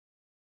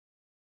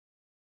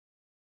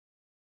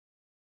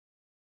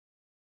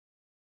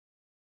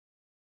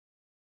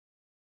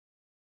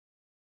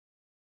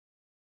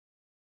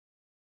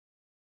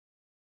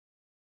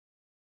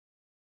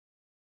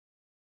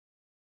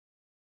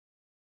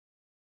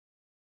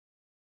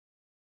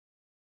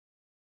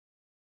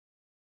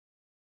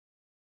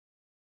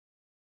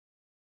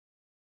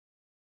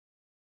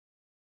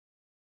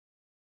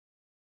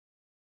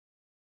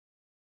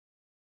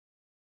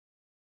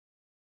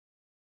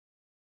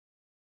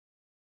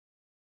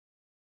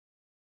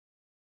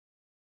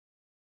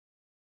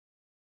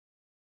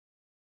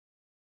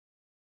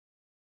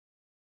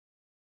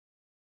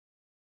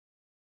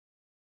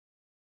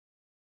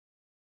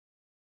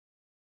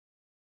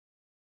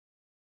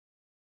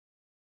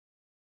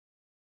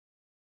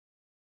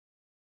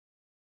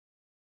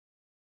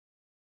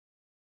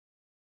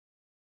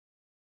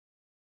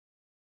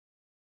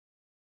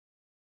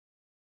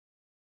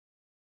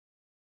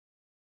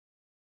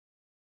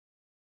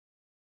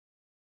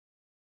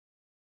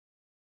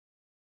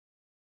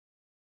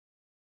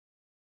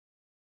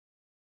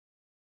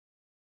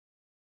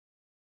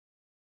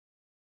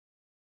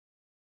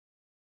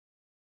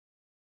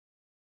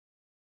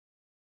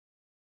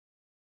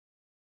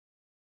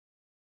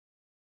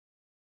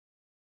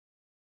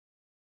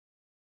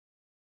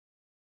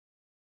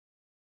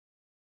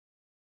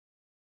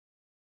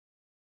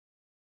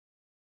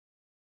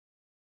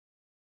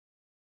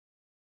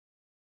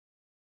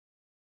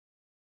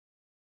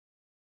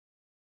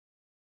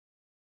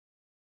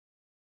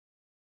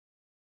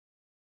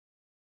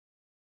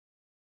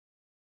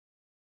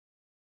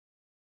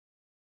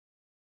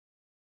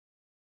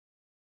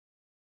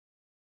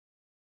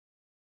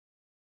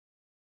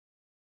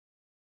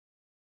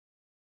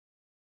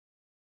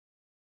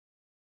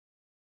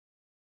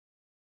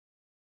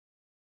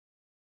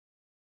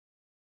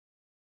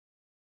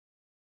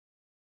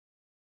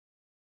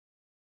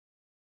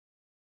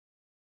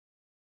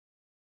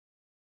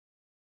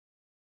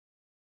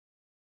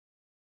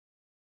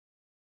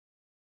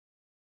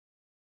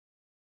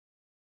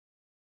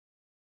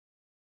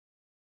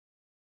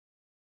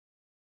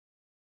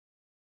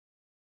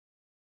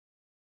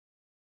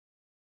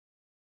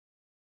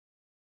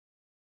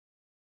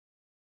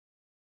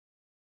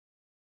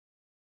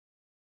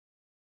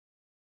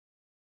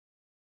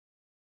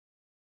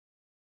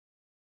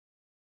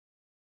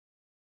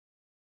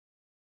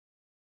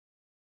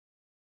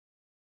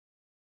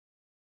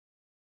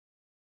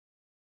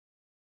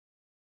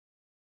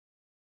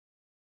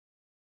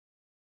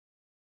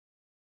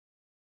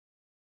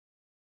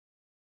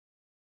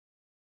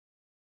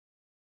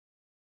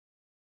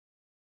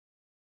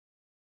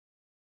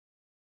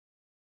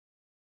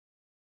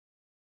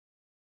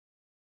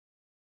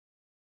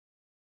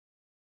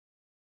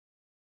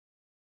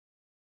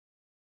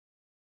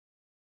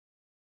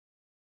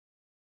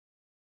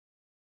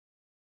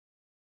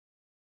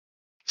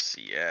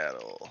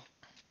Seattle.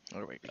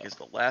 There we go. Because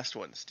the last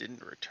ones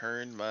didn't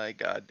return my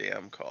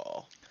goddamn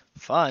call.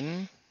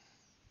 Fun.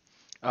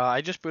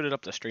 I just booted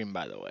up the stream,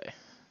 by the way.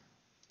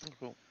 Oh,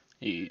 cool.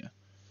 Yeah. You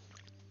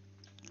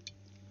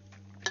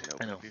can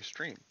open up your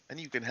stream, and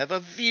you can have a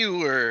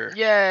viewer.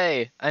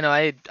 Yay! I know.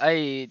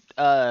 I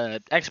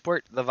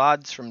export the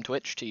VODs from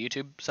Twitch to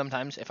YouTube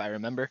sometimes if I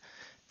remember,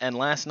 and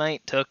last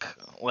night took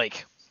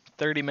like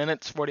 30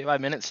 minutes,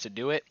 45 minutes to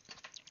do it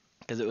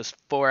because it was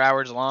 4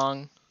 hours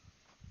long.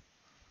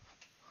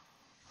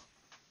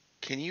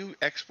 Can you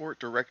export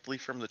directly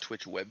from the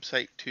Twitch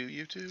website to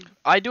YouTube?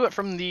 I do it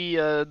from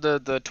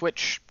the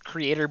Twitch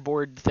creator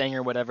board thing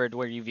or whatever,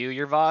 where you view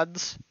your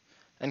VODs,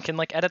 and can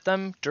like edit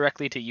them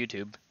directly to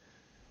YouTube.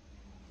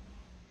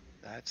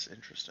 That's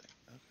interesting.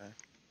 Okay.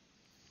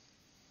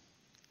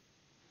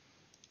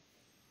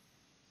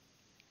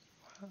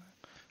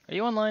 Are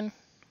you online?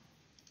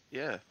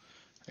 Yeah.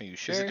 Are you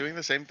sure? Is it doing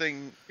the same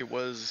thing it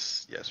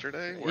was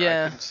yesterday, where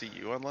Yeah. I couldn't see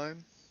you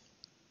online?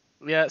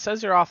 Yeah, it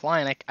says you're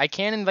offline. I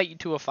can invite you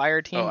to a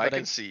fire team, Oh, but I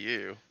can see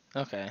you.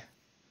 Okay.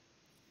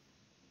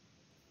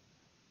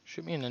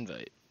 Shoot me an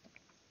invite.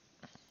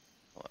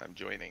 Well, I'm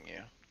joining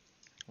you.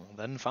 Well,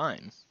 then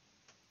fine.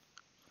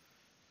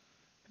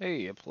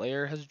 Hey, a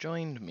player has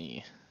joined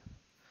me.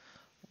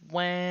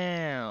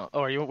 Wow.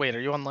 Oh, are you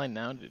online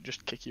now? Did it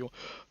just kick you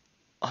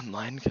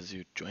online because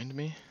you joined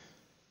me?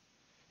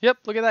 Yep,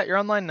 look at that. You're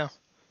online now.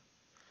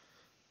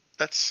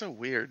 That's so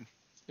weird.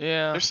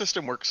 Yeah. Their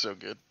system works so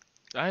good.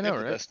 I They know, have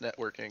the right? best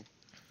networking.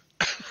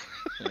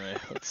 Anyway,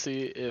 let's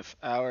see if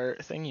our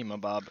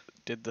thingy-mabob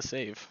did the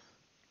save.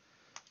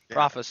 Yeah,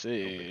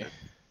 Prophecy.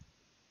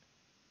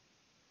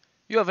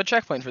 You have a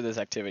checkpoint for this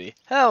activity.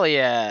 Hell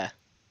yeah.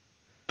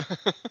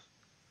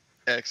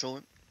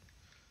 Excellent.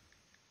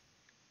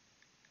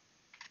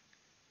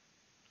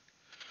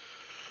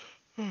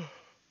 I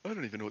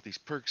don't even know what these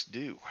perks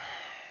do.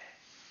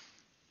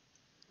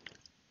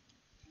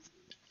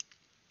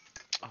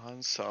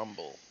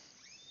 Ensemble.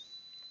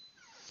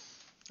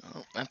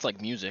 Oh, that's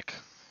like music.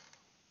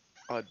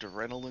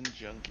 Adrenaline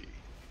junkie.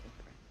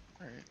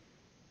 Okay. Alright.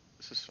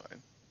 This is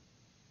fine.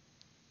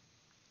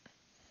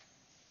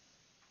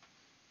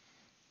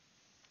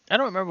 I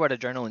don't remember what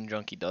Adrenaline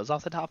Junkie does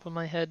off the top of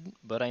my head,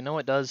 but I know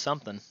it does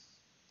something.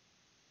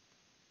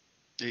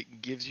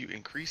 It gives you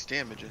increased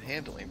damage and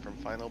handling from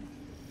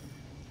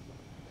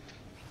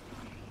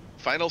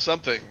final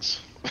somethings.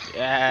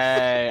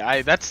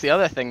 Yeah, that's the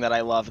other thing that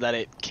I love, that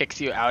it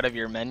kicks you out of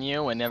your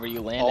menu whenever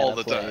you land All at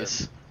a the time.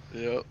 place.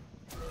 Yep.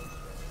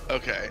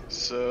 Okay,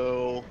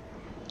 so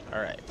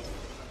Alright.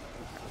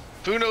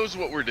 who knows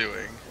what we're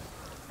doing?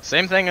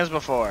 Same thing as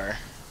before.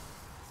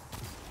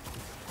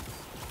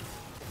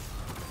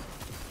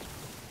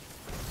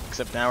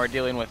 Except now we're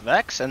dealing with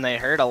Vex, and they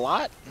hurt a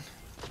lot.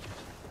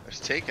 There's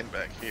Taken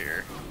back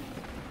here.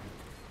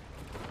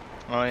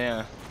 Oh,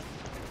 yeah.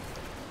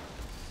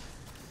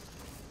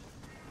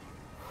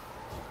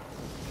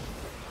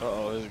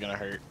 Uh-oh, this is gonna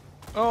hurt.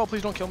 Oh,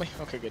 please don't kill me.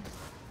 Okay, good.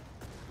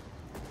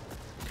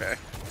 Okay.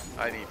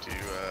 I need to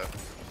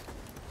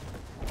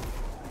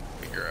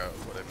figure out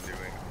what I'm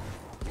doing.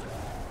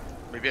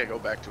 Maybe I go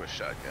back to a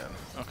shotgun.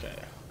 Okay.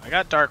 I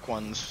got dark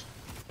ones.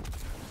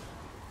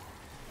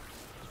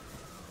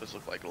 Those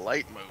look like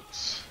light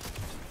motes.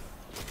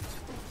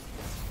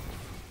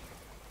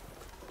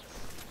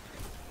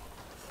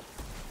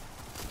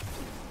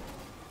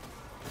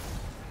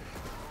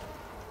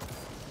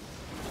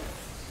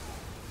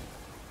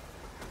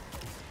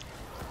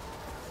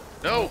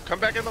 No, come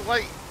back in the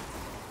light.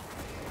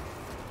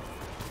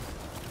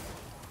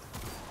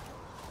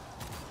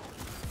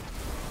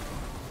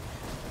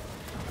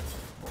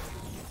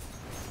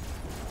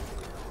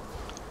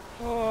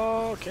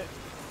 Okay.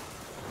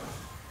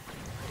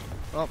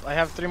 Well, I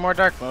have 3 more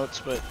dark motes,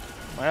 but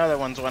my other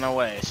ones went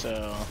away,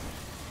 so...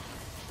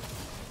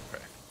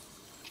 Okay.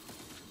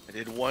 I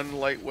did one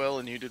light well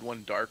and you did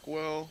one dark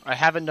well. I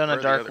haven't done Where a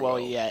are the dark other well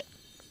wells? yet.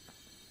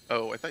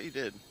 Oh, I thought you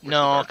did. Where's the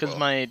No, dark because well?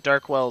 my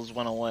dark wells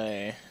went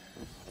away.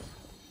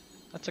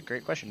 That's a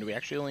great question. Do we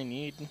actually only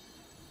need...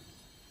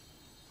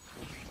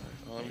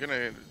 Well, I'm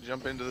gonna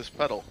jump into this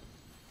puddle.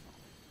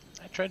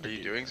 I tried to Are you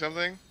do doing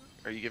something?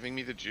 Are you giving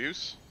me the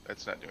juice?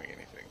 That's not doing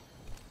anything.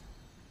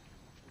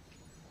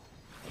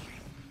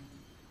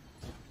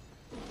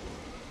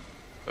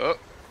 Oh!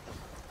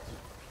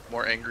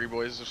 More angry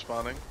boys are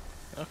spawning.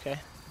 Okay.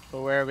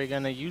 But where are we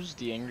gonna use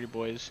the angry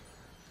boys?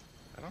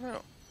 I don't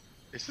know.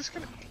 Is this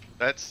gonna...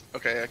 That's...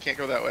 Okay, I can't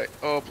go that way.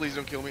 Oh, please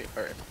don't kill me.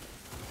 Alright.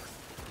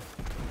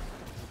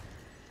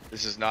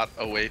 This is not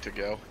a way to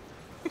go.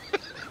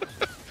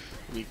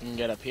 We can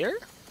get up here?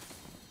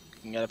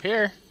 We can get up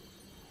here.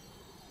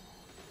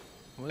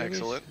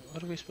 Excellent.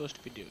 What are we supposed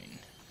to be doing?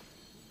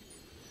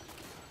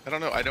 I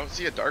don't know. I don't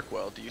see a dark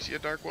well. Do you see a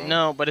dark well?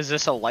 No, but is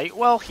this a light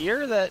well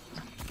here that...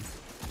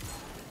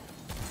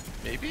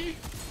 Maybe?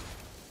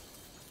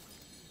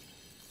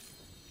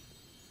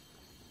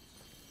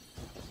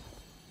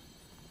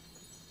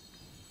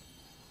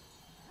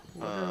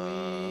 What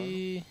are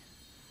we...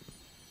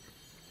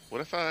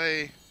 What if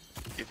I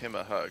give him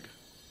a hug?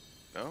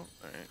 No?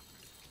 Alright.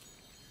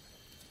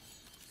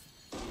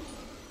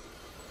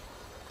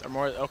 They're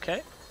more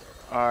okay.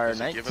 Our Does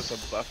it knights. give us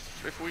a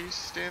buff if we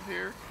stand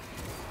here?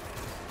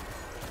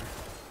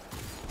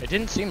 It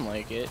didn't seem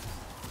like it.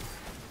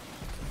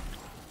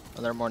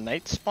 Are there more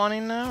knights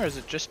spawning now, or is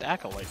it just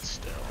acolytes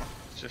still?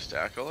 Just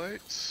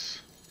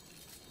acolytes?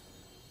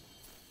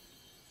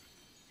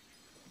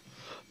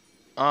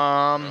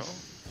 No?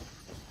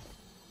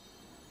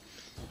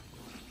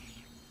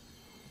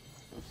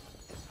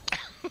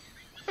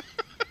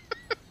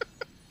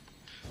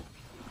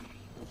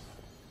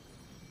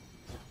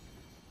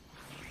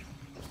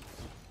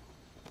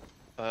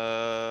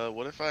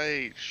 What if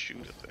I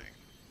shoot a thing?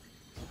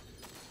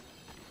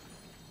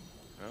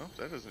 No,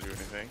 that doesn't do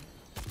anything.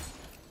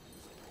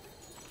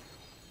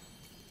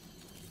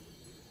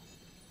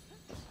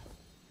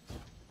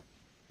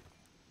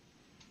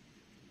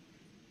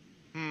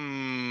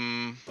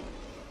 Hmm.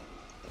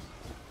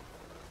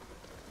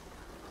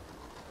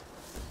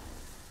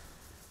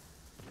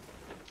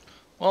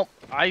 Well,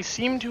 I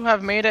seem to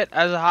have made it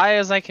as high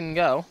as I can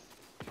go.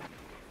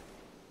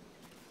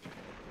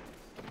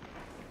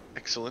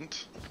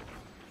 Excellent.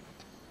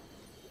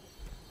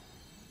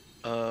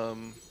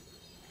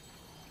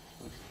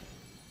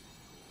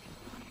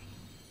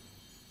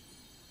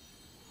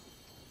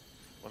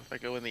 What if I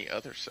go in the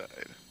other side?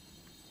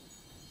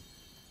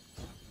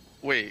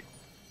 Wait.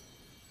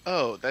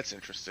 Oh, that's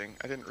interesting.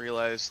 I didn't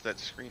realize that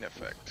screen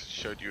effect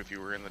showed you if you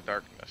were in the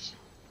darkness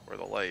or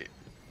the light.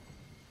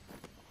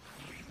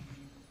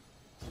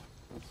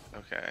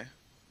 Okay.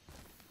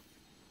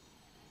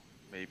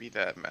 Maybe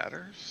that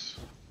matters?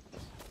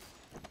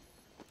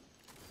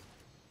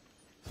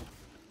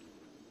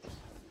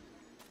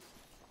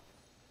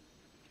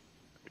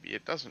 Maybe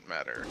it doesn't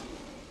matter.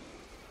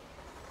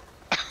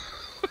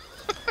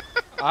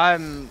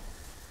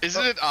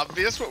 Isn't it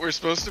obvious what we're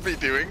supposed to be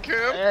doing,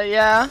 Cam?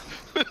 Yeah.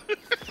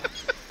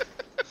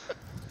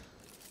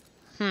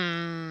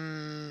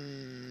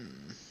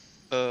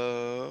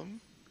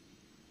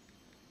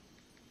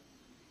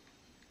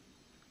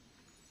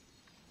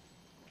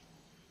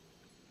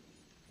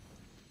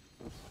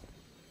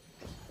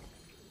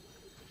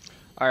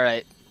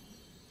 Alright.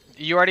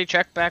 You already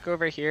checked back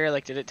over here?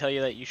 Like, did it tell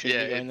you that you should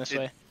be going this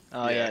way?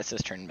 Oh, yeah, it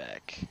says turn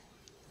back.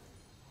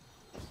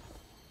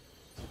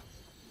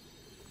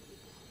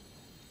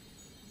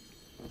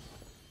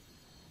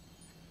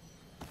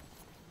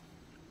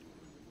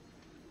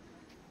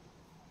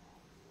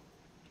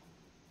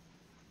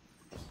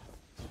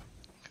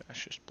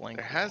 Gosh, just blank.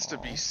 There has to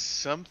be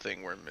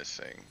something we're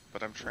missing,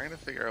 but I'm trying to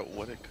figure out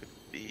what it could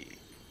be.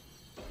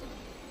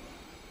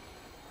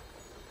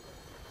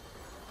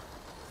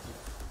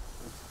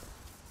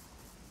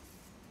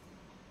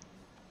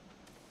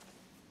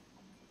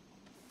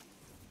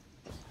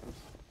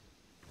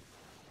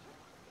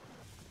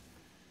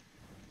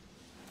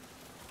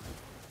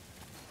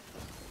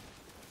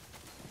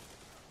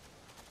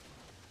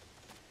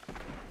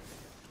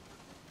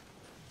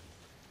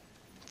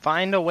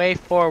 Find a way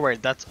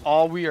forward. That's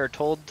all we are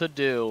told to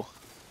do.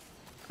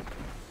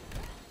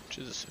 Which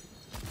is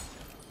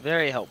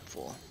very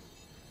helpful.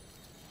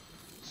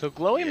 So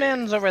glowy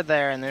man's over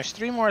there, and there's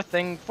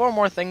four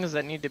more things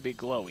that need to be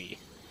glowy.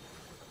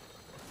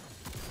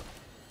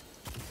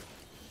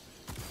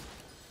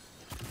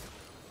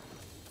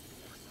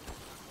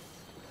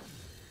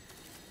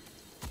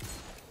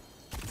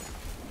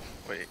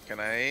 Wait, can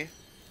I?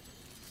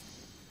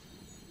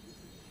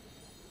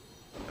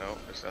 No,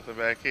 there's nothing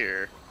back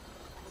here.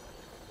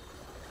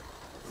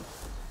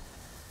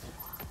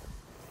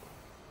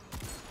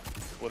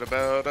 What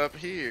about up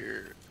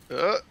here?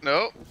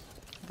 No.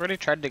 I've already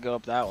tried to go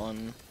up that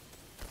one.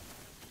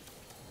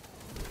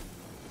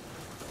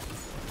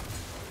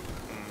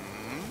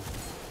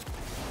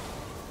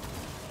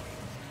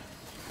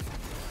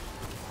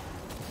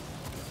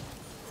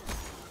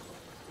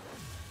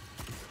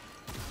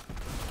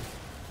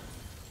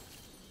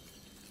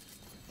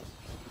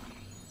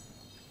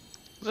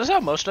 Is this how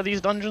most of these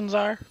dungeons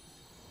are?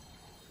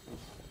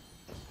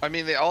 I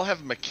mean, they all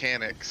have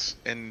mechanics,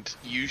 and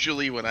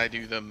usually when I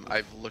do them,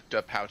 I've looked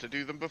up how to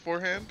do them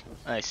beforehand.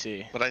 I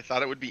see. But I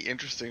thought it would be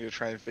interesting to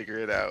try and figure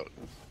it out.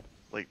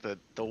 Like,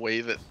 the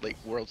way that, like,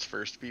 World's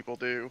First people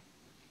do.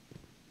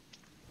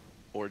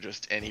 Or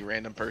just any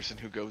random person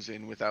who goes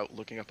in without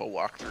looking up a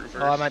walkthrough first.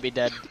 Oh, I might be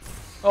dead.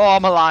 Oh,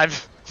 I'm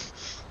alive.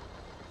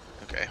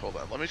 Okay, hold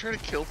on. Let me try to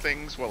kill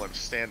things while I'm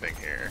standing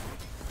here.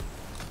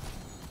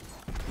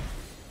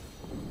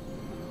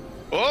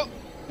 Oh!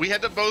 We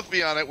had to both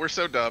be on it. We're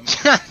so dumb.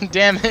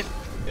 Damn it.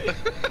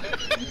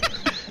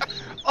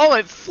 Oh,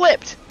 it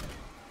flipped.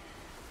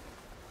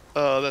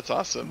 Oh, that's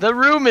awesome. The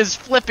room is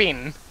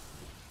flipping.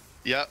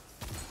 Yep.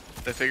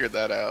 I figured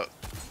that out.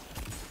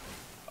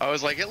 I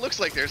was like, it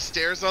looks like there's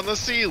stairs on the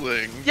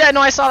ceiling. Yeah,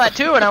 no, I saw that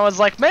too, and I was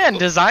like, man,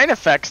 design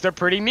effects, they're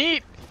pretty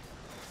neat.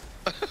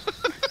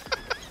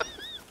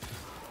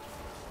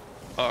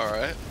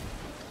 Alright.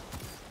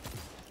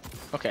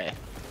 Okay.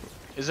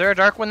 Is there a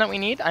dark one that we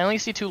need? I only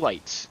see 2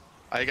 lights.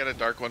 I got a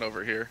dark one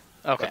over here.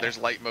 Okay. But there's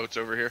light motes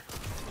over here.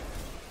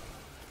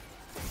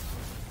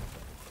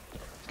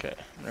 Okay,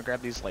 I'm gonna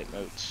grab these light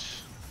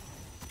motes.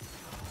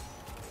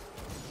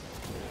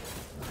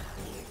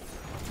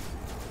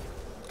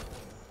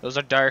 Those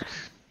are dark.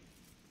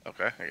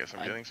 Okay, I guess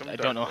I'm getting some I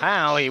dark don't know motes.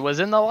 how he was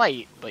in the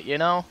light, but you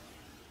know.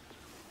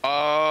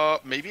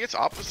 Maybe it's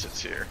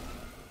opposites here.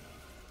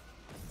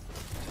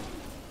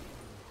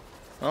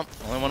 Well,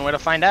 only one way to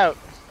find out.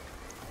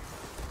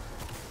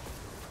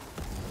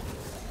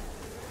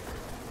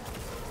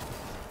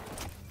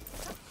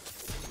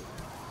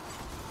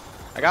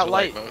 I got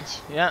light.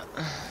 Modes. Yeah.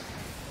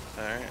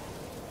 Alright.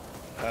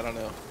 I don't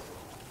know.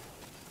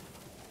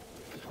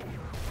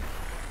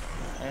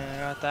 And I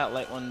got that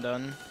light one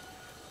done.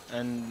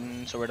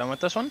 And so we're done with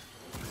this one?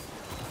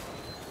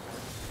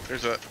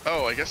 There's a...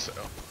 Oh, I guess so.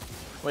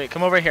 Wait,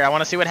 come over here. I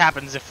want to see what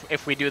happens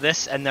if we do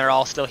this and they're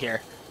all still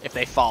here. If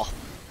they fall.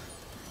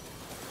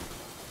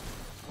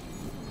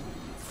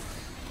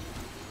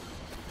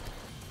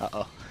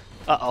 Uh-oh.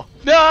 Uh-oh.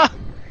 No!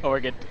 Oh, we're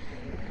good.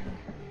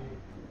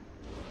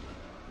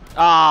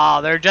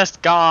 Ah, they're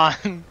just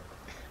gone.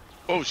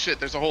 Oh shit,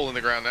 there's a hole in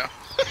the ground now.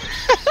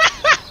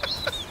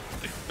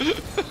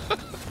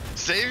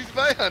 Saved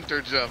by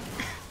hunter jump.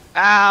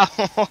 Ow!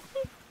 Oh,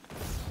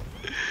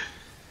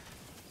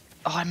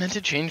 I meant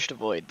to change to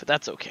void, but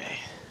that's okay.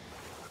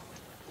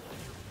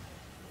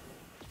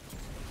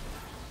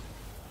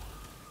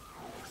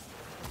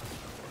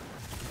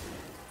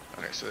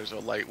 Okay, so there's a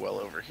light well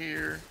over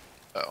here.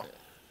 Oh.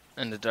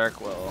 And the dark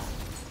well.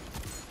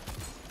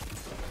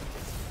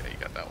 Yeah, you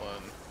got that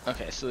one.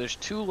 Okay, so there's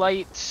 2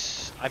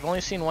 lights. I've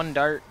only seen 1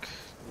 dark.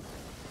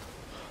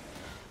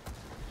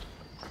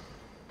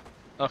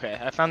 Okay,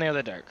 I found the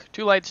other dark.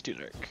 2 lights, 2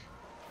 dark.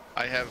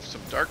 I have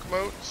some dark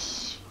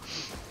motes.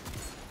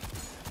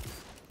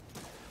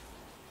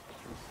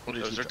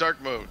 Those are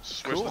dark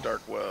motes. Where's Cool. the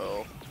dark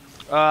well?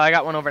 I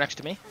got one over next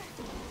to me.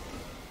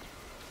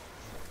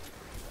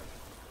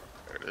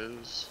 There it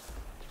is.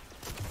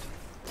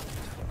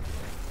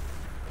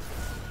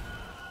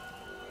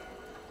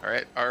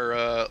 Alright,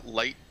 our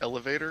light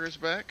elevator is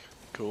back.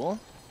 Cool.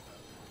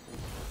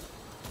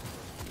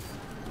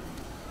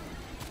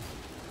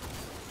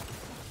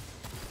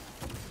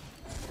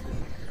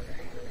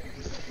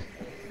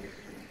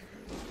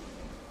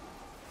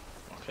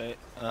 Okay,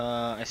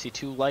 I see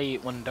 2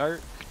 light, 1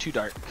 dark, 2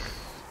 dark.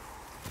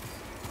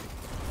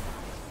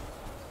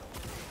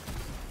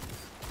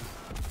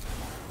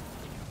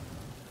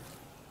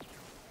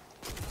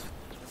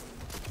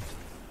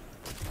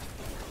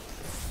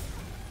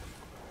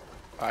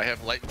 I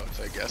have light motes,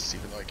 I guess,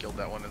 even though I killed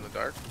that one in the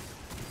dark.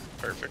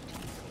 Perfect.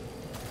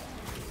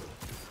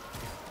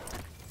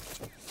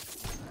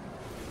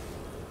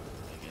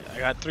 I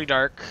got 3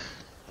 dark.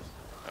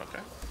 Okay.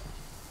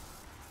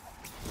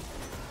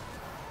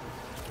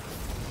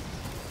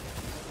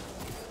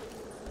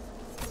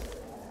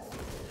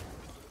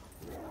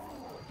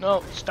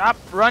 No, stop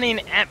running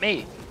at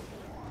me.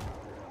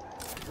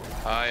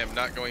 I am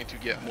not going to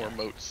get more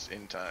motes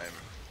in time.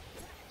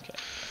 Okay.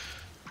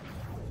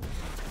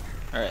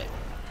 Alright.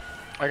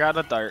 I got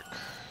a dark.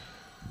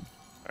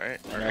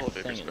 Alright, our And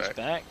elevator's everything is back.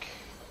 back.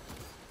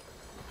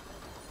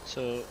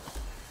 So...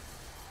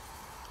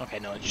 Okay,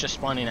 no, it's just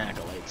spawning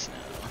acolytes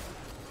now.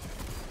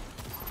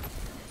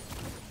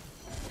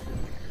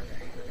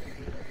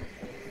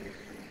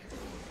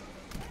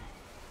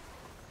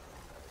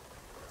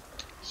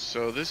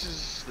 So this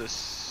is the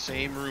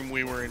same room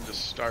we were in to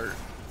start.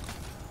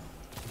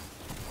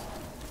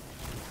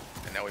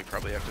 And now we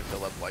probably have to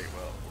fill up light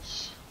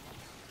wells.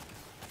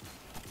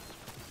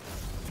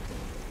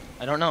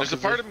 I don't know. There's a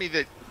 'cause part of me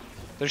that...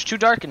 there's 2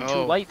 dark and 2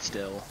 Oh. light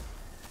still.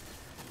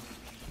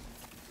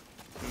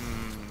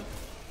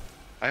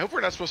 I hope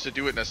we're not supposed to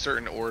do it in a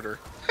certain order.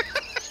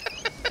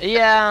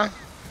 Yeah.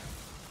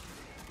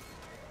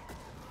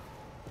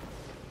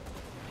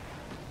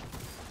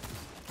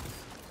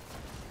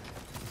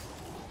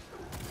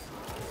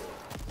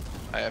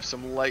 I have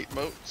some light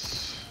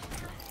motes.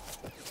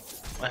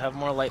 I have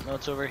more light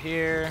motes over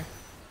here.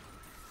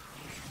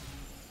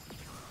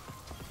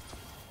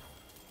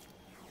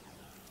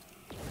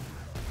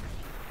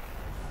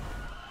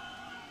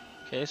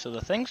 Okay, so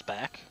the thing's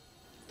back.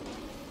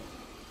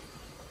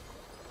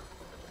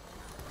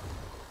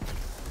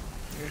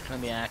 Here's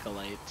gonna be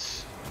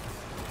acolytes.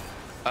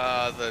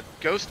 The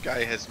ghost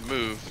guy has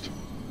moved.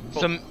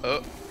 Some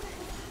Oh,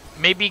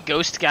 maybe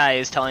Ghost Guy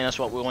is telling us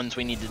what ones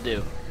we need to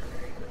do.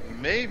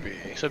 maybe.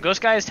 So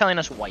Ghost Guy is telling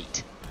us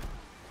white.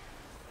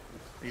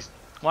 He's,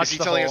 Watch is he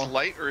the telling hole. us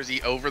light or is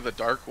he over the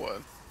dark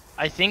one?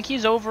 I think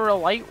he's over a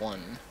light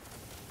one.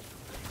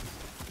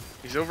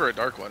 He's over a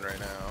dark one right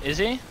now. Is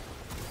he?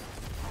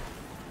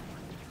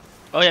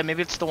 Oh yeah,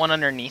 maybe it's the one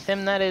underneath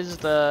him that is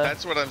the...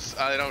 That's what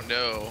I don't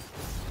know.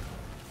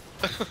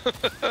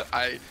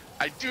 I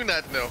do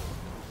not know.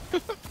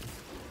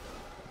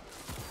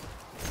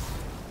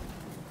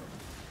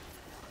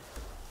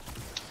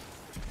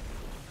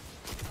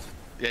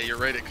 Yeah, you're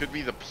right. It could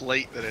be the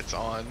plate that it's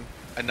on,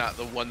 and not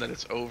the one that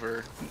it's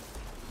over.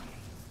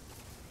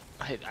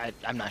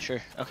 I'm not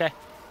sure. Okay,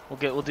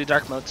 we'll do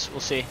dark modes. We'll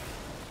see.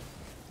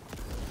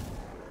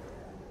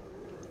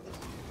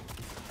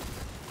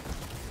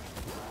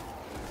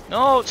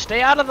 No,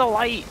 stay out of the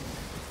light.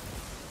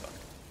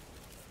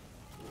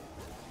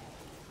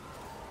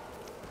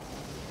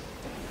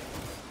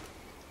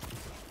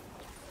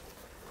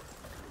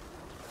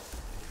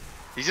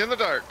 He's in the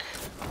dark.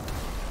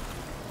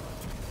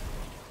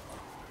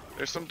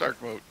 There's some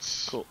dark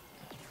motes. Cool.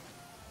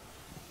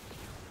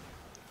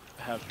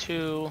 I have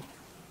 2.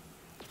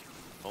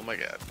 Oh my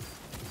god.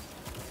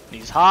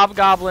 These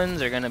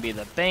hobgoblins are gonna be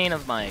the bane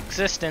of my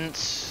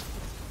existence.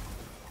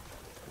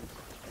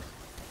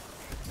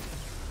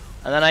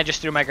 And then I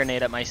just threw my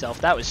grenade at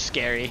myself. That was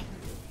scary.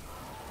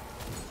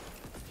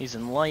 He's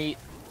in light.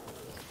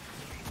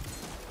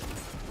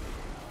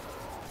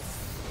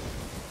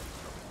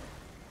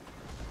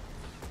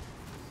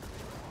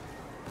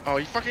 Oh,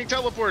 he fucking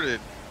teleported.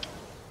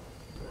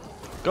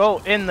 Go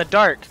in the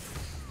dark.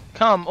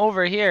 Come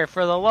over here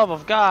for the love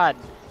of God.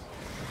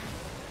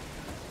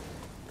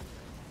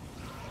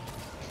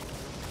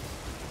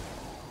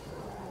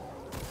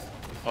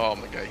 Oh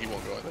my god, he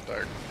won't go in the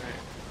dark.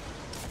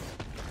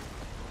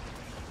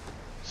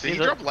 See, Did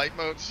he drop light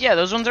modes? Yeah,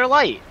 those ones are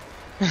light.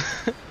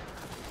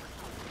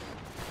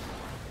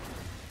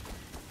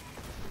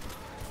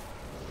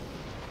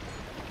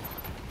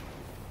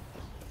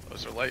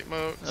 Those are light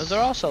modes. Those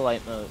are also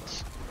light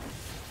modes.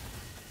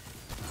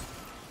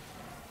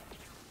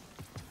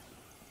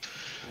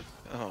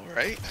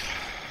 Alright.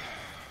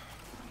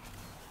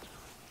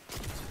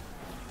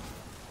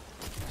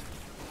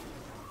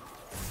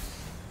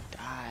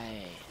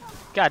 Die.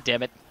 God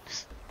damn it.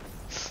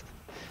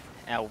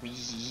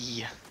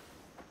 Owie.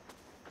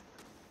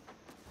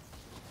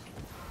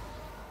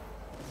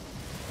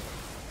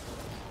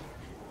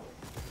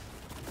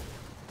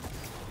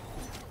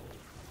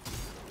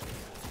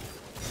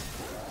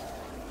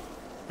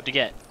 What'd you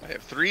get? I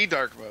have 3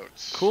 dark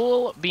modes.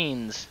 Cool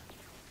beans.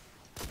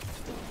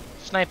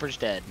 Sniper's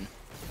dead.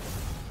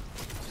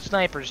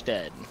 Sniper's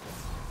dead.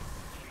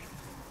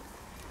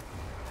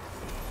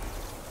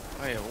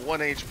 I have 1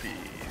 HP.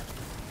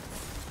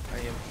 I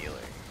am healing.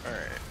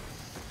 Alright.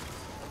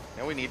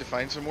 Now we need to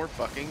find some more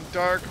fucking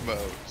dark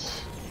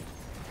modes.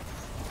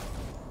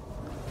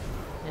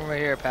 Over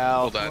here,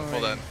 pal. Hold on,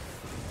 hold on.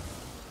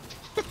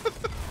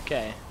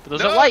 Okay, but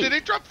those No, are light. did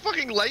it drop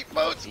fucking light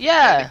modes?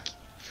 Yeah.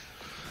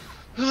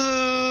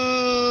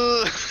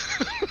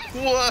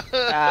 Why?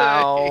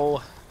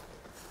 Ow.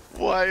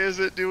 Why is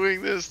it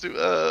doing this to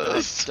I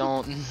us?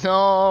 don't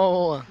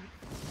know.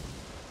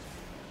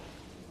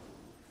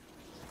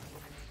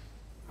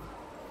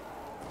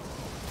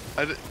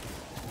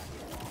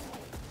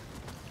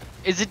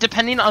 Is it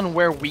depending on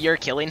where we are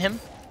killing him?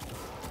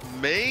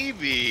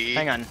 Maybe.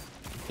 Hang on.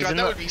 God,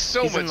 that would be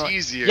so much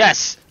easier.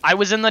 Yes, I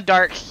was in the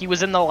dark. He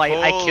was in the light.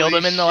 I killed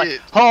him in the light.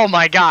 shit. Oh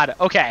my god.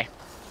 Okay.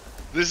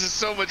 This is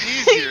so much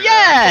easier.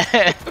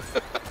 Yeah.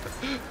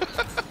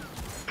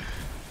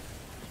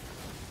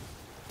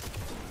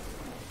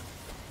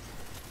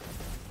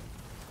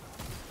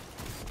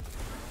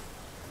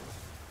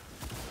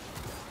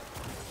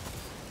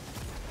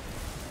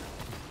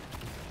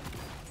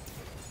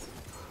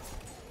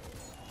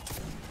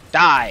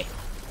 Die.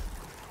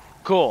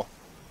 Cool.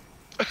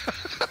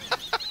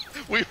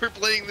 We were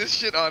playing this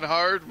shit on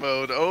hard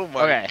mode. Oh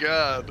my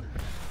god.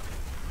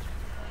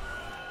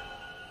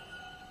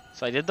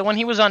 So I did the one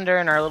he was under,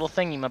 and our little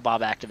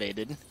thingy-mabob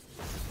activated.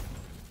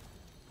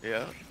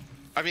 Yeah.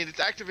 I mean,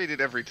 it's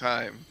activated every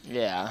time.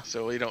 Yeah.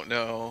 So we don't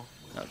know.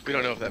 Oh, we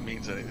don't know if that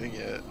means anything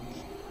yet.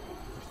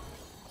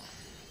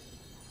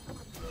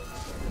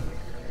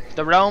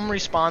 The realm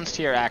responds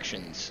to your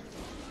actions.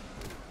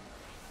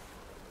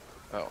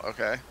 Oh,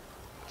 okay.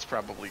 That's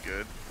probably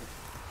good.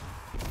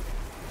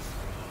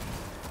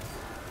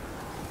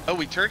 Oh,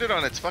 we turned it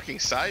on its fucking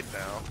side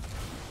now.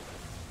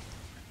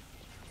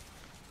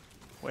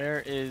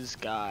 Where is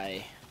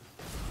Guy?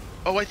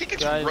 Oh, I think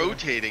it's Guy...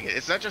 rotating it.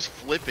 It's not just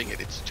flipping it,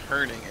 it's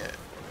turning it.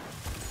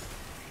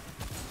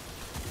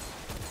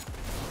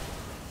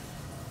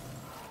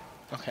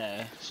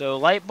 Okay, so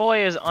Light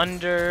Boy is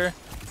under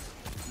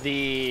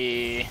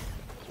the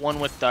one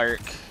with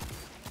dark.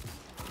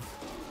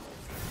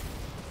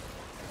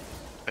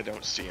 I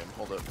don't see him.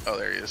 Hold up. Oh,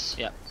 there he is.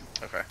 Yep.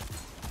 Okay.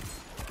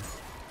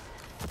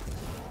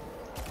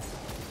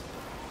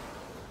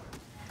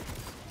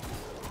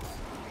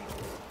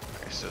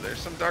 Okay, so there's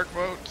some dark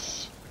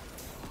motes.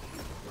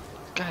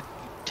 God,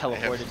 I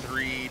have teleported.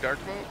 3 dark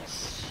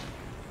motes.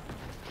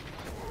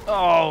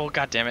 Oh,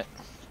 god damn it.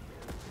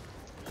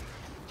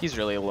 He's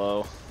really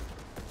low.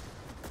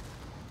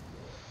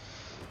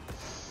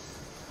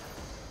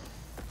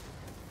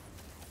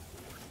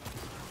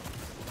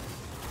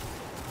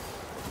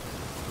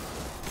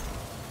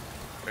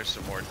 There's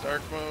some more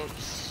dark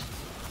motes.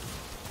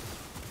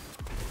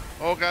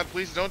 Oh god,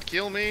 please don't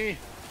kill me.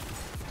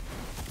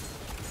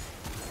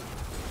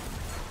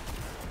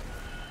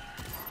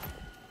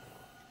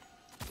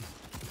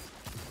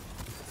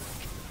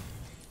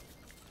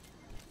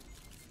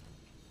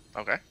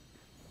 Okay.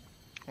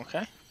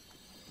 Okay.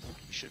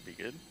 Should be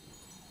good.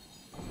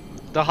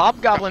 The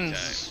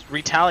Hobgoblin's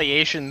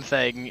retaliation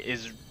thing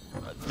is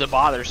the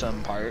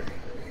bothersome part.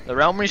 The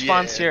realm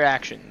responds to your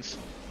actions.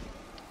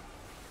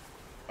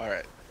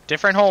 Alright.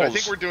 Different holes. So I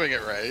think we're doing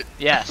it right.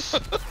 Yes.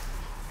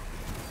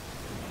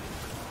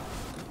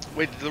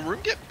 Wait, did the room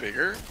get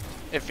bigger?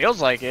 It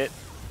feels like it.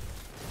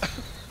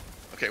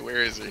 Okay,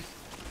 where is he?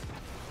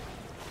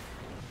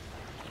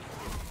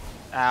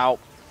 Ow.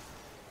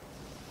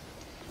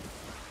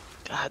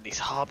 God, these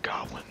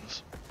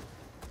hobgoblins.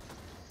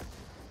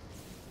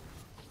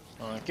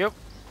 Thank you.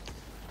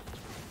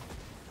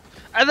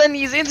 And then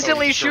he's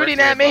instantly he's shooting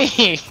directly at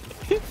me!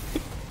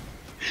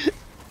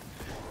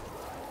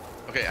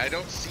 Okay, I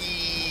don't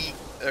see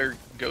our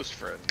ghost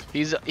friend.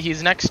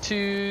 He's next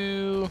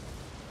to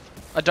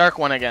a dark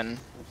one again.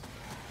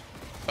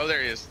 Oh,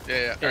 there he is.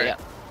 Yeah. Yeah, All yeah. right.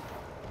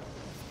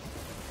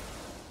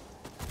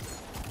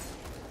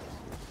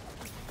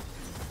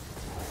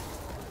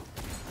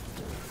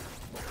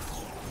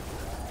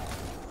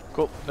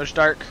 Cool. There's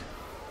dark.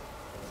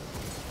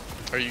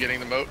 Are you getting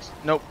the moats?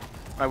 Nope,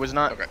 I was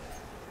not. Okay.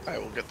 I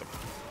will get them.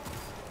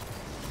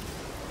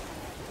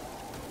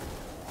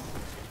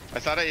 I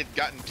thought I had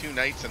gotten 2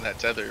 knights in that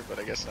tether, but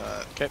I guess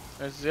not. Okay,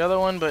 there's the other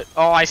one, but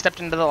oh, I stepped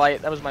into the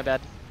light. That was my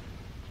bad.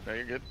 No,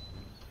 you're good.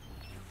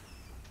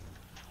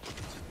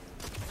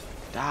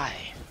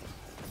 Die.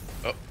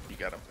 Oh, you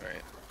got him. All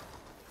right.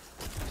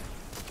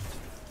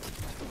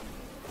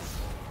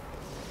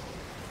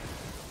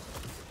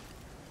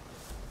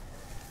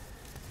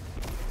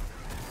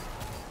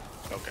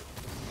 Okay.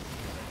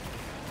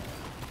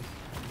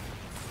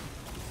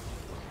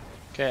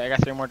 Okay, I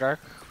got 3 more dark.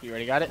 You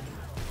already got it?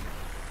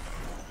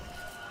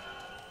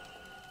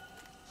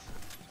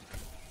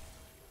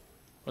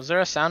 Was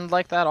there a sound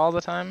like that all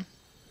the time?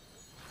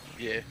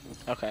 Yeah.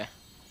 Okay.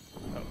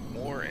 Oh,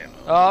 more ammo.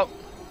 Oh,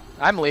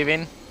 I'm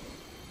leaving.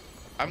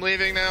 I'm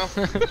leaving now.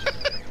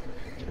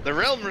 The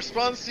realm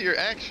responds to your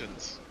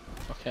actions.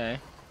 Okay.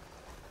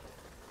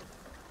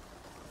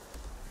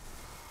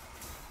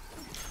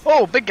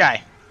 Oh, big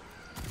guy.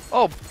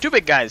 Oh, 2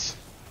 big guys.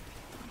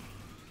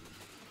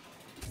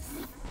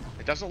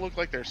 It doesn't look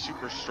like they're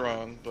super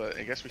strong, but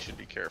I guess we should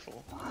be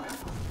careful.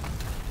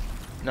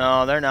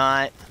 No, they're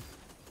not.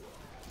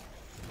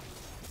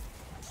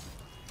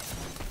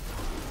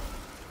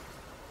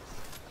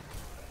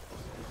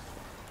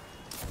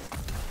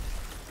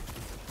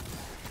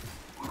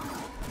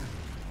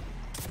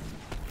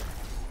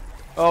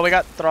 Oh, we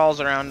got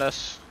thralls around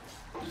us.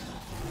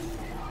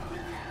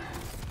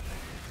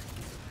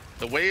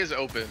 The way is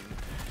open,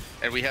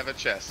 and we have a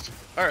chest.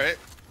 All right.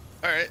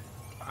 All right.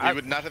 We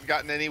would not have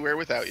gotten anywhere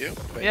without you.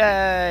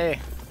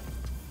 Yay!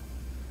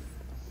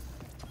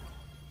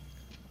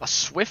 A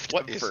swift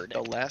What is verdict.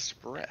 the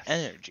last breath?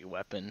 Energy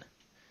weapon.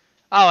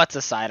 Oh, it's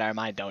a sidearm.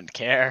 I don't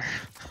care.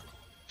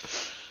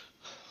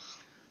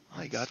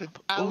 I got an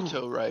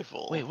auto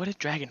rifle. Wait, what did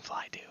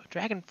Dragonfly do?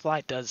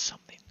 Dragonfly does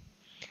something.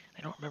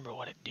 I don't remember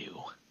what it do.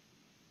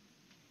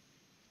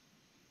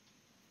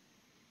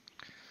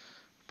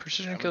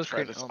 Precision kills try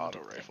create this auto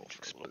rifle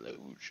for a little bit.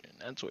 explosion.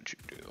 That's what you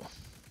do.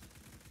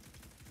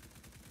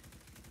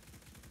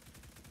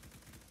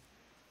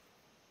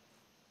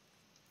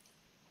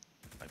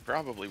 I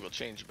probably will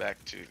change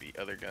back to the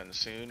other gun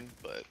soon,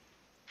 but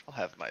I'll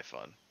have my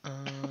fun.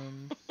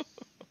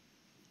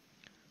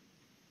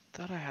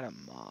 Thought I had a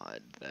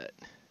mod that.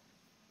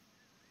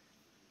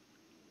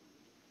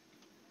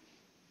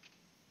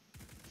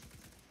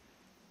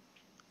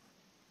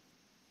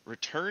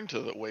 Return to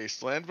the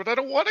wasteland, but I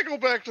don't want to go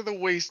back to the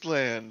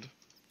wasteland.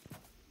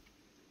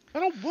 I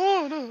don't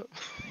wanna.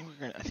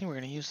 I think we're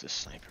gonna use this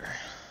sniper.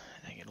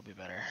 I think it'll be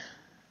better.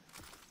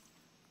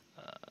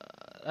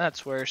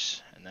 That's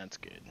worse, and that's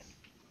good.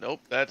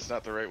 Nope, that's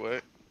not the right way.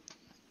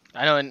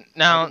 I know, and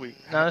now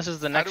this is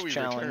the next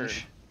challenge.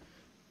 Return?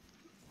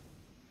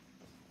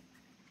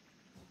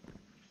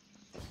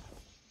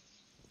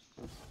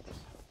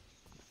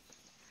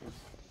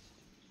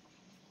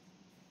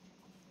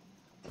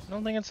 I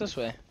don't think it's this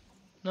way.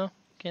 No,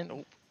 can't.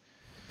 Nope.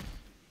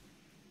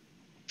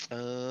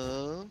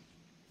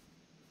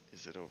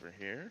 Is it over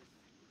here?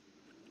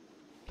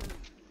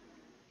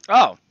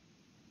 Oh.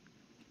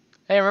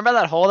 Hey, remember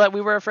that hole that we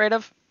were afraid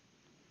of?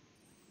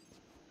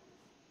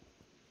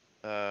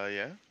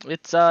 Yeah.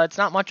 It's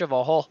not much of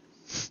a hole.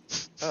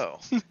 Oh.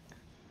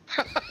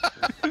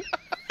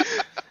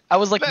 I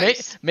was like,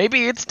 Nice.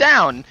 maybe it's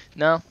down.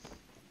 No.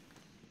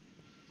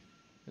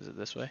 Is it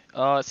this way?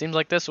 Oh, it seems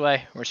like this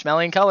way. We're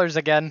smelling colors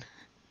again.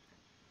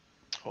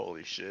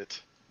 Holy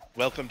shit.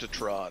 Welcome to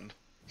Tron.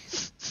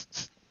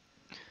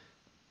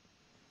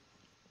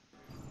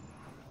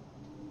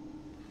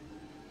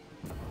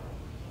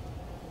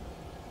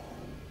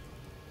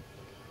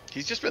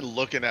 He's just been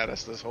looking at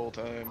us this whole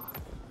time.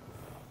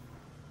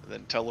 And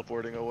then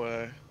teleporting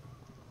away.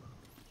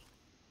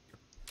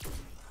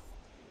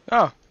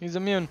 Oh, he's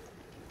immune.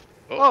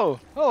 Oh. Oh,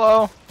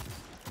 hello.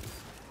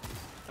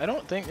 I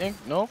don't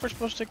know if we're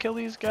supposed to kill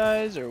these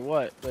guys or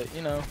what, but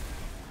you know.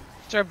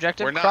 It's our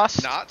objective. We're not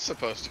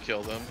supposed to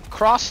kill them.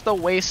 Cross the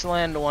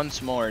wasteland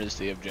once more is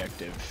the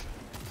objective.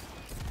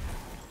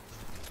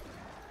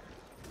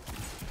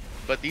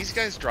 But these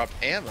guys drop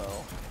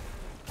ammo.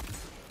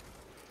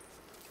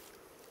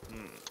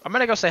 I'm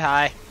gonna go say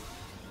hi.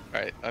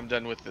 Alright, I'm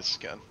done with this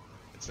gun.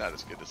 It's not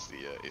as good as the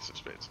Ace of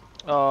Spades.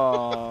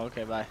 Oh,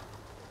 okay, bye.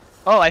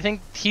 Oh, I think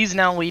he's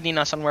now leading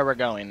us on where we're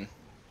going.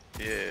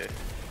 Yeah.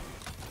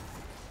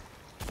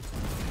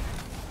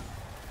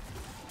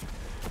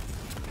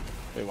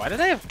 Wait, why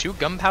did I have 2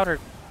 gunpowder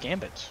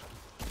gambits?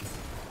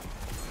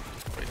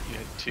 Wait, you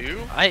had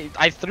 2?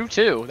 I threw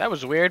 2. That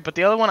was weird, but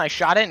the other one I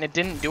shot it and it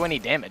didn't do any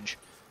damage.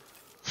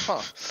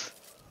 Huh.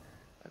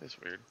 That is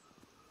weird.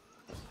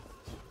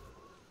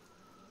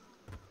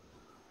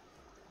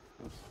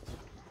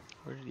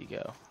 Where did he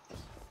go?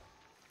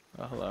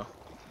 Oh, hello.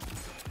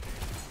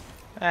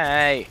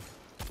 Hey!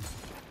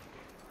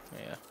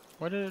 Yeah.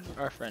 Where did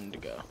our friend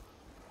go?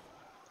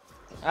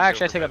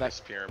 Actually, I take it back. This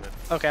pyramid.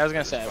 Okay, I was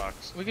gonna say,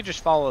 we could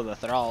just follow the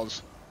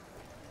thralls.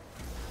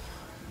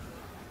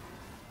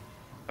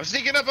 I'm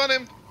sneaking up on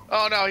him!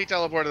 Oh no, he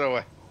teleported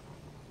away.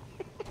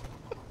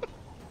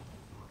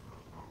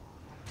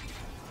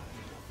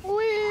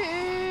 Whee!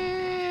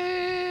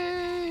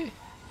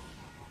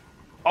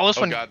 Oh, this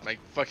one. Oh god, my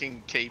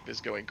fucking cape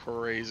is going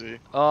crazy.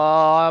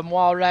 Oh, I'm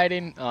wall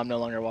riding. Oh, I'm no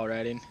longer wall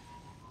riding.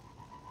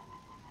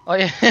 Oh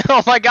yeah!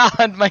 Oh my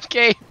god, my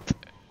cape!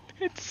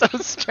 It's so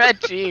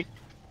stretchy.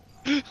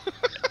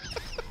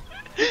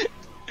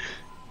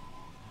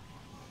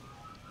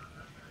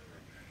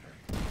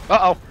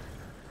 Uh-oh.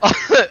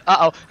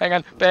 Uh-oh. Hang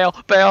on. Bail,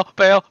 bail,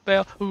 bail,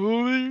 bail.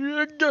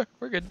 We're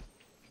good.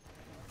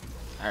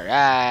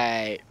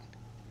 Alright.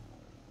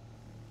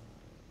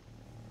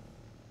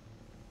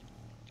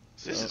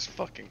 This is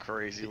fucking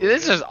crazy.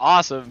 This is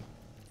awesome.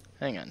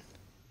 Hang on.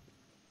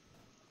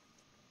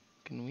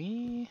 Can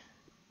we...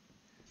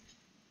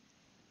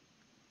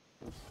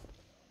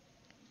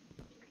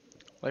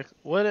 Like,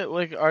 what,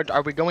 like,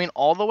 are we going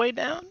all the way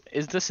down?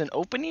 Is this an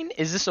opening?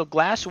 Is this a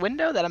glass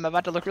window that I'm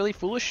about to look really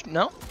foolish?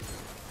 No?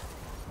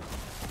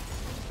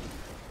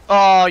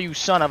 Oh, you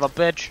son of a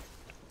bitch.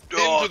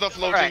 Into the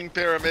floating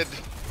pyramid.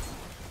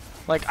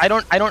 Like, I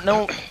don't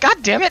know.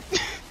 God damn it.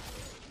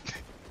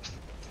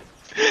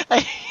 I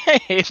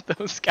hate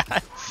those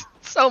guys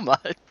so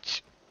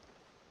much.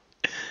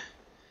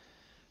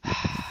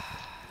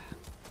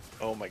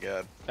 Oh my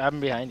god.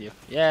 I'm behind you.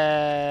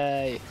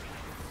 Yay.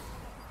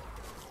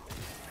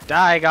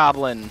 Die,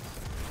 goblin.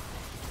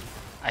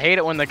 I hate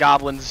it when the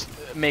goblins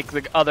make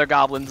the other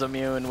goblins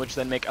immune, which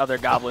then make other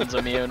goblins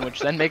immune, which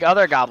then make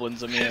other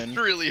goblins immune. It's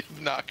really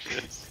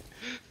obnoxious.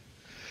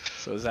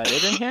 So is that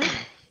it in here?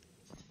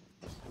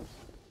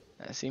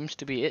 That seems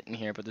to be it in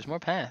here, but there's more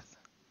path.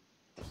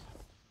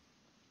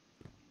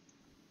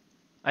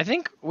 I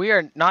think we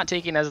are not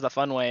taking as the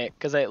fun way,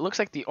 because it looks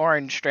like the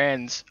orange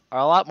strands are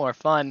a lot more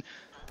fun.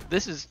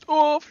 This is...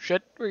 Oh,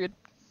 shit. We're good.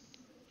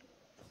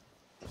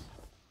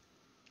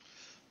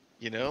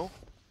 You know,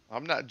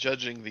 I'm not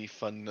judging the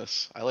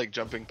funness. I like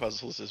jumping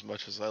puzzles as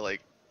much as I like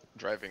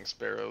driving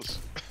sparrows.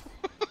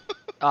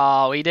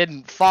 Oh, he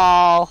didn't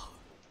fall.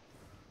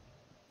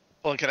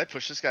 Well, can I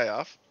push this guy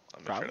off?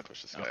 I'm gonna Probably. try to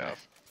push this guy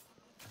off.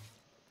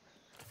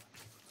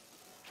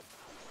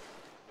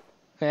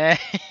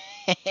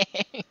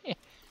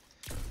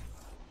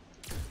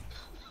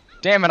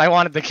 Damn it, I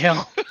wanted the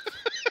kill.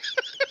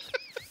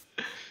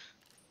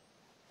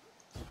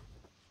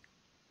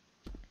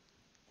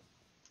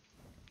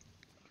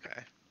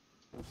 Okay.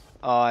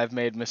 Oh, I've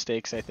made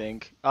mistakes, I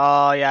think.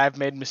 Oh, yeah, I've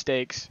made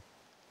mistakes.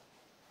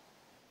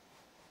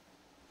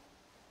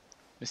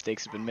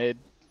 Mistakes have been made.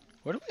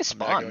 Where do I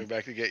spawn? I'm not going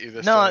back to get you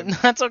this time. No,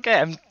 that's okay.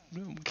 I'm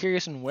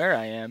curious in where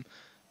I am.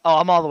 Oh,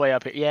 I'm all the way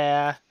up here.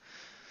 Yeah.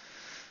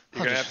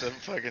 You're gonna have to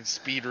fucking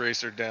speed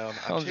racer down.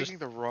 I'm I'll taking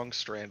the wrong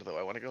strand though.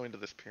 I want to go into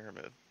this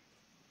pyramid.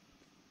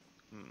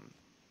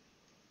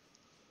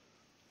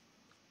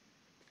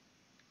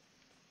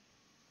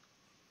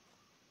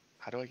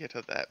 How do I get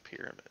to that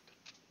pyramid?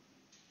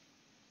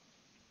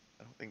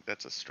 I don't think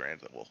that's a strand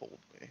that will hold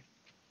me.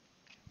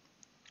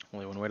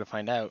 Only one way to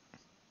find out.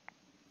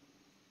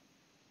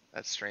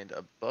 That strand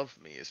above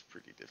me is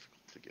pretty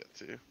difficult to get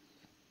to.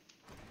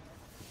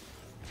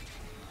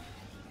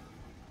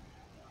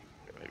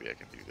 Okay, maybe I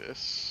can do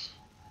this.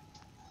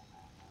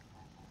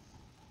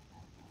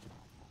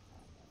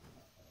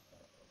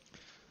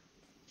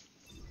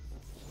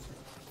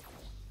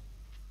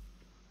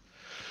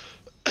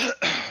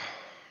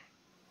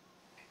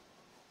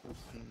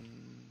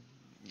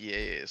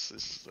 Yes,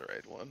 this is the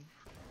right one.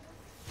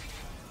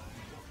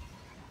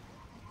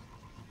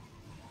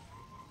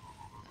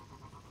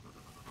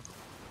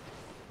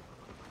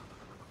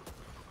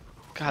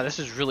 God, this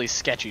is really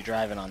sketchy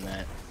driving on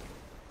that.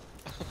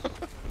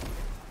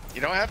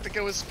 You don't have to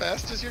go as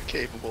fast as you're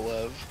capable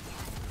of.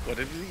 What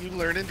have you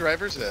learned in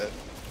driver's ed?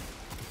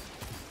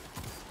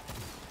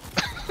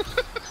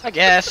 I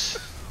guess.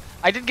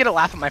 I did get a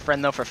laugh at my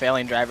friend though for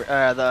failing driver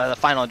the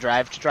final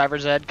drive to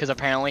driver's ed because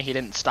apparently he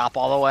didn't stop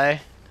all the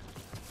way.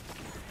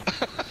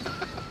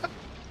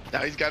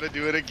 Now he's got to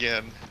do it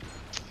again.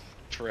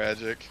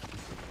 Tragic.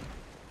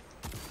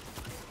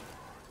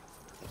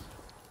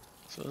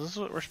 So this is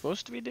what we're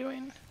supposed to be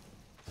doing?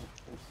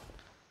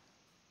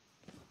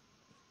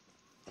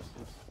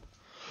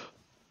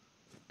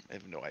 I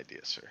have no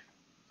idea, sir.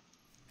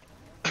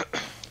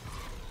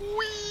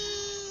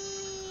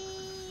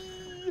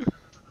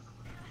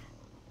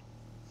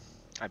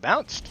 I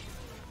bounced.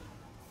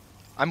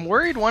 I'm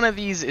worried one of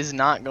these is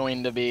not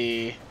going to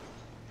be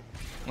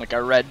like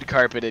a red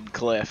carpeted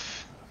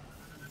cliff.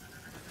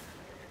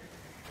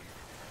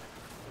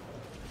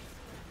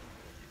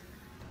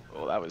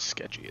 that was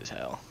sketchy as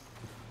hell.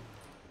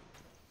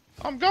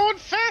 I'm going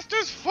fast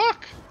as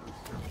fuck!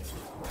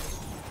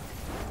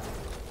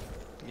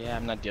 Yeah,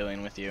 I'm not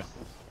dealing with you.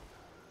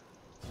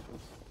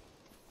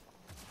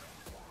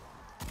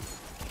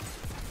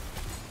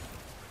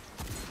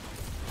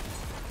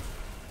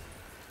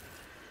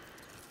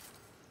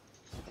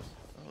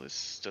 Oh,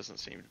 this doesn't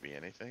seem to be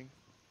anything.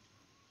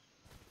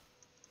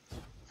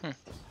 Hmm.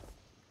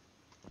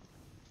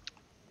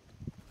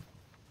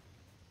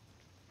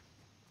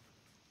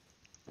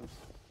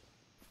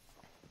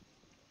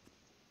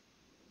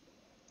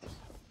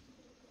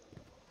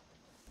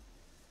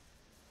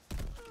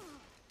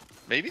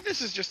 Maybe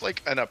this is just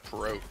like an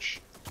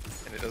approach,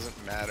 and it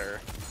doesn't matter.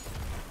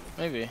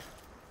 Maybe.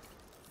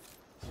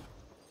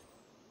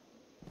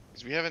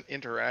 Because we haven't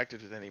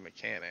interacted with any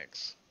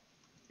mechanics.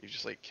 We've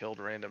just like killed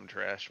random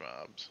trash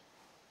mobs.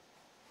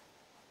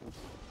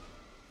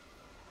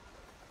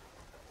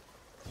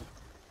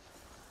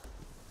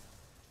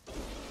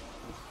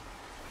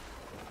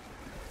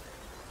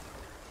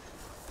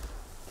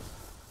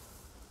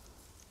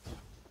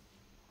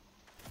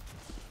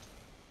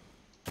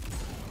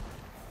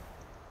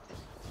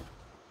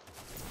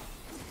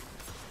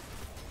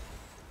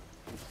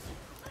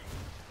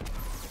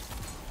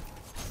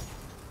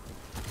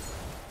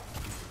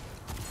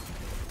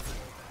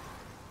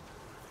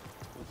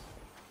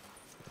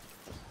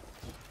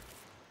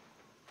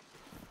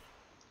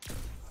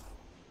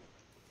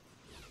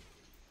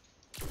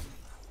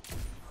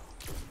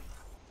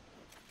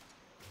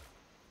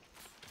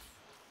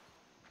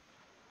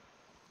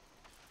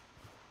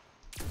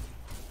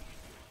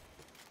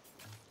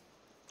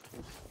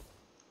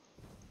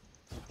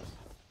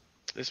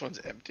 This one's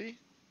empty?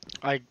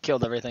 I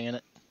killed everything in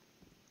it.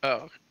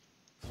 Oh.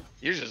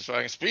 You're just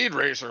fucking speed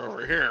racer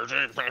over here.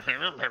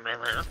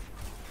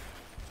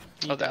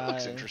 Oh, that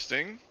looks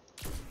interesting.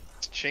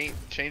 It's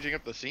changing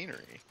up the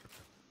scenery.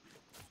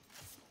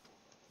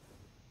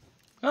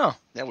 Oh.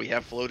 Now we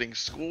have floating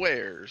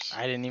squares.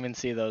 I didn't even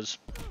see those.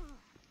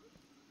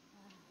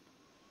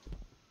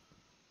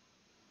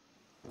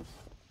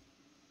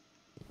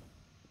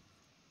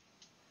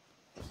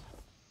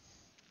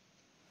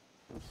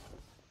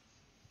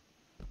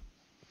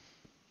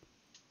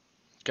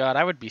 God,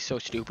 I would be so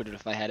stupid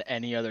if I had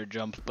any other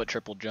jump but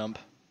triple jump.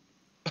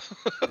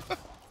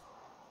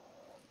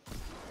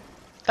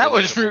 That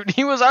was rude.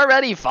 He was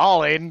already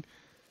falling.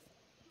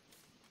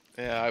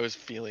 Yeah, I was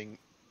feeling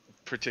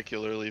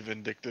particularly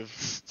vindictive.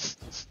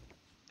 It's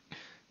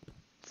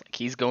like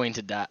he's going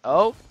to die.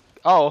 Oh.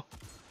 Oh.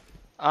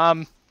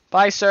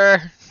 Bye,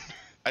 sir.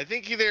 I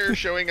think they're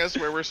showing us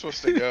where we're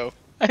supposed to go.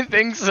 I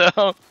think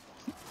so.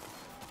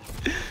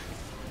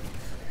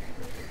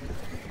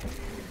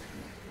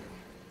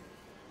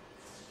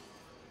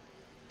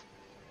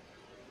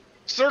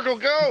 Circle,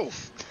 go!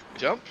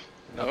 Jump?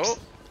 No.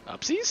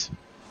 Upsies?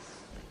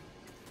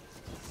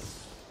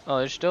 Oh,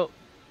 there's still...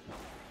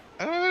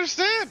 I don't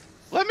understand.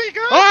 Let me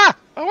go! Ah!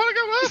 I want to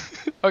go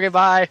up! Okay,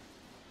 bye.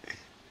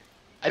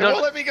 It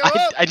won't let me go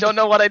up! I don't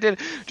know what I did.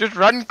 Just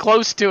run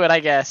close to it,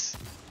 I guess.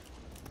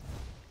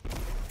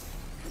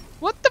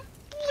 What the...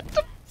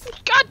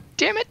 God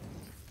damn it!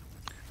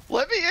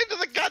 Let me into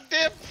the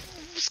goddamn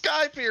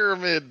sky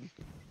pyramid!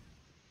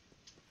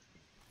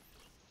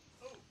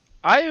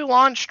 I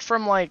launched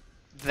from, like,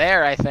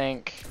 there, I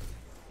think.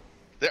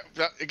 There,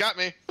 it got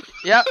me.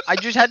 Yep, I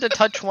just had to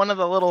touch one of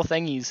the little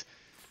thingies.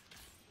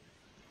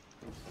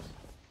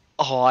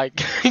 Oh, I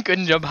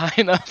couldn't jump high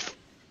enough.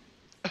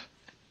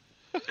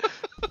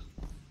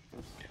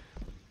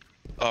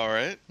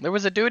 Alright. There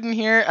was a dude in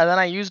here, and then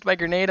I used my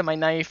grenade and my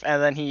knife, and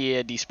then he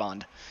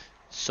despawned.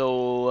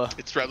 So...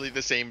 It's probably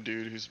the same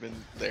dude who's been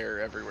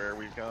there everywhere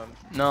we've gone.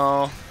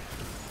 No.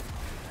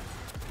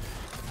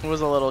 It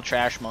was a little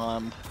trash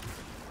mob.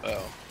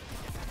 Oh.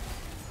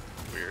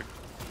 Weird.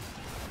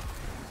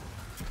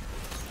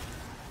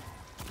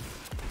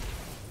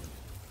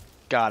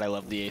 God, I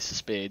love the Ace of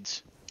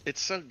Spades. It's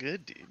so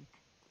good, dude.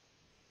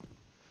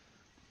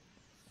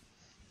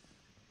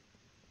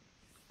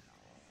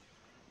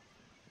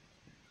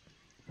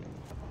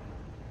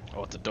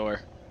 Oh, it's a door.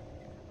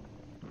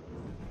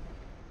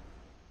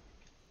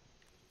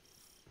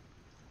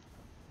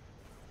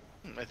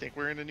 I think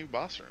we're in a new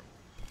boss room.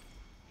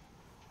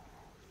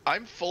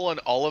 I'm full on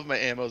all of my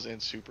ammos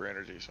and super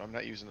energy, so I'm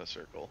not using the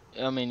circle.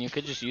 I mean, you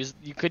could just use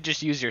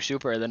your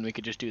super, and then we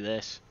could just do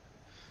this.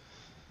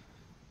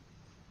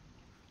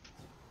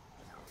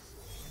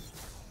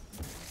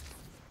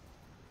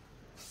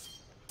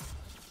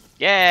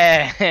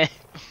 Yeah.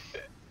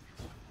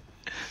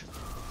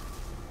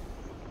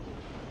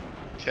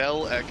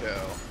 Tell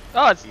Echo.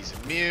 Oh, it's He's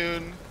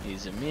immune.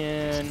 he's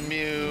immune. He's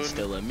immune. He's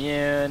still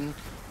immune.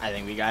 I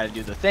think we gotta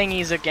do the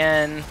thingies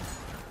again.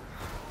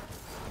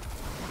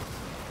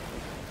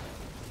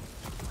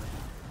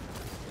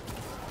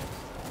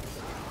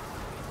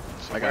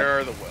 So where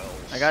are the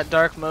wells? I got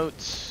dark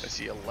motes. I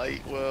see a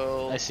light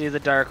well. I see the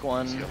dark I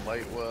one. see a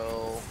light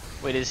well.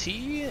 Wait, is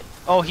he?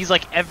 Oh, he's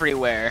like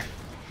everywhere.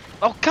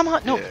 Oh, come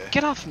on! No, Yeah.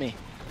 get off me!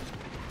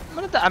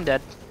 I'm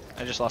dead.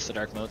 I just lost the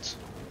dark motes.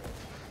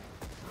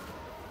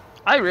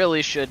 I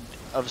really should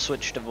have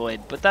switched to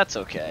Void, but that's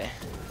okay.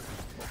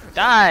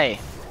 Die!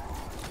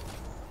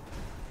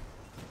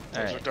 Those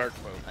are Alright. dark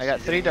modes. I got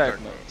You're 3 getting the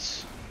dark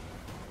modes.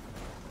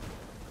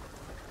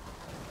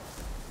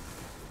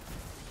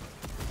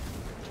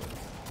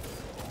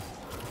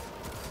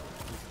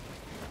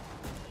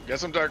 Got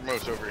some dark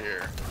modes over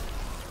here.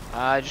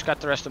 I just got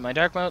the rest of my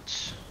dark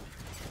modes.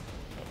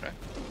 Okay.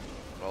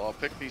 Well, I'll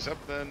pick these up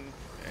then,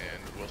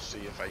 and we'll see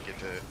if I get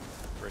to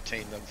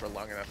retain them for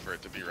long enough for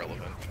it to be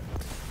relevant.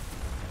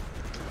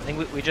 I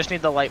think we just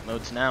need the light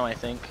modes now, I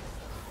think.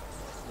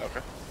 Okay.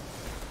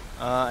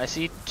 I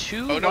see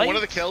 2 Oh no, lights. one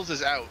of the kills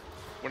is out.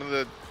 One of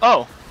the...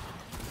 Oh!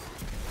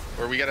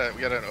 Or we got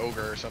an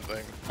ogre or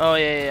something. Oh,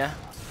 yeah.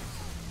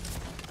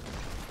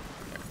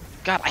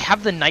 God, I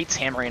have the knights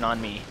hammering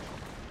on me.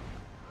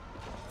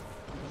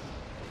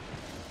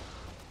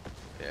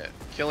 Yeah,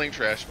 killing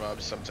trash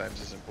mobs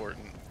sometimes is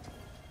important.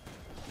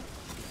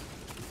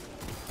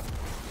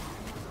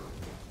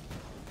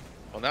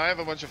 Well, now I have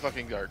a bunch of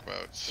fucking dark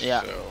modes.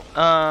 Yeah.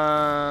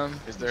 So,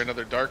 is there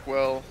another dark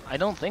well? I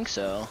don't think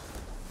so.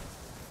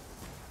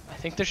 I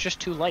think there's just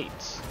 2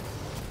 lights.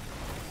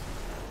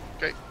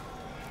 Okay.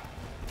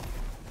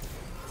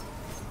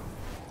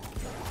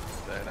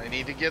 Then I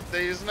need to get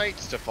these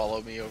knights to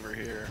follow me over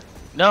here.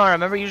 No,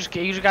 remember you just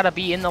gotta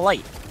be in the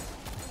light.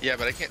 Yeah,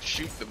 but I can't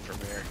shoot them from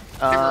here.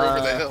 They were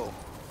over the hill.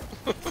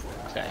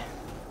 Okay.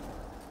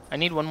 I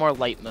need one more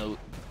light mote.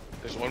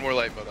 There's one more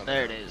light mode on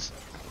There it is.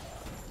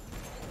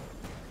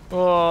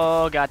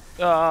 Oh god.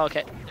 Oh,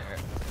 okay.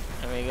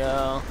 There we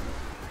go.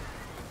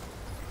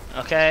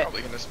 Okay.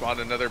 Probably gonna spawn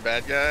another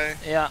bad guy.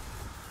 Yeah.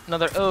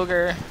 Another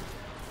ogre.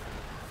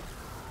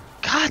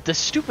 God, the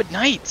stupid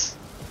knights.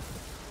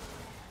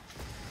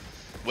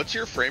 What's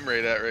your frame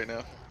rate at right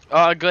now?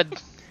 Oh, good.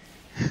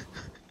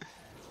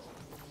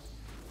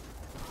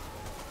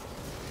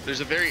 There's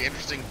a very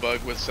interesting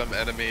bug with some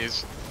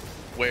enemies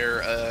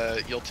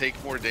where you'll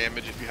take more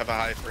damage if you have a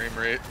high frame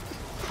rate.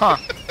 Huh.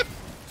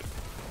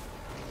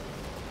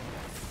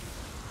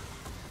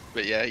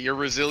 But yeah, your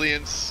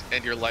resilience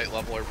and your light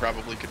level are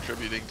probably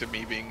contributing to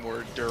me being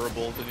more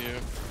durable than you.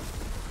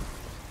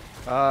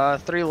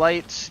 3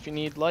 lights if you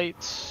need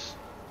lights.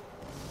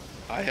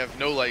 I have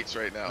no lights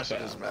right now, so it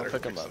Okay, doesn't matter I'll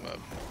if pick I fix 'em them up.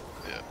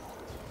 Yeah.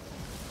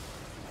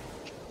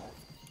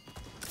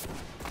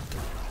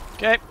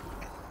 Okay.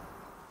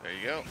 There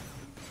you go.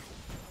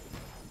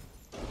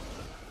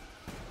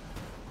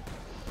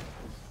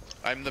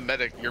 I'm the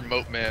medic, you're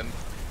moat man.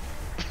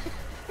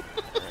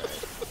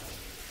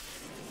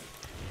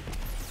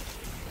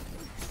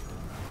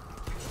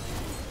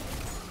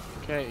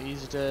 Okay,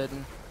 he's dead.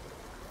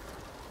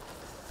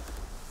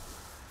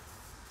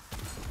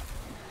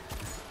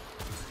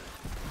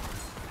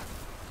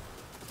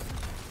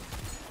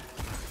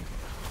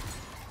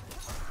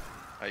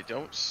 I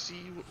don't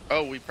see...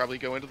 Oh, we probably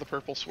go into the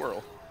purple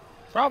swirl.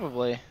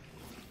 Probably.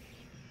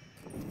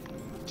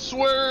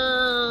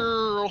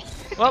 Swirl!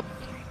 Well.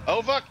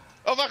 Oh fuck!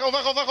 Oh fuck! Oh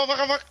fuck! Oh fuck! Oh fuck!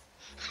 Oh fuck!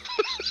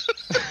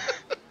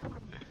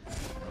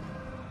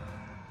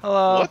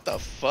 Hello. What the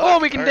fuck? Oh,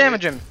 we can All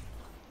damage right. him.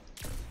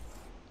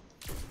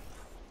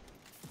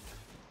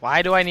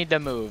 Why do I need to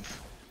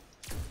move?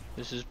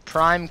 This is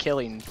prime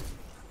killing.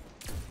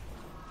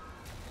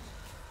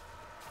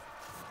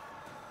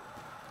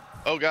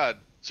 Oh god.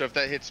 So if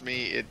that hits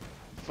me, it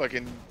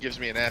fucking gives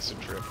me an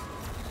acid trip.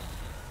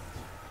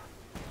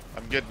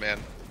 I'm good, man.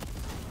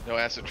 No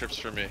acid trips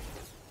for me.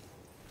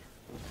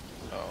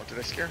 Oh, did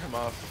I scare him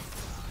off?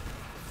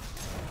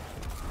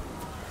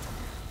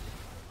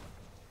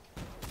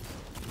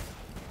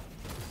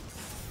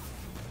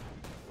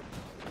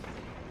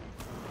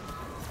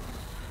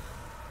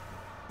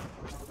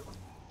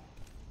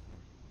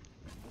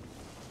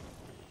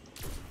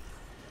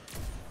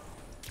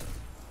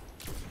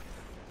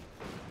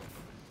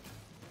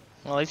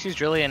 Well, at least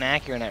he's really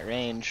inaccurate at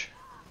range.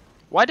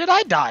 Why did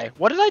I die?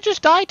 What did I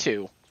just die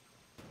to?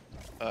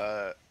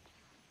 I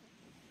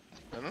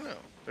don't know.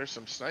 There's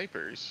some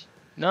snipers.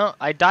 No,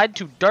 I died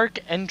to dark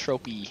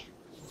entropy.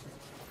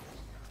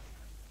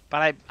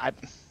 But I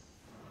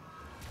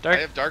dark.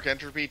 have dark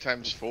entropy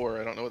times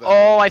 4. I don't know what that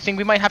Oh, means. I think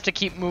we might have to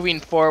keep moving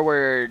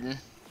forward.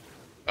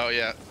 Oh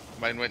yeah,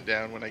 mine went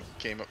down when I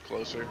came up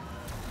closer.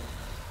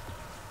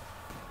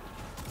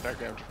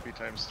 Dark entropy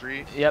times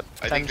 3. Yep.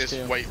 I think times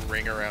this 2. white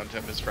ring around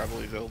him is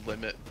probably the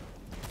limit.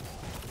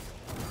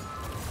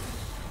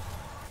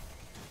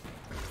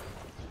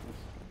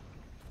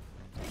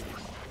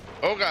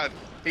 Oh god,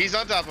 he's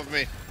on top of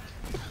me.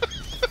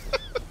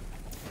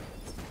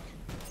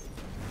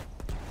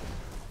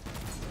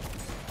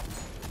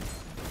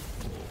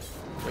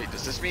 Wait,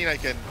 does this mean I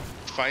can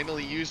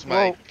finally use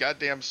my Whoa.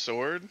 goddamn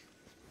sword?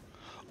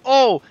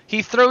 Oh,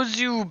 he throws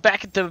you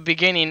back at the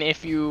beginning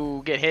if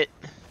you get hit.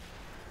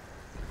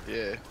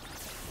 Yeah.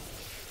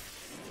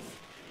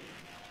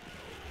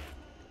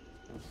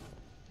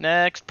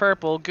 Next,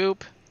 purple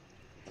goop.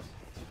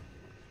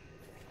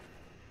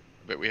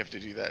 But we have to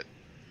do that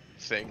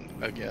thing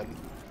again.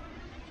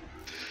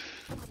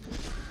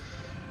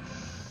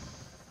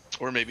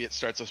 Or maybe it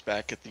starts us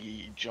back at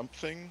the jump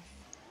thing.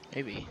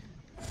 Maybe.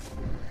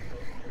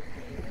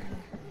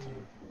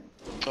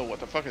 Oh, what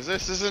the fuck is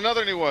this? This is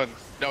another new one.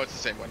 No, it's the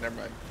same one. Never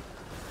mind.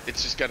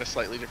 It's just got a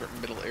slightly different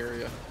middle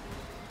area.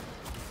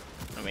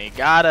 We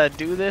gotta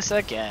do this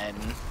again.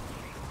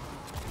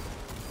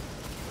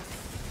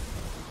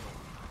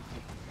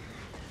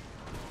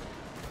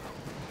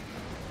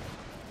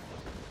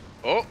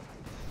 Oh,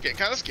 getting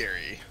kind of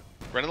scary.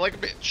 Running like a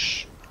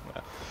bitch.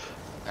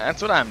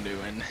 That's what I'm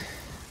doing.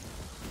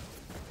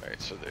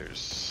 Alright, so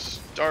there's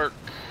dark.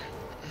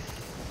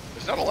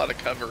 There's not a lot of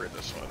cover in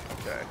this one.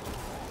 Okay.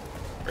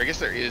 Or I guess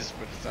there is,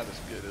 but it's not as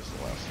good as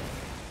the last one.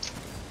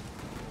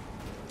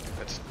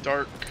 That's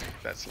dark.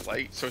 That's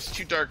light. So it's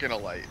 2 dark and a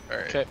light.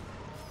 Alright. Okay.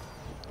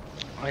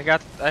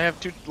 I have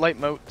 2 light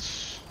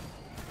motes.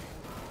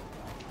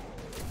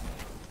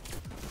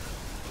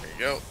 There you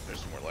go. There's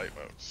some more light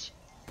modes.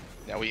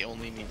 Now we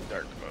only need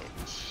dark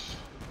modes.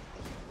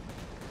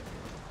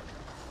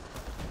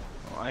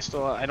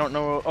 Oh, I don't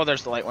know. Oh,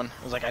 there's the light one.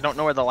 I was like, I don't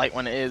know where the light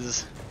one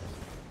is.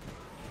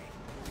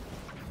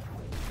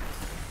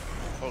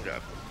 Oh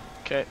god.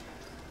 Okay.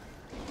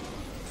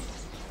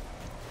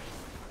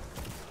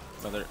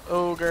 Another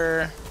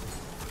ogre.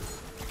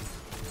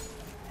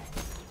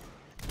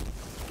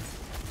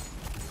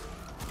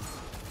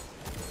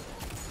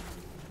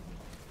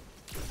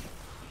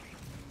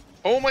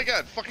 Oh my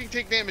god, fucking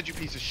take damage, you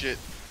piece of shit.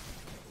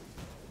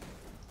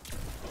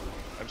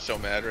 I'm so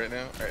mad right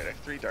now. Alright, I have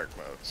 3 dark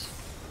modes.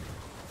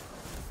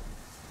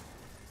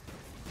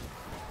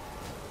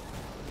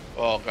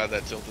 Oh god,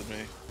 that tilted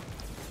me.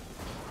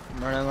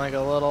 I'm running like a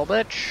little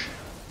bitch.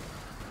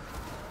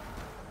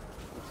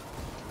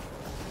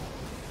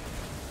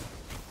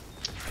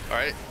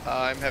 Alright,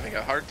 I'm having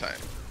a hard time.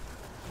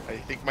 I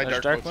think my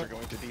There's dark dark modes are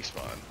mode? going to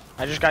despawn.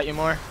 I just got you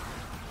more.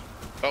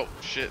 Oh,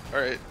 shit.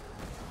 Alright.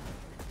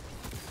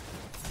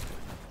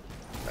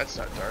 That's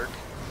not dark.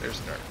 There's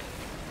dark.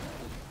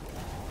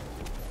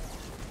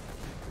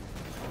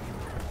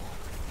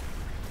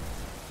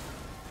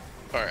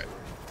 Alright.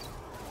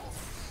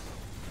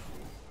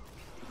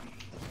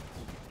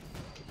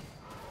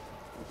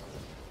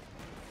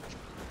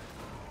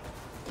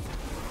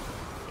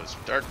 Those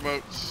dark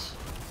motes.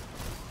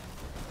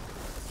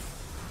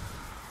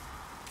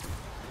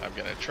 I'm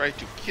gonna try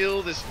to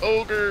kill this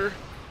ogre.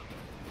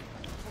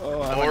 Oh,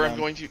 Or I'm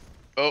going to...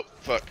 Oh,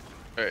 fuck.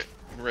 Alright,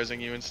 I'm rezzing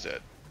you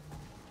instead.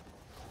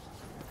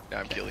 Now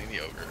I'm killing the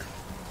ogre.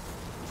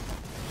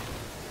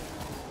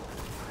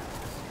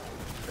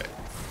 Okay.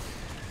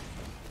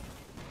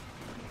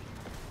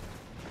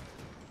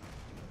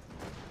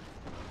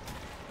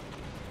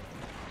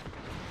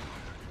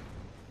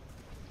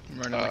 I'm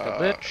running like a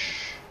bitch.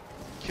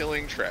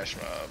 Killing trash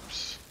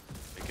mobs.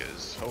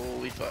 Because,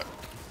 holy fuck.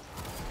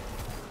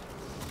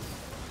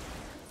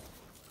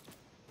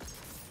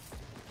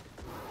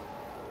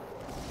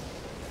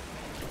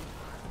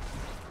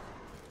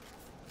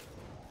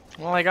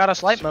 Well, I got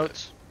us light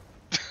motes.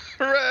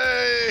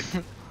 Hooray!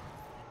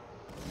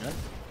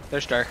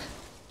 There's dark.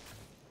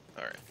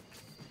 Alright.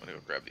 I'm gonna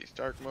go grab these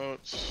dark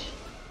motes.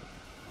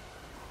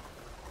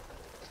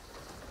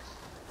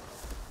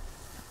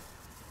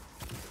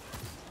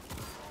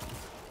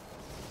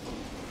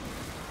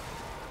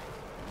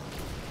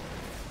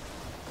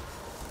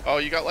 Oh,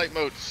 you got light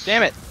motes.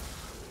 Damn it.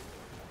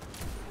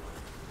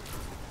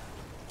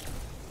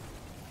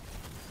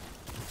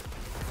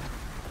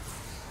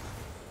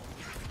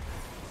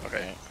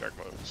 Okay, dark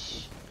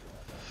modes.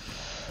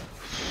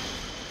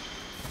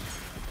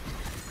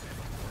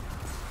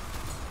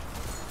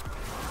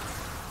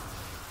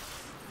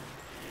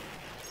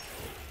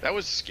 That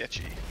was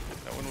sketchy.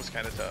 That one was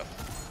kind of tough.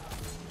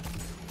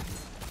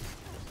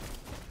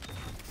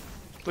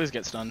 Please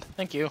get stunned.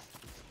 Thank you.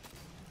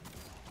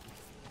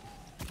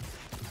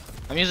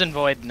 I'm using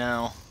Void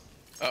now.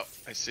 Oh,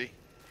 I see.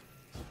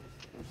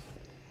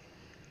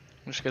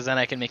 Just because then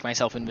I can make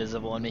myself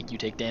invisible and make you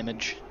take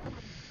damage.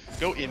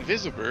 Go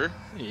invisible?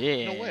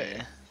 Yeah. No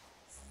way.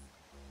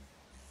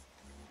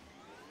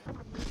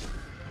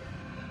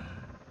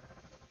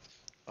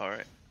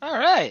 Alright.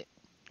 Alright.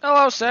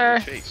 Hello, sir.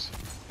 Chase.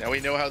 Now we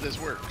know how this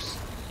works.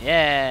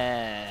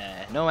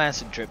 Yeah. No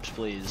acid trips,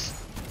 please.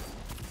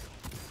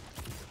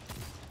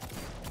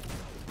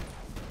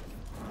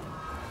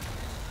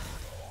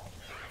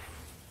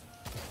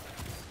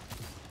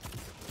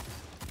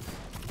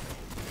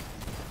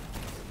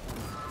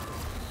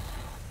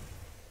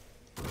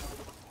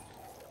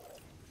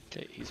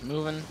 Okay, he's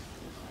moving.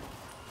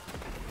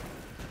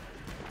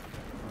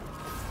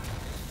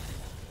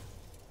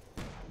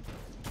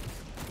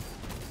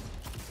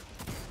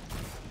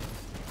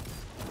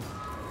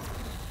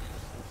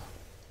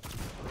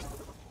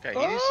 Okay,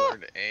 he needs to learn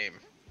to aim.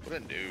 What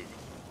a noob.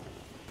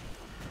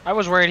 I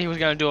was worried he was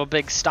going to do a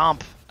big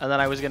stomp, and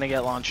then I was going to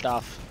get launched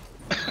off.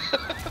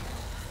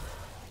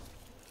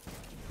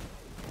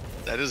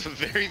 That is a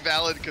very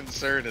valid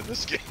concern in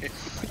this game.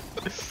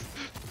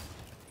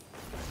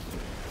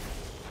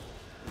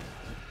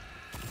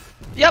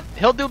 Yep,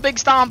 he'll do big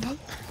stomp.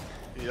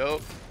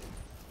 Yup.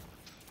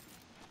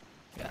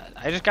 God,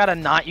 I just gotta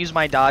not use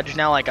my dodge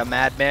now like a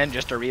madman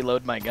just to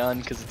reload my gun,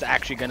 because it's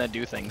actually gonna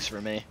do things for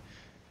me.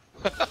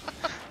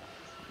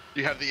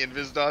 You have the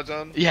invis dodge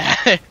on? Yeah.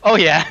 Oh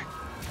yeah.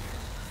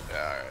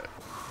 Yeah,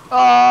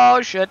 alright.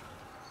 Oh shit.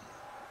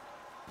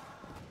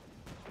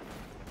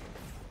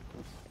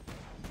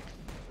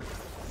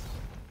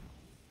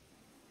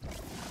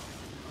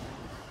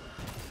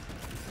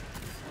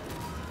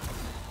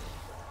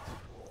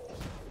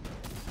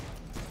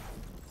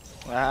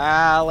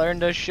 Ah, learn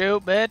to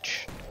shoot,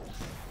 bitch.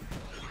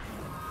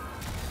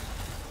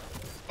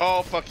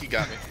 Oh, fuck, he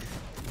got me.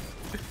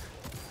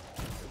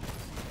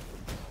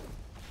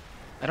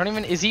 I don't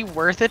even. Is he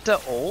worth it to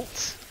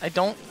ult? I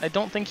don't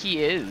think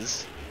he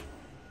is.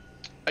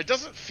 It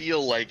doesn't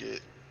feel like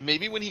it.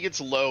 Maybe when he gets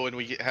low and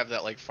have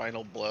that like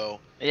final blow.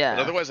 Yeah.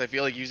 But otherwise, I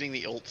feel like using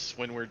the ults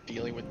when we're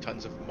dealing with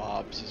tons of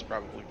mobs is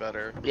probably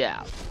better.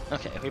 Yeah.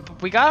 Okay.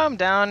 We got him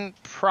down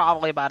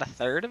probably about a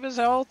third of his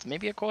health,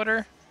 maybe a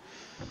quarter.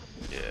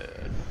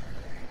 Yeah.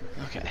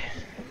 Okay.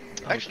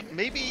 Actually,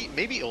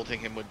 maybe ulting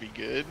him would be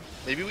good.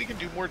 Maybe we can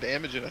do more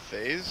damage in a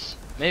phase.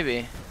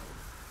 Maybe.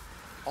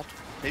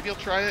 Maybe I'll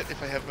try it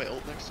if I have my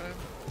ult next time.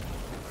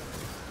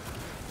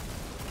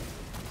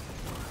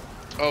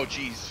 Oh,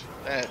 jeez.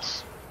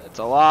 That's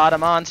a lot of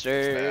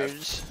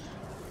monsters.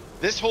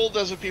 This hole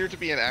does appear to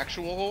be an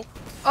actual hole.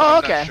 Oh,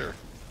 I'm okay. not sure.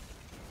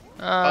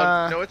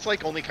 No, it's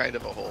like only kind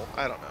of a hole.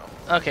 I don't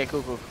know. Okay,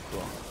 cool.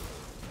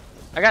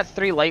 I got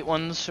 3 light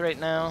ones right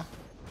now.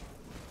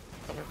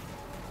 Okay.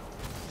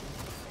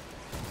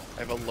 I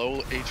have a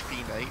low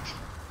HP knight.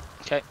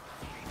 Okay.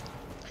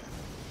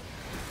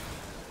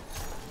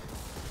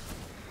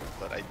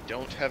 But I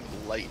don't have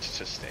light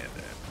to stand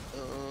in.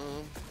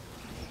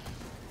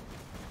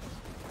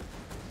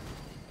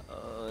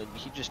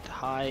 He just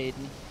hide.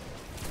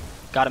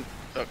 Got him.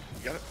 Oh, you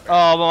got it?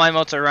 Oh, well, my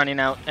motes are running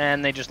out,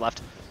 and they just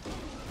left.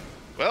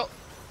 Well,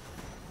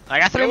 I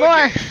got 3 go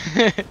more.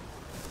 again.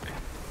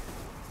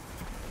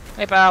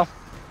 Hey, pal.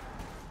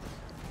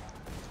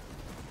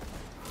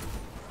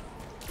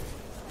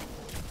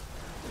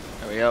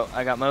 There we go.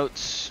 I got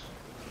motes.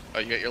 Oh,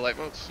 you got your light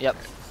modes? Yep.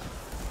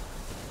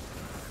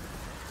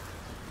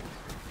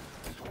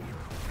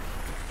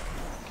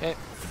 Okay.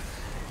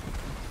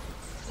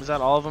 Is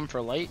that all of them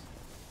for light?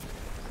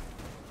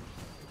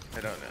 I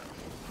don't know.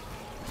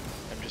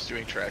 I'm just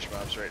doing trash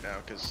mobs right now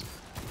because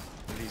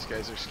these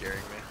guys are scaring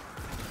me.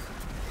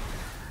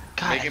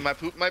 God. Making my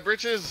poop my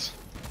britches.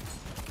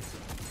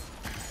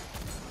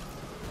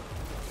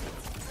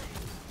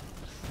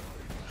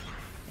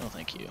 Oh,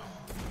 thank you.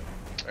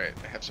 Alright,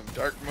 I have some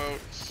dark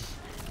motes.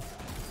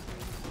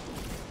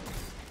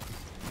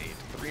 Need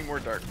 3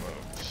 more dark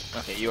motes.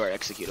 Okay, you are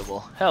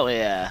executable. Hell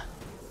yeah.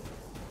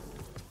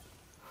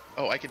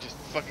 Oh, I could just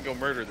fucking go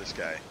murder this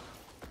guy.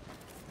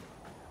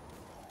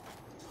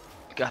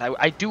 God,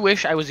 I do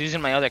wish I was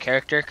using my other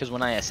character, because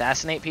when I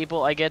assassinate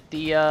people, I get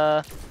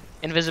the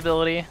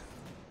invisibility.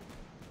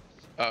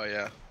 Oh,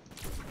 yeah.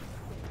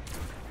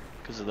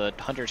 Because of the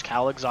Hunter's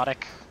Cowl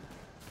exotic.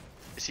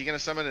 Is he gonna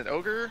summon an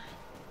ogre?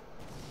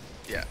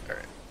 Yeah,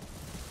 alright.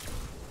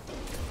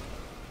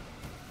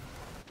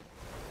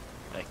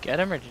 Did I get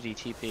him, or did he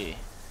TP?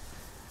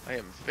 I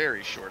am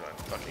very short on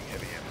fucking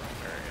heavy ammo.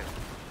 Alright.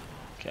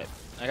 Okay,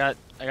 I got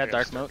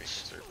dark start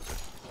motes. being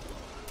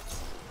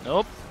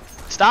Nope.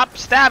 Stop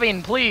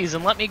stabbing, please,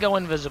 and let me go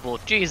invisible.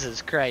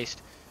 Jesus Christ.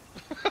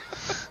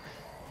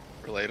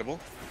 Relatable.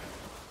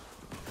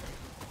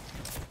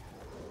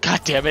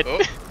 God damn it.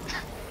 Oh.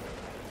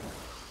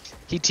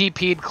 He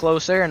TP'd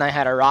closer, and I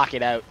had a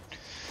rocket out.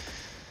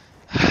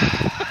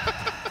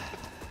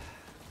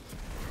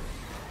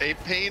 A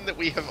pain that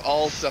we have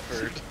all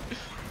suffered.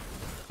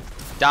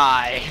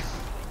 Die.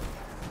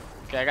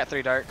 Okay, I got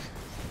 3 dark.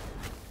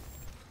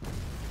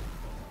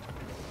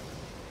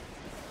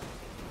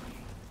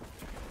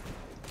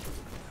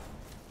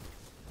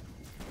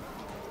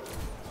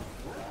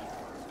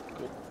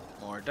 Cool.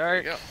 More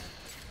dark. Yeah.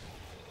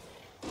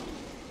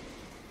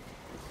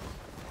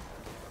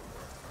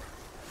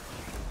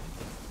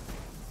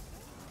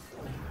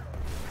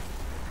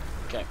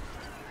 Okay.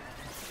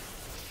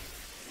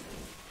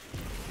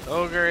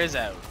 Ogre is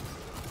out.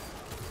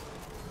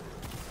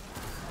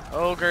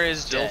 Ogre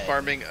is Still dead.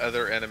 farming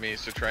other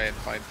enemies to try and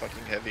find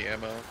fucking heavy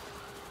ammo.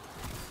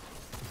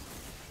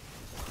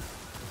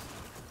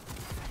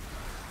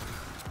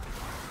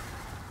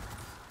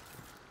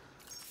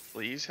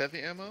 Please,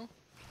 heavy ammo?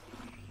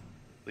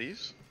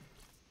 Please?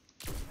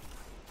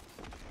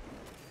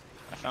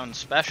 I found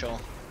special.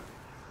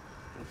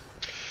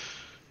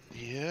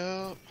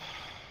 Yep.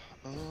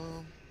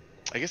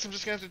 I guess I'm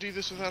just gonna have to do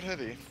this without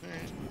heavy.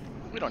 Alright.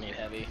 We don't need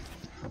heavy.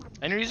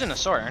 And you're using a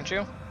sword, aren't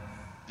you?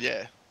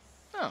 Yeah.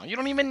 Oh, you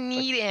don't even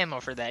need ammo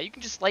for that. You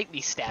can just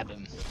lightly stab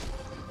him.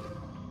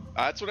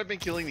 That's what I've been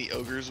killing the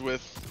ogres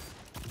with.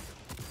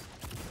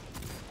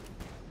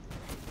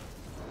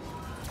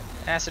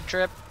 Acid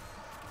trip.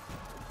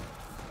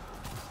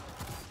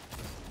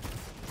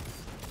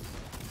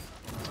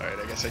 Alright,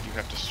 I guess I do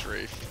have to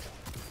strafe.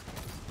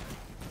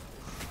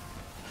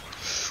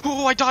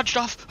 Oh, I dodged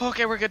off.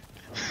 Okay, we're good.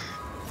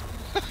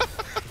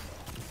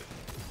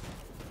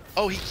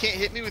 Oh, he can't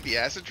hit me with the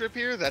acid trip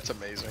here? That's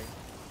amazing.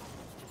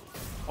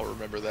 I'll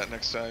remember that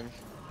next time.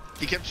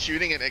 He kept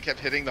shooting it and it kept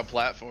hitting the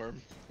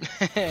platform.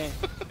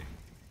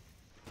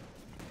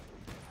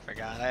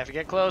 Forgot I have to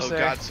get Oh closer.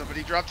 god,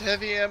 somebody dropped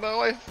heavy ammo.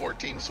 I have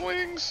 14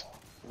 swings.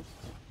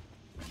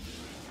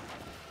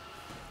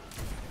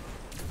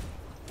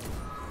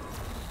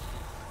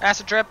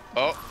 Acid trip.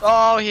 Oh.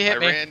 Oh, he hit I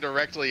me. ran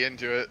directly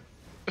into it.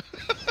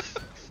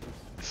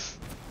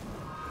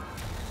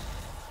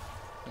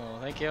 Oh,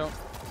 thank you.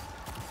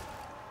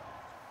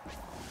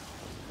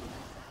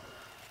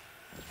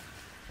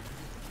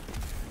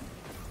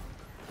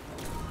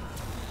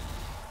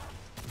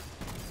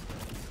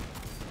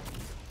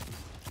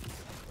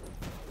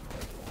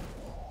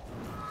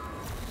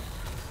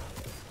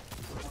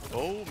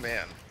 Oh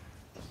man.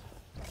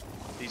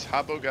 These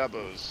Habo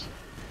Gabos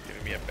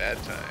giving me a bad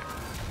time.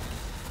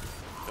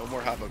 No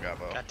more Habo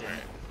Gabo. God damn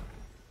it.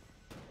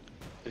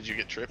 Did you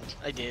get tripped?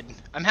 I did.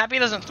 I'm happy it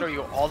doesn't throw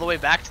you all the way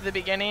back to the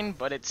beginning,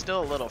 but it's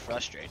still a little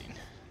frustrating.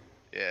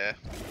 Yeah.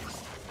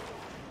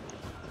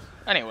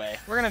 Anyway,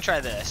 we're gonna try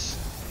this.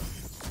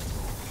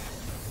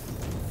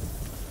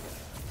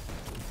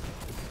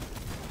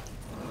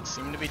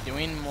 Seem to be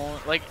doing more.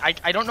 Like,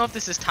 I don't know if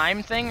this is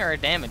time thing or a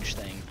damage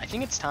thing. I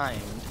think it's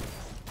timed.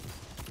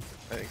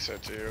 I think so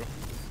too.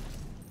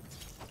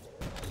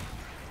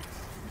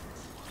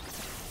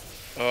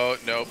 Oh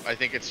no, I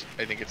think it's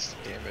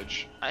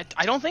damage.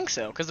 I don't think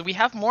so, because we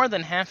have more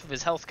than half of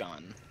his health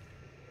gone.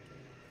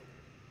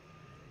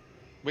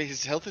 Wait,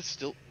 his health is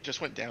still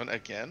just went down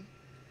again?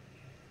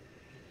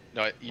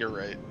 No, you're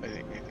right. I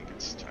think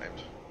it's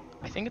timed.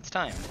 I think it's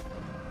timed.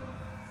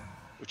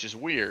 Which is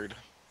weird.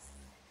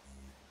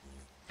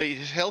 But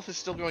his health is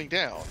still going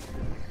down.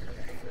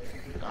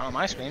 Not on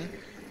my screen.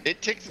 It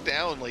ticked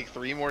down like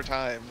 3 more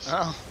times.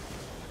 Oh.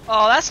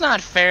 Oh, that's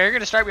not fair. You're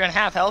gonna start me on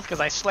half health because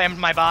I slammed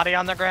my body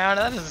on the ground.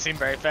 That doesn't seem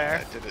very fair.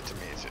 That did it to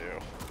me too.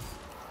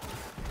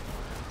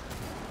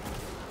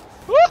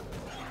 Woo!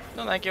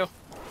 No, thank you.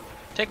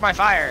 Take my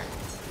fire.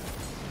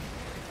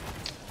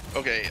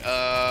 Okay,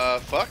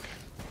 fuck.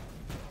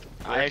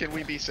 Where can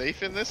we be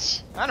safe in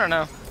this? I don't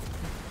know.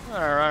 I'm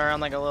gonna run around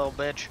like a little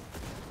bitch.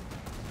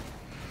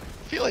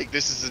 I feel like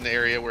this is an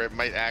area where it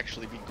might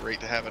actually be great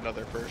to have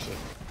another person.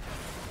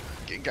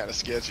 Getting kind of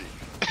sketchy.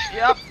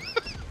 Yep.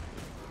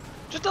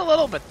 Just a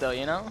little bit though,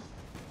 you know?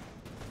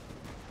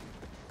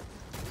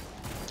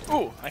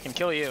 Ooh, I can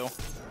kill you.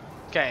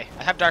 Okay,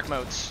 I have dark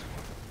motes.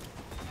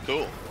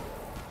 Cool.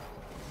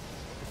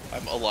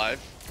 I'm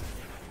alive.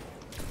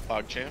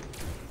 PogChamp.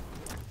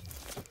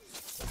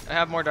 I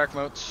have more dark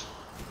motes.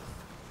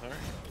 Alright.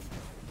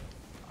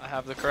 I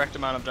have the correct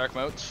amount of dark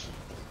motes.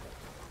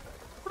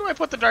 Where do I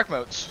put the dark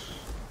motes?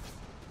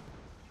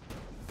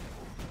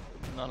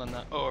 Not on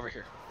that. Oh, over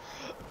here.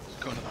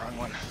 Going to the wrong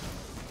one.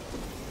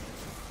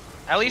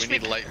 At least we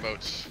need light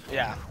motes.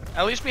 Yeah.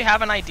 At least we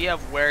have an idea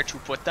of where to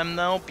put them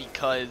though,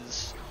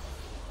 because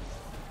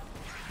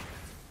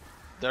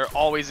they're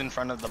always in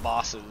front of the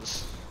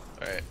bosses.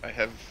 Alright, I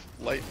have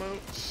light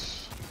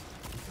motes.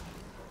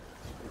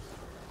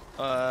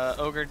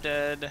 Ogre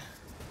dead.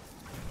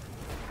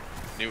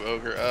 New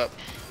ogre up.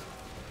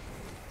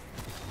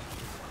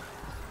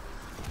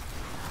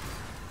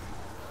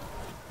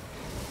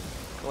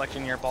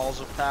 Collecting your balls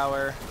of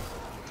power.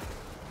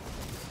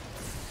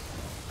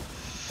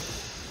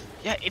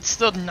 Yeah, it's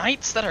the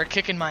knights that are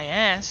kicking my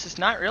ass. It's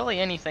not really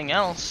anything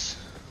else.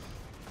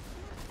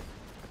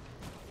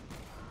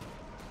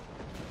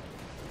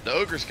 The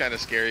ogre's kind of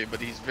scary,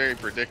 but he's very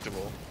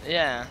predictable.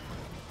 Yeah.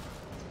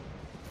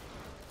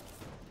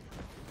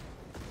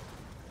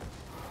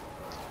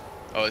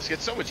 Oh, this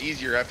gets so much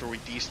easier after we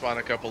despawn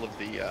a couple of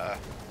the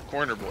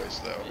corner boys,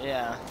 though.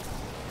 Yeah.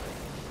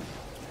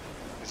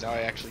 Because now I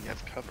actually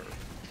have cover.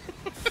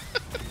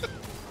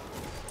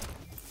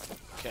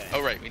 Okay.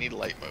 Oh, right, we need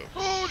light mode.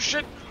 Oh,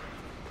 shit!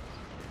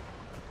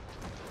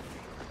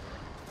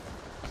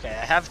 Okay,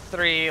 I have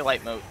 3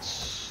 light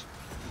motes.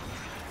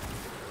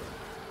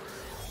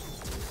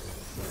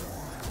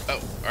 Oh,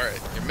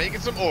 alright. You're making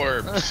some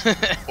orbs.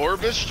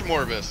 Orbis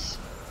Morbus.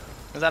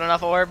 Is that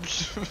enough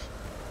orbs?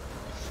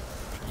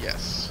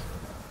 Yes.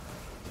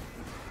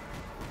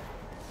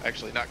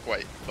 Actually, not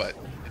quite, but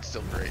it's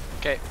still great.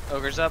 Okay,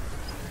 ogre's up.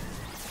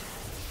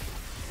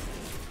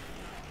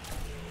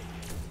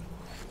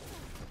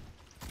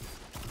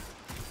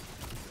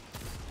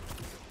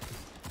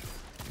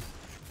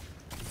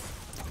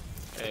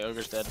 Okay,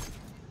 ogre's dead.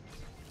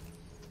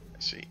 I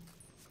see.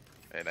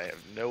 And I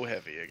have no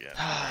heavy again.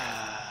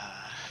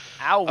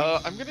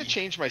 Ow! I'm gonna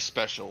change my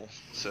special,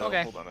 so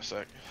Okay. hold on a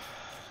sec.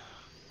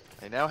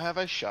 I now have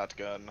a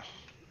shotgun.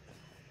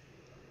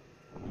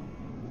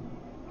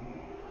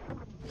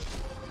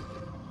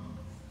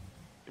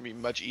 It'd be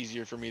much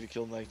easier for me to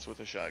kill knights with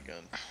a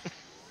shotgun.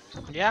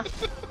 Yeah.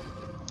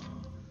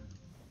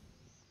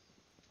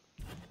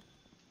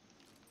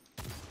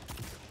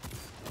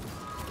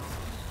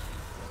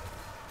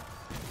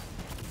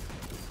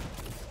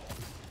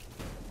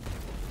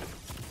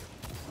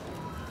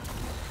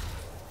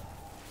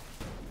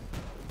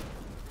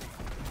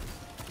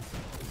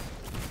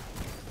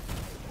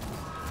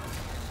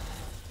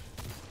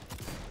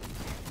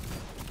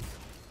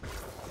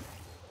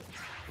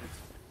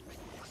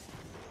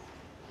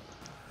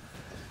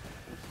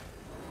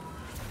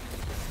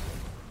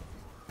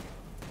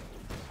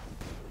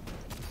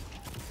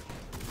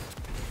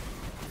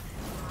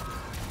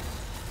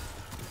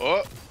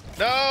 Oh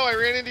no! I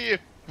ran into you.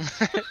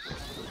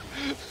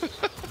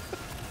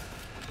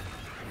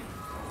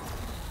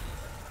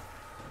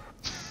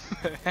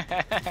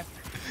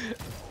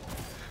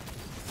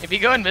 If you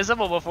go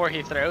invisible before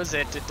he throws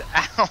it,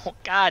 ow,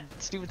 God,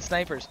 stupid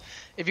snipers.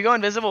 If you go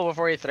invisible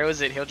before he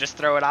throws it, he'll just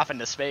throw it off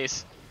into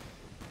space.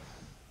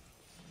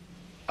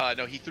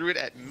 No, he threw it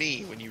at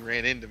me when you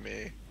ran into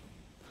me.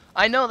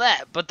 I know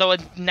that, but the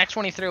next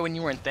one he threw when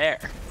you weren't there.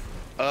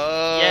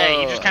 Oh.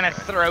 Yeah, he just kind of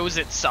throws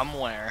it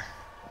somewhere.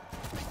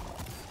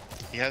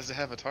 He has to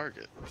have a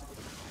target.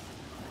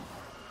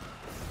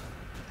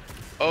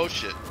 Oh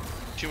shit!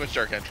 Too much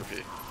dark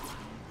entropy.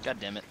 God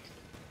damn it.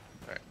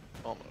 All right,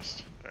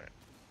 almost. All right.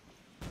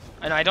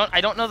 I know. I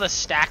don't know the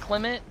stack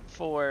limit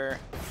for.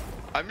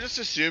 I'm just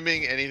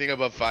assuming anything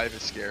above 5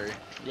 is scary.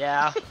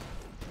 Yeah.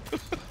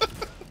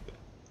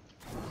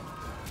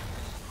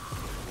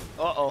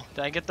 Uh-oh,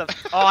 did I get the...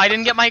 Oh, I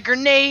didn't get my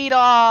grenade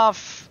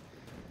off!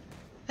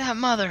 That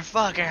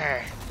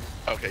motherfucker!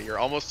 Okay, you're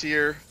almost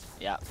here.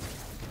 Yeah.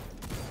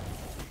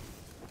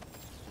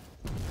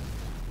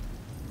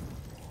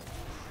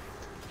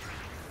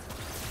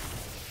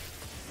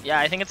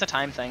 Yeah, I think it's a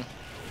time thing.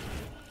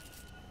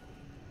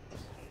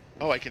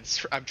 Oh,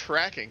 I'm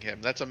tracking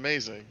him. That's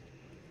amazing.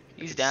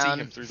 He's I can down.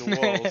 see him through the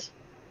walls.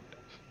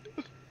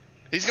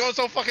 He's going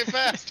so fucking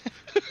fast!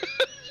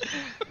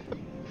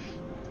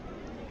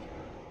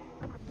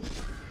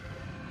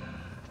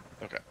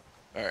 Okay.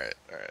 Alright.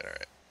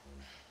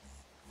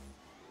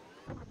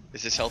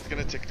 Is his health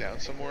gonna tick down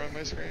some more on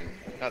my screen?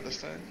 Not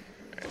this time?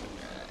 Alright.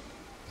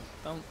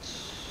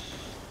 Bounce.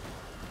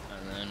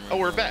 And then Oh,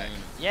 we're back.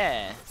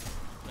 Yeah.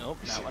 Nope,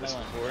 You not seen what I this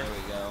wanted. before? There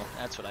we go.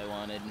 That's what I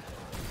wanted.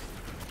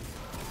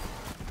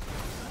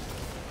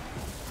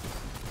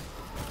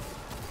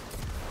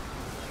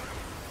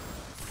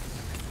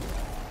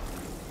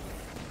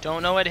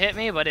 Don't know what hit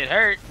me, but it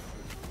hurt.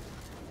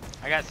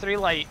 I got 3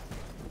 light.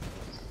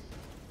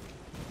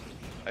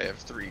 I have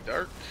 3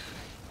 dark.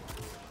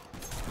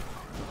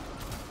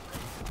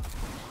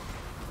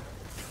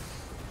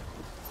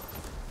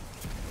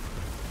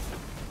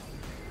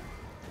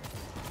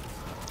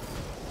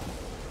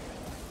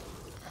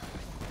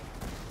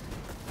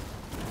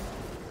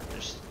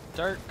 There's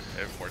dark.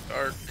 I have more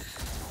dark.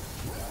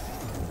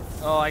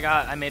 Oh,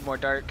 I made more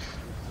dark.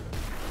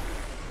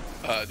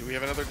 Do we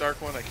have another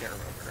dark one? I can't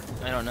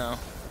remember. I don't know.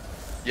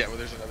 Yeah, well,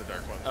 there's another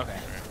dark one. Okay.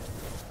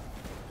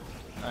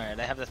 Alright,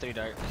 I have the 3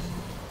 dark.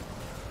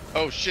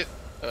 Oh shit.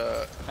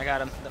 I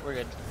got him. We're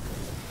good.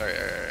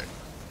 Alright.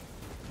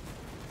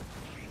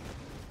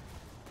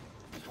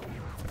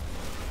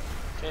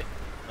 Okay.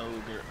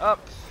 Ogre up.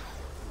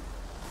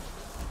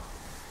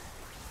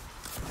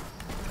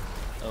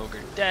 Ogre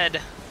dead.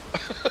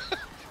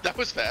 That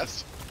was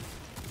fast.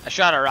 I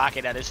shot a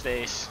rocket at his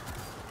face.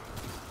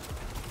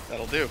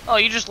 That'll do. Oh,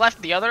 you just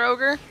left the other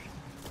ogre?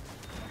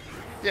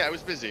 Yeah, I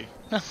was busy.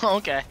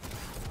 Okay.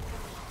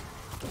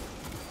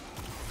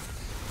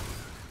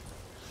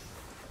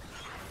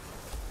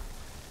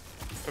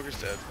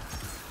 Ogre's dead.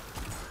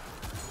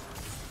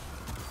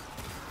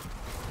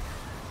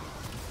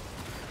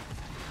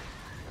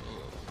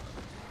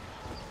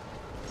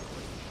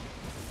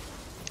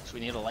 So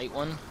we need a light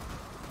one.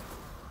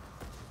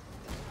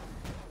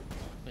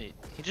 Wait,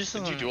 he just Did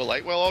you doesn't... do a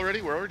light well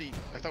already?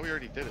 I thought we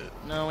already did it.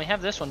 No, we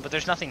have this one, but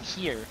there's nothing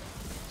here.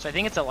 So I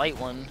think it's a light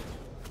one.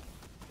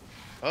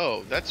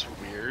 Oh, that's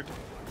weird.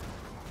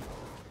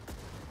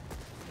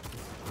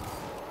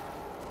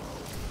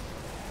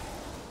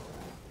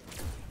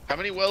 How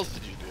many wells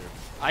did you do?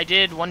 I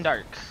did 1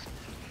 dark.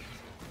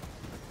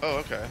 Oh,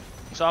 okay.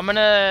 So I'm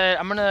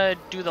gonna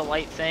do the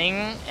light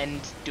thing and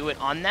do it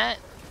on that,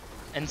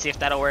 and see if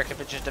that'll work. If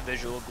it's just a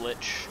visual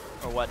glitch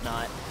or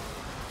whatnot.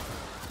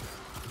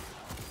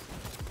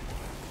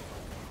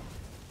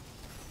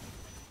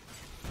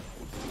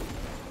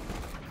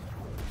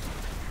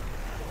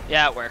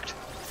 Yeah, it worked.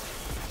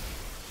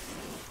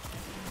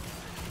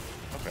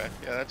 Okay,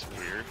 yeah, that's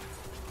weird.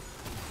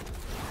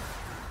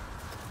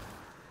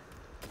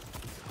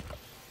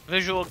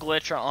 Visual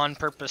glitch or on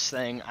purpose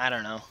thing. I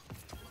don't know.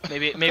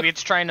 Maybe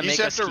it's trying to You make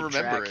just us have to keep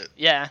remember track. it.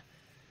 Yeah.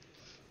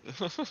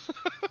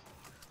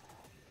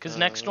 Because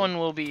next one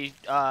will be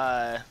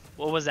what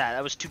was that?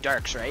 That was 2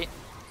 darks, right?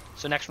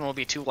 So next one will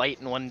be 2 light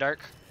and 1 dark.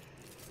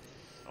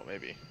 Oh,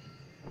 maybe.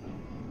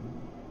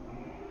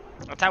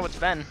 That's how it's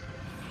been.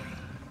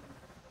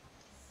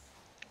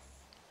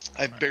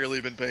 I've barely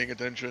been paying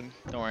attention.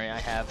 Don't worry, I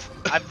have.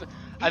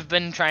 I've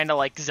been trying to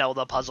like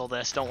Zelda puzzle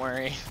this. Don't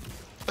worry.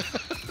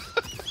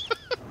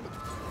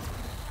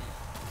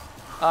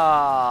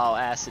 Oh,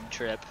 acid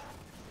trip.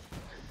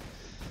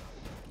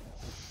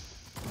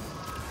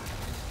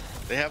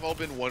 They have all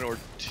been 1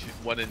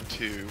 and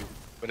 2,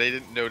 but I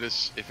didn't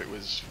notice if it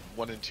was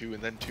 1 and 2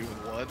 and then 2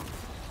 and 1.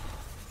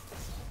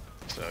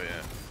 So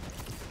yeah.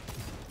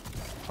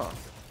 Huh.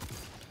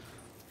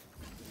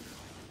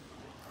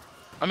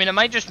 I mean, it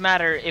might just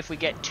matter if we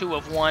get 2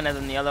 of 1 and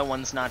then the other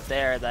one's not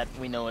there, that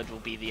we know it will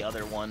be the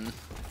other one.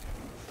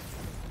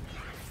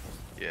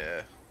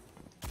 Yeah.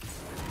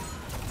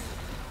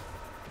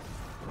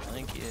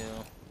 Thank you.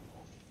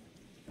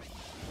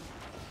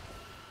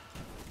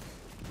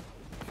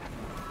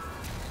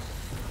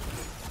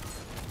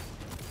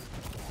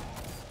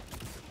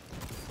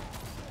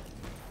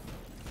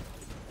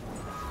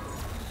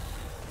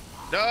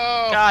 No!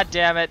 God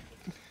damn it.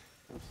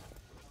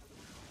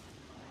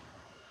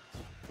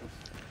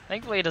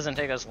 Thankfully it doesn't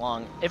take us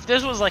long. If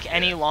this was like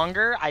any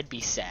longer, I'd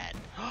be sad.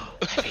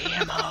 Heavy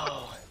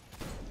ammo.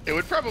 It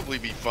would probably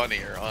be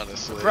funnier,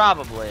 honestly.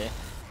 Probably.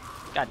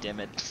 God damn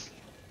it.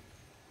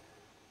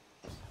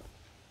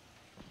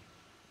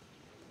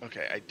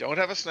 Okay, I don't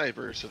have a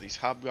sniper, so these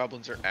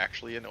hobgoblins are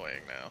actually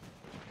annoying now.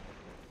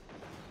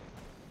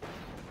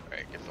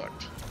 Alright, get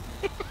fucked.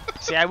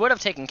 See, I would have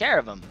taken care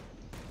of him,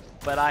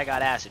 but I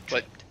got acid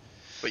tripped.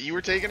 But you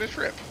were taking a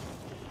trip.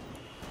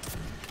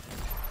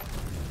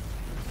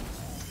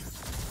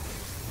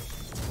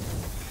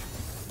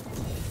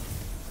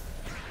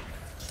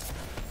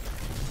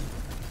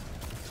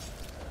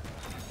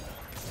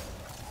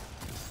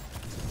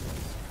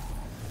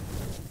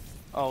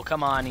 Oh,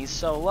 come on, he's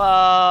so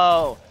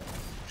low.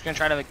 Just gonna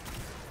try to...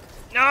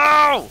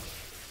 No!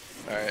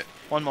 Alright,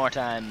 One more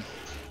time.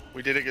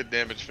 we did a good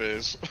damage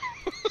phase.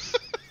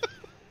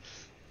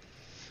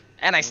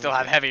 And I still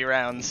have heavy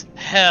rounds.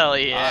 Hell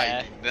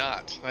yeah. I do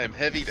not. I am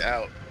heavied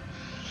out.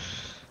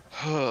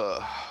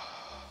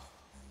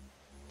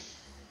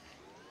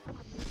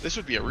 This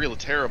would be a real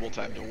terrible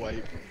time to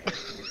wipe.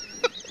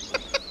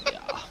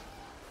 Yeah.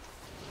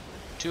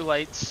 2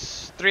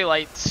 lights, 3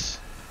 lights,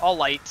 all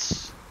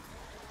lights.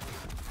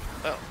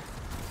 Oh.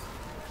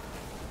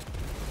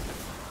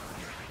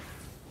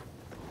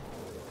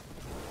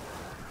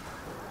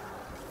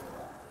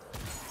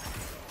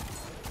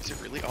 Is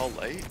it really all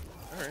light?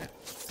 Alright.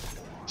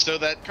 So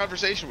that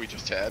conversation we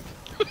just had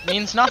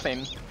Means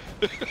nothing.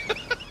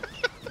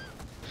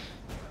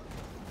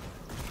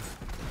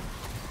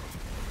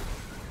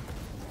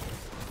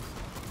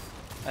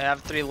 I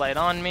have 3 light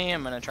on me.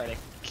 I'm gonna try to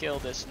kill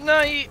this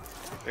knight.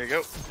 There you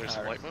go. There's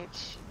some Alright. light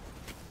motes.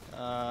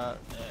 There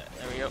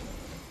we go.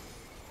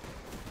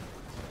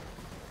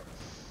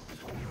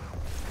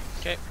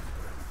 Okay,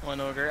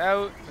 1 ogre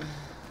out.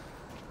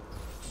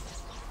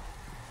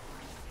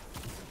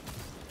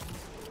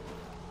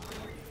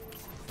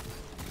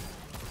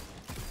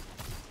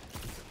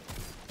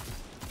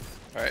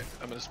 Alright,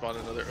 I'm gonna spawn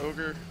another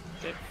ogre.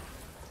 Okay.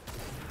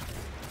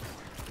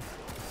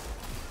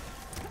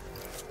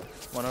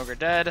 1 ogre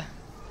dead.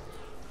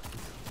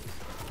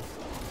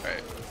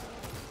 Alright.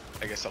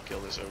 I guess I'll kill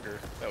this ogre.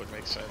 That would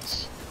make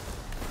sense.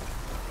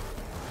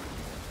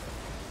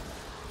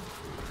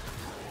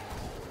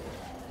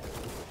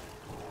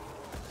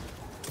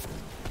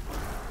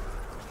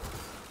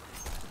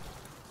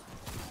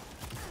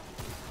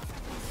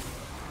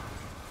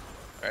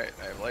 Alright,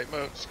 I have light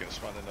mode. Just gonna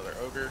spawn another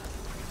ogre.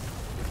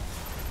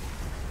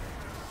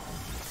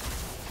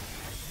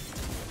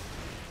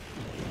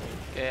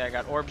 Okay, I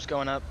got orbs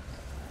going up.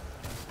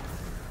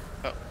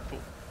 Oh, cool.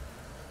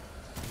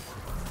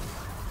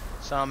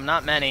 Some,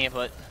 not many,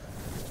 but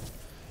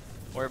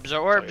orbs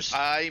are orbs.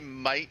 I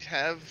might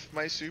have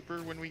my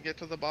super when we get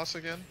to the boss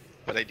again,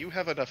 but I do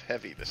have enough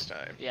heavy this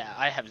time. Yeah,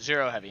 I have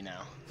 0 heavy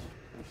now.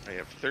 I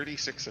have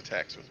 36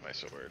 attacks with my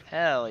sword.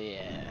 Hell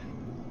yeah.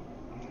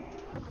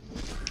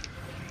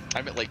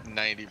 I'm at like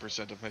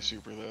 90% of my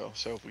super though,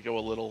 so if we go a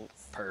little...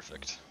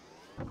 Perfect.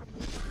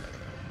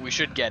 We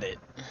should get it.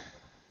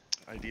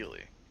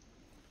 Ideally.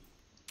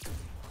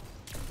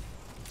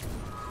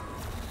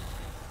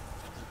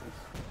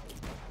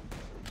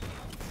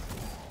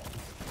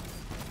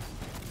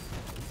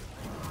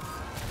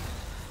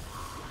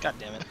 God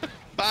damn it.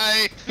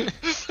 Bye!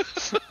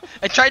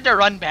 I tried to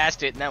run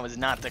past it and that was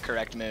not the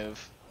correct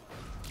move.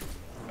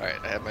 Alright,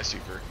 I have my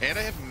super. And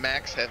I have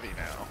max heavy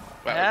now.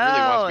 Wow, it Hell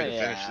really wants me to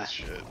yeah. finish this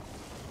shit.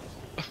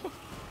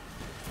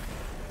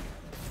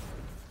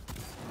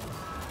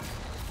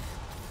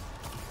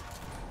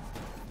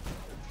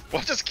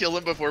 We'll just kill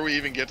him before we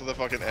even get to the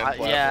fucking end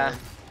platform. Yeah.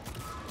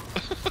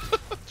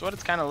 That's what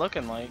it's kind of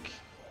looking like.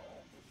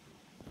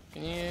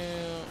 Can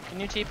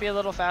you TP a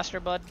little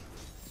faster, bud?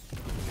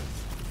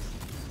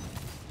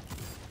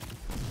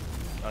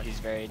 Oh, he's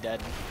very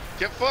dead.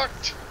 Get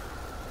fucked!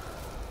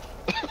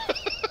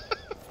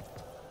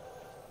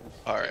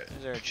 Alright.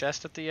 Is there a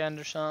chest at the end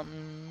or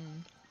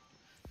something?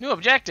 New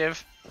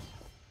objective.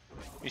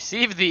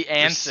 Receive the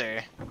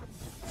answer.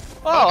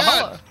 Oh,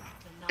 God.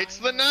 It's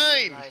the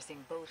 9!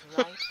 Utilizing both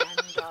light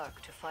and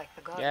dark to fight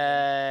the Guardian.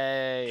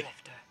 yay.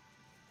 Drifter,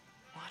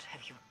 what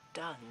have you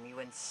done, you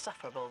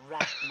insufferable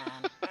rat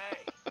man?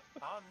 Hey,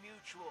 our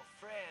mutual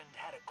friend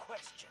had a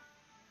question.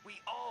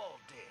 We all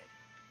did.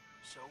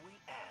 So we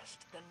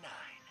asked the 9.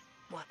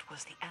 What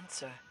was the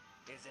answer?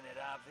 Isn't it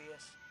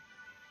obvious?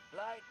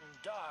 Light and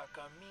dark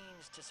are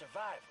means to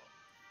survival.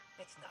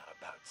 It's not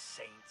about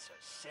saints or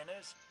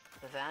sinners.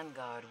 The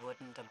Vanguard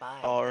wouldn't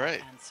abide Alright,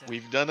 that answer.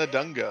 we've done a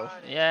dungo.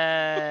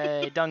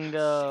 Yay,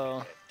 Dungo.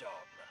 Sick of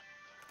dogma.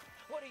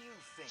 What do you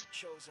think,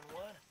 Chosen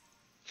One?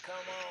 Come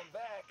on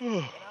back, and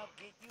I'll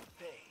get you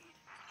paid.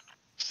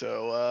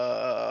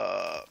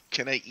 So,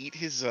 can I eat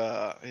his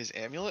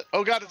amulet?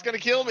 Oh god, it's gonna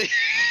kill me!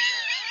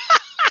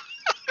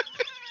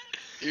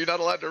 You're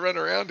not allowed to run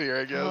around here,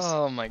 I guess.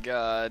 Oh my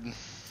god.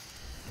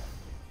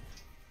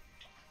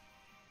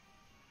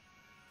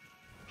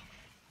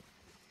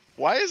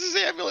 Why is this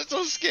amulet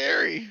so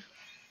scary?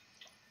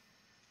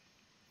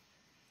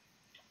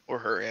 Or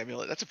her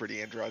amulet. That's a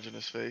pretty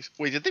androgynous face.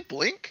 Wait, did they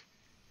blink?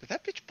 Did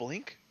that bitch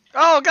blink?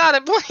 Oh god,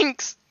 it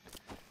blinks!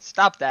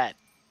 Stop that.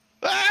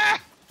 Ah!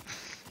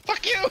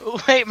 Fuck you!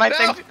 Wait, my No,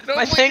 thing, no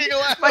my thing, blinking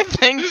allowed. my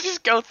things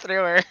just go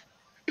through her.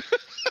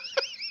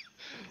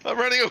 I'm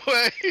running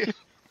away. I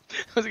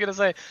was gonna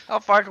say, how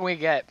far can we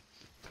get?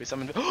 Can we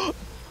summon? Oh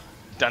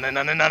Ow!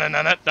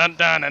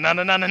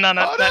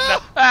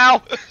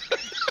 no!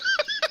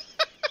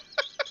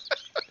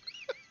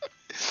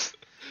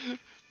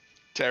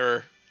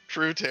 Terror.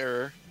 True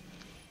terror.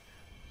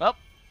 Well,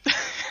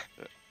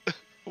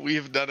 We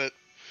have done it.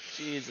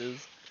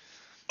 Jesus.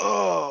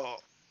 Oh,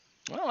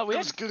 Well, we that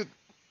had, was good.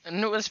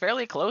 and it was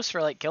fairly close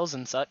for like kills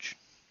and such.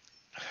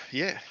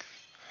 Yeah.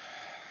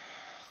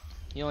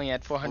 You only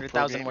had pro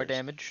 400,000 more gamers.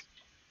 damage.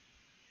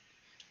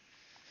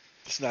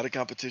 It's not a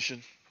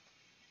competition.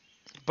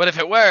 But if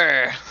it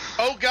were,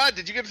 Oh god,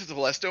 did you get the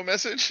Telesto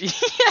message?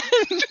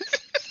 yes.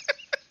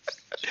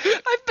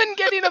 I've been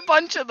getting a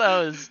bunch of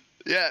those.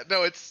 Yeah,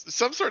 no, it's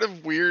some sort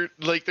of weird,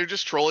 like they're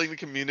just trolling the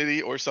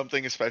community or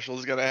something special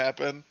is gonna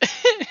happen.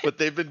 But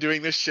they've been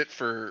doing this shit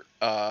for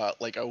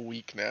like a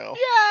week now.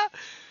 Yeah.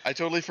 I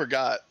totally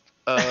forgot.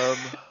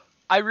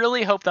 I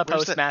really hope the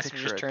Where's that postmaster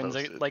picture just I turns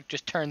posted?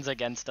 just turns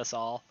against us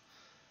all.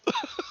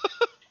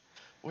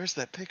 Where's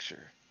that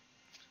picture?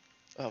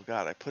 Oh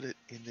god, I put it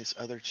in this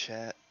other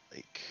chat.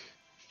 Like,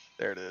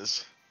 there it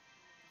is.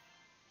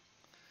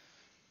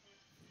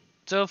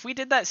 So if we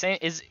did that same,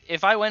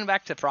 if I went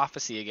back to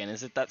prophecy again,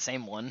 is it that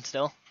same one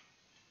still?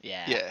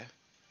 Yeah. Yeah.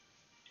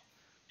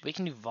 We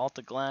can do Vault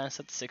of Glass.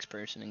 That's 6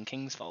 person, and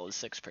King's Fall is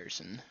 6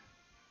 person.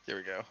 There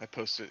we go. I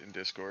posted it in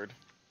Discord.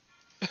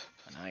 And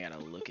I gotta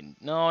look in.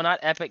 No, not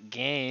Epic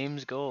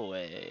Games. Go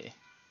away.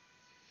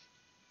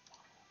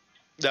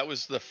 That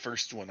was the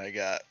first one I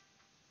got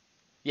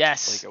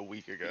Yes. like a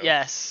week ago.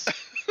 Yes.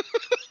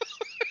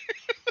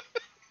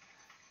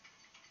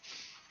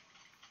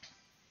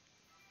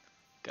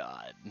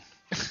 God.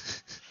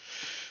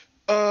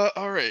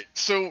 All right.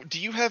 So, do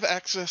you have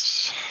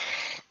access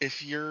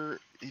if you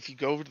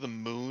go over to the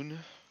moon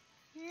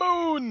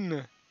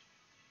Moon.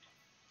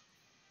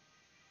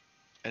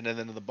 and then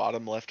in the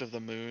bottom left of the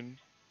moon?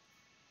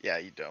 Yeah,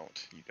 you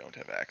don't. You don't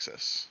have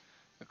access.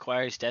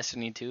 Requires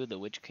Destiny 2, the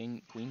Witch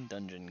King Queen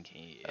Dungeon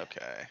Key.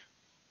 Okay.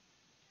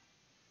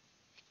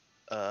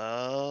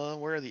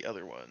 Where are the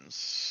other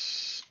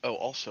ones? Oh,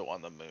 also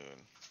on the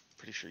moon.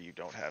 Pretty sure you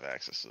don't have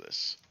access to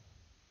this.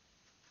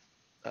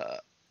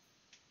 Requires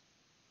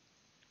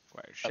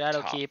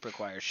Shadow top. Keep.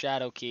 Requires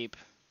Shadow Keep.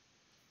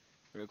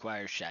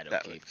 Requires Shadow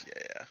That Keep. looks,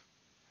 yeah.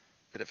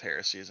 Bit of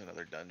Heresy is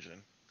another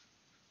dungeon.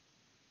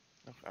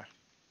 Okay.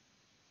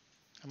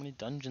 How many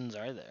dungeons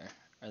are there?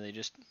 Are they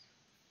just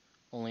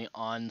only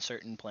on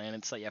certain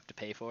planets that you have to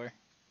pay for?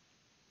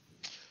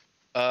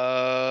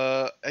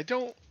 I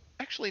don't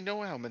actually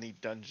know how many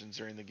dungeons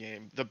are in the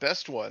game. The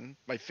best one,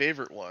 my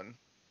favorite one.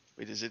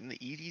 Wait, is it in the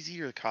EDZ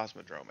or the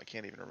Cosmodrome? I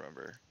can't even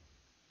remember.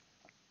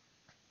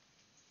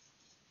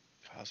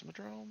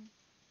 Cosmodrome?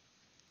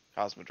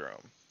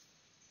 Cosmodrome.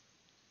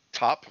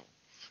 Top,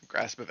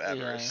 Grasp of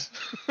Avarice.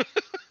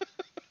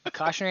 A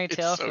cautionary It's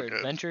tale so for good.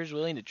 adventurers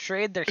willing to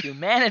trade their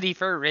humanity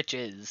for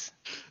riches.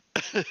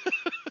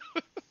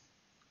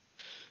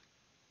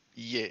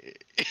 Yeah.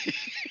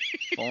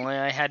 If only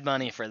I had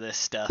money for this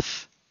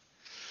stuff.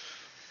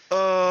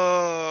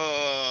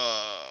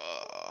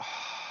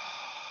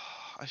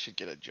 I should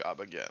get a job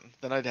again.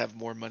 Then I'd have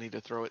more money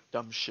to throw at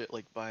dumb shit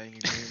like buying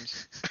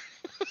games.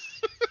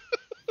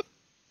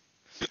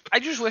 I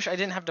just wish I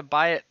didn't have to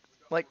buy it,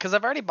 like, because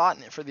I've already bought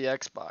it for the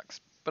Xbox,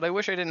 but I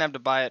wish I didn't have to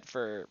buy it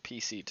for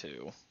PC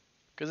too,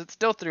 because it's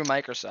still through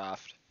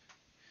Microsoft.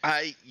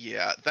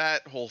 Yeah,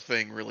 that whole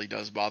thing really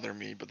does bother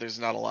me, but there's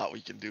not a lot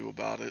we can do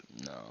about it.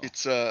 No. It's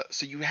so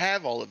you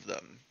have all of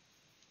them.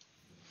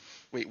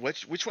 Wait,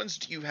 which ones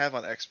do you have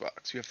on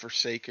Xbox? You have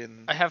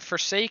Forsaken. I have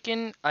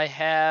Forsaken,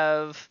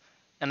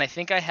 and I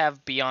think I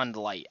have Beyond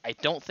Light. I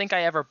don't think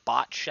I ever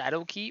bought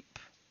Shadowkeep.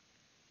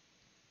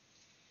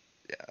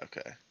 Yeah,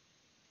 okay.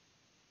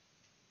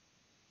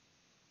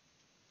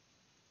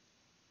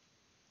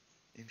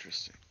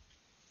 Interesting.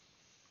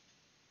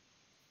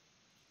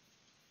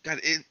 God,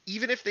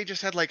 even if they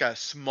just had like a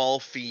small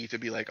fee to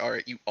be like, all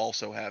right, you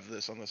also have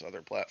this on this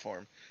other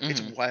platform. It's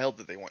wild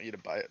that they want you to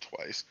buy it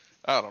twice.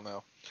 I don't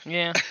know.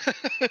 Yeah.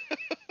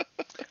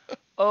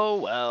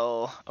 Oh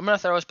well. I'm gonna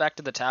throw us back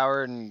to the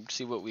tower and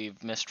see what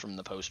we've missed from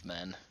the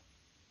postmen.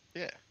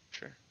 Yeah,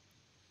 sure.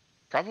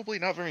 Probably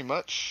not very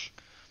much.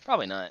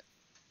 Probably not.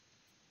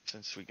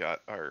 Since we got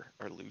our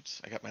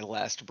loots. I got my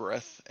last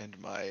breath and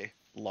my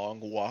long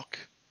walk.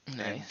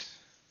 Nice.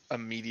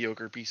 And a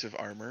mediocre piece of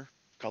armor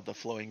called the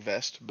Flowing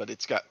Vest, but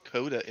it's got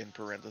Coda in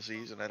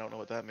parentheses, and I don't know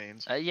what that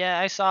means. Yeah,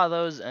 I saw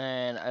those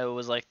and I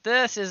was like,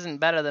 this isn't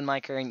better than my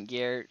current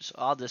gear, so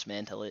I'll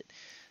dismantle it.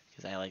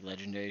 Because I like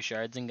legendary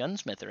shards and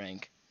gunsmith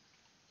rank.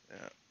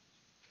 Yeah.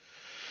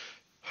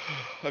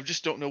 I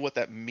just don't know what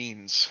that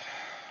means.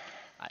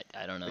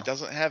 I don't know. It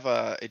doesn't have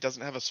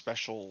a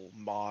special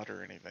mod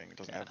or anything. It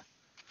doesn't have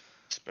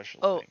Special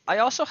Oh, thing. I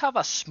also have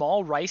a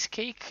small rice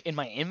cake in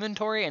my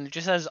inventory, and it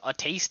just says a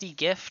tasty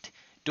gift.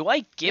 Do I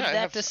give Yeah,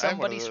 that to I have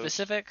one of somebody those.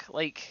 specific?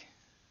 Like,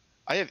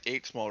 I have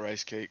 8 small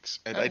rice cakes,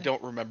 and I Okay.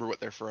 don't remember what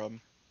they're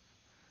from.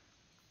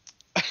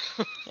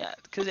 yeah,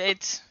 because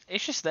it's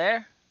just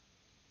there.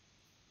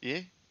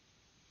 Yeah.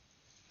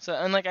 So,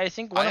 and like I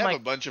think I one of have my a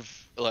bunch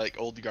of like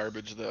old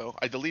garbage though.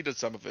 I deleted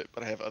some of it,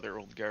 but I have other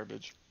old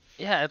garbage.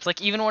 yeah, it's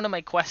like even one of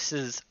my quests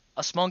is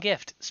a small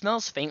gift.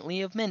 Smells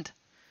faintly of mint.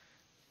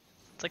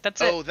 It's like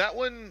that's it. Oh, that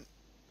one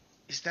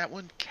is that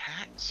one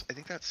cats? I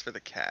think that's for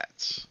the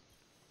cats.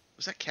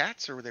 Was that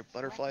cats or were they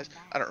butterflies?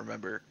 I don't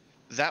remember.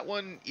 That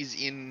one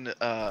is in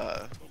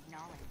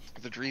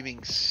the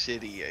Dreaming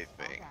City, I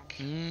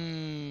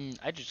think.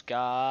 I just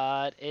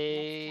got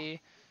a.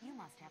 You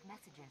must have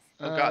messages.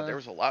 Oh god, Uh, there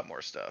was a lot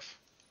more stuff.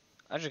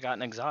 I just got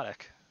an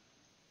exotic.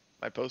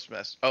 My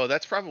postmess. Oh,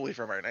 that's probably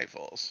from our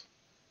Nightfalls.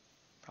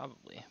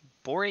 Probably.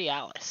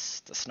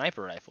 Borealis, the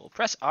sniper rifle.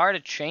 Press R to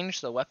change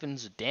the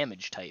weapon's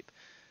damage type.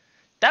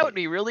 That would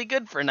be really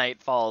good for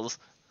Nightfalls.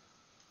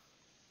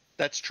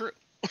 That's true.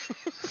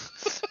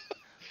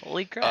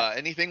 Holy crap.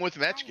 Anything with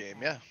match game,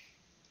 yeah.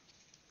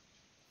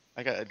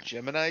 I got a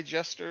Gemini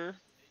Jester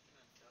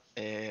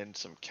and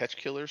some Catch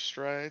Killer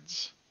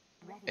Strides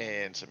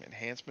and some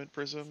enhancement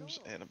prisms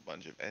and a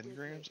bunch of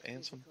engrams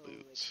and some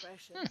boots.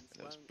 And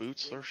those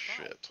boots are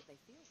shit.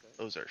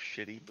 Those are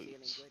shitty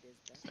boots.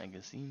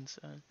 Magazines.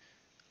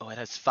 Oh, it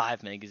has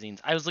 5 magazines.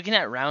 I was looking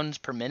at rounds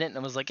per minute and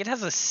I was like, it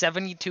has a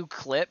 72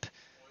 clip.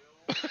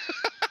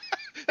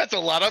 That's a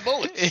lot of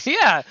bullets.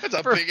 yeah. That's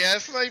a big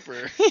ass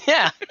sniper.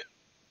 yeah.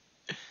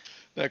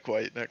 Not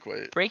quite, not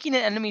quite. Breaking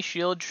an enemy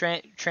shield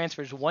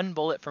transfers 1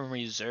 bullet from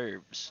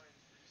reserves.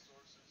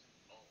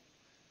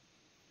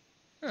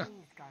 Huh. Please,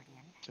 Guardian.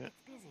 Yeah. It's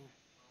busy.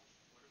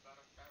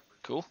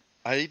 Cool.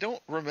 I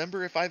don't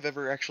remember if I've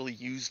ever actually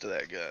used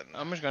that gun.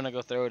 I'm just gonna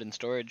go throw it in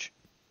storage.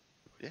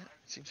 Yeah, it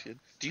seems good.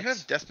 Do you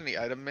have Destiny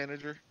Item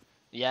Manager?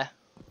 Yeah.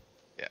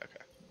 Yeah,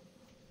 okay.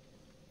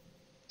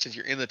 Since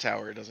you're in the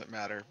tower, it doesn't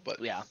matter, but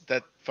Yeah.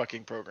 that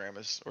fucking program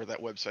is, or that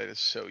website is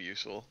so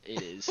useful.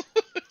 It is.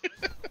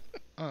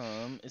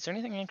 Is there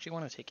anything I actually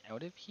want to take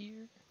out of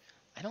here?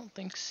 I don't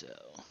think so.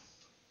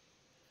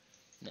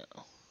 No.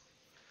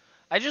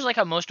 I just like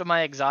how most of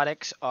my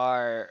exotics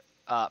are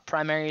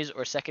primaries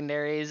or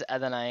secondaries,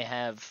 and then I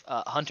have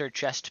hunter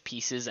chest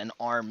pieces and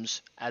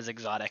arms as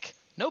exotic.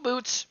 No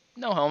boots,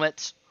 no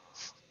helmets.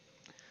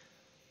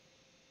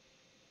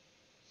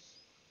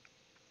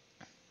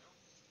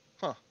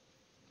 Huh.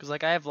 Because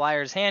like I have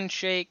Liar's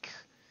Handshake,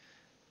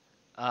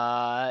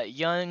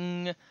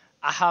 young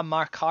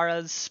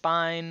Ahamarkara's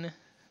Spine.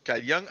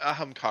 God, young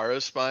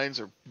Ahamkara's spines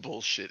are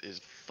bullshit as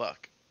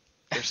fuck.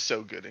 They're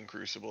so good in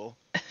Crucible.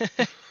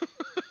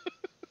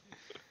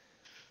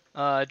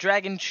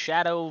 Dragon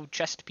Shadow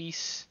chest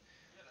piece,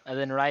 and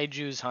then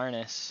Raiju's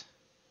harness.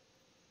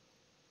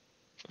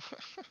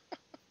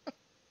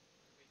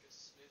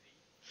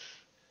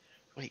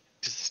 Wait,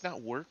 does this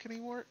not work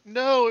anymore?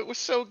 No, it was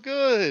so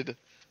good.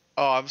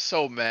 Oh, I'm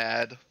so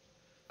mad.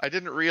 I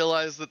didn't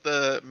realize that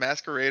the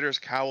Masquerader's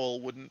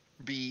cowl wouldn't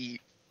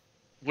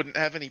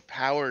have any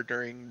power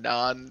during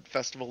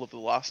non-Festival of the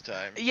Lost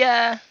Time.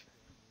 Yeah.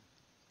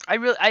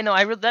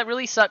 That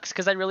really sucks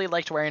because I really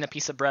liked wearing a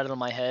piece of bread on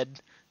my head.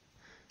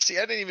 See,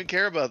 I didn't even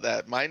care about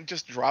that. Mine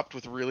just dropped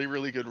with really,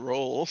 really good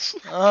rolls.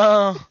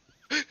 Oh.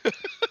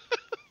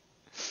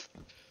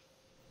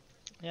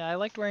 Yeah, I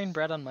liked wearing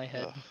bread on my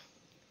head. Ugh.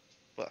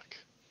 Fuck.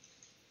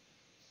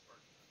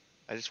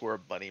 I just wore a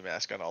bunny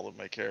mask on all of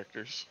my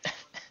characters.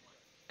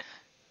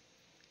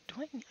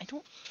 I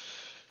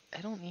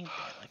don't need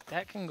that. Like,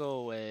 that can go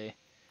away.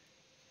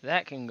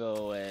 That can go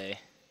away.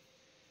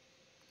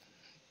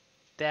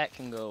 That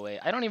can go away.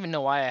 I don't even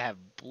know why I have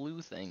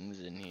blue things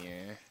in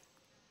here.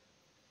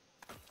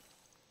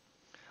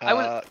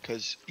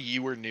 Because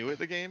you were new at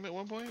the game at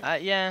one point?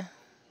 Yeah.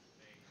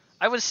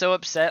 I was so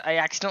upset, I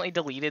accidentally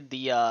deleted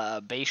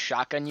the base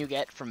shotgun you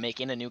get from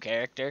making a new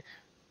character.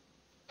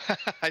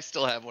 I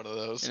still have one of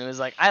those. And it was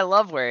like, I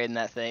love wearing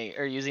that thing,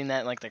 or using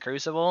that in, like, the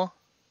Crucible.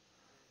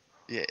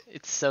 Yeah.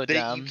 It's so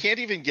dumb. You can't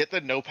even get the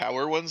no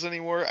power ones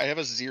anymore. I have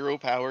a 0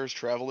 powers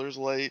Traveler's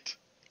Light.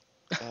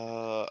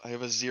 I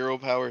have a 0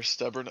 power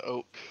Stubborn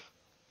Oak.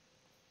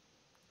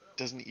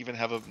 Doesn't even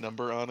have a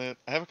number on it.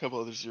 I have a couple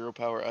other 0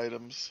 power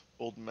items,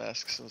 old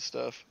masks and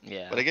stuff.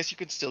 Yeah. But I guess you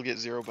can still get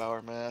 0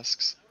 power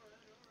masks.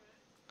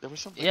 There was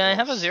something Yeah, else. I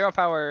have a 0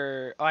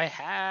 power. Oh, I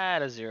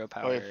had a 0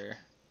 power.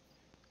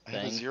 I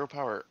have a thing. 0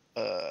 power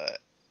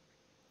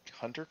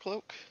Hunter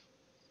Cloak.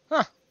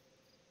 Huh.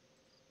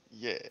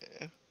 Yeah.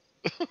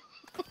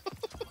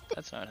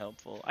 That's not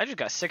helpful. I just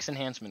got 6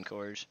 enhancement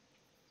cores.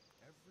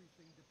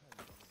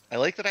 I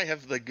like that I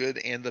have the good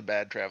and the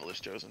bad Traveler's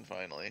Chosen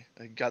finally.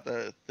 I got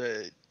the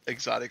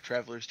exotic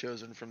Traveler's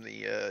Chosen from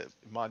the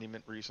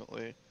monument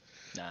recently.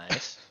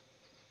 Nice.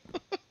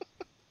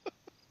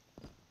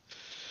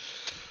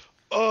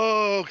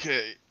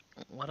 Okay.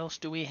 What else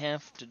do we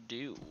have to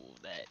do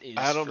that is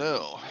I don't free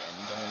know.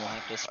 and don't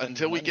have to spend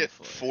Until we money get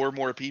for? 4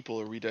 more people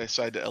or we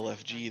decide to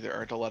LFG, there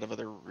aren't a lot of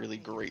other really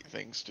great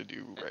things to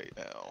do right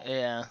now.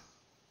 Yeah.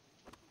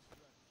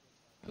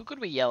 Who could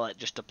we yell at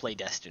just to play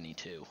Destiny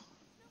 2?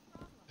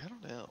 I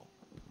don't know.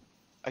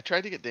 I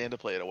tried to get Dan to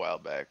play it a while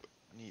back,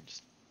 but he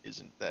just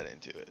isn't that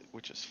into it,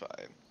 which is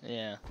fine.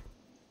 Yeah.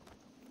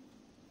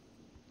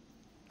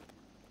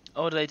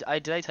 Oh, did I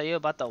tell you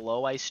about the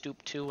low I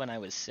stooped to when I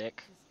was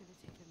sick?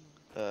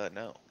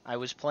 No. I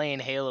was playing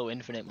Halo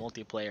Infinite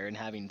multiplayer and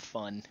having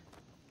fun.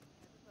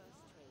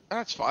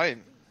 That's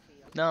fine.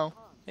 No,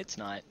 it's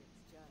not.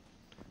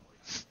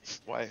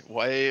 Why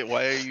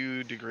are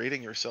you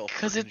degrading yourself for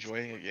 'Cause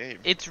enjoying a game?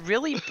 It's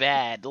really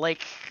bad.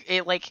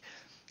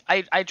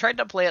 I tried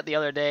to play it the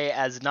other day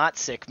as not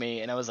sick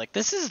me, and I was like,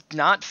 this is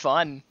not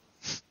fun.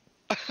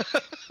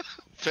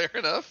 Fair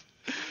enough.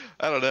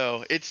 I don't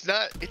know. It's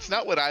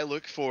not what I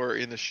look for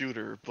in the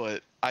shooter,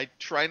 but I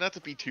try not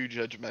to be too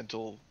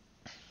judgmental.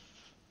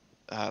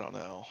 I don't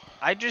know.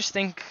 I just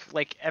think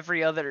like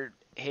every other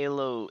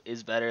Halo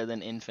is better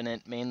than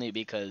Infinite, mainly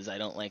because I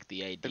don't like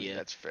the I mean, idea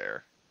that's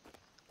fair.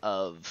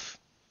 of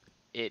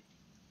it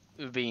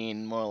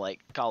being more like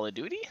Call of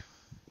Duty.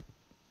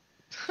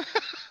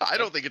 I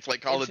don't think it's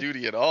like Call if- of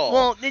Duty at all.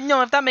 Well,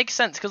 no, if that makes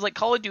sense, because like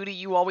Call of Duty,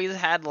 you always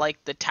had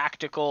like the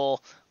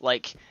tactical,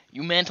 like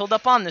you mantled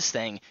up on this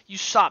thing, you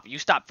stopped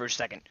for a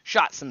second,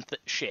 shot some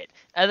shit,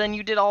 and then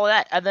you did all of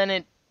that, and then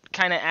it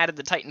kind of added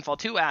the Titanfall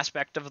 2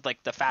 aspect of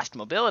like the fast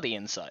mobility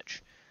and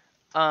such.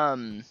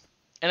 And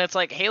it's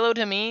like Halo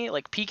to me,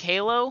 like peak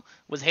Halo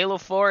was Halo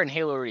 4 and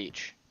Halo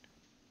Reach.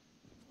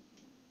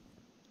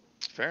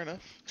 Fair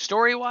enough.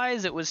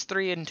 Story-wise, it was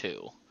 3 and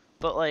 2,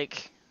 but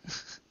like.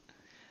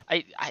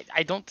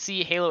 I don't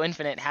see Halo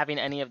Infinite having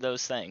any of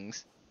those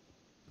things.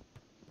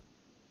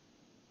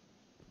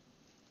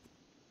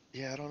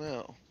 Yeah, I don't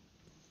know.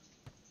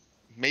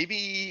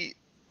 Maybe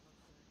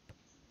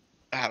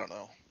I don't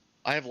know.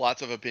 I have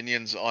lots of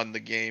opinions on the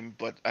game,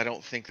 but I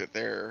don't think that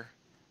they're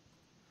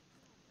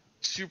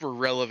super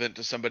relevant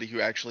to somebody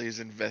who actually is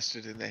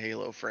invested in the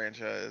Halo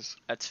franchise.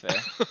 That's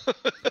fair.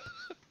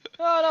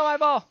 Oh no, my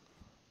ball.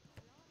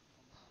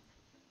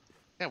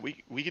 Yeah,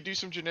 we could do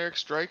some generic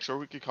strikes, or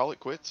we could call it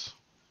quits.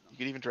 You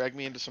could even drag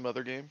me into some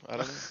other game. I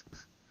don't know.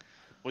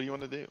 What do you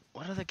want to do?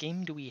 What other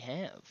game do we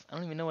have? I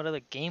don't even know what other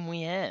game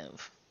we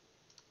have.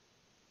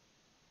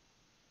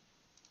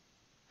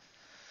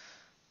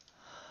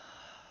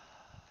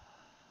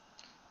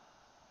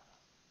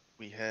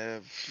 We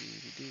have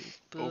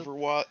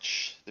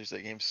Overwatch. There's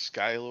that game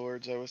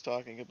Skylords I was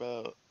talking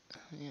about.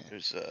 Yeah.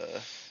 There's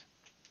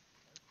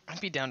I'd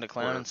be down to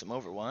clowning some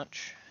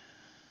Overwatch.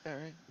 all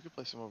right, we could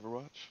play some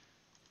Overwatch.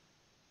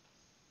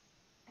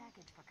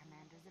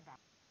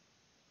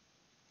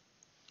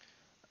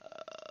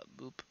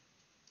 Boop,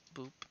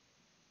 boop,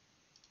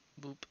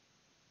 boop.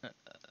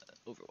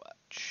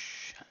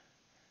 Overwatch.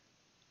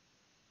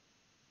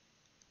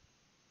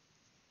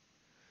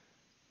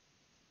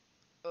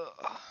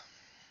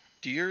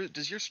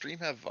 Does your stream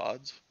have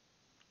VODs?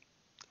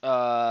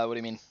 What do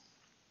you mean?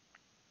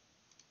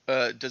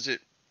 Does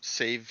it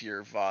save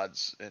your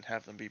VODs and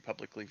have them be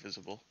publicly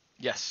visible?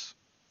 Yes.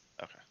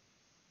 Okay.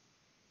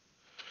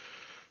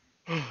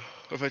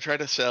 If I try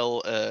to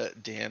sell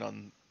Dan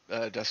on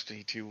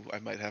Destiny 2, I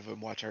might have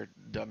him watch our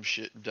dumb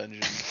shit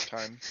dungeon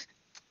time.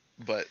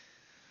 But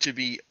to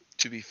be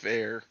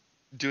fair,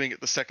 doing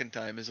it the second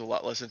time is a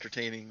lot less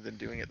entertaining than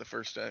doing it the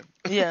first time.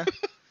 Yeah.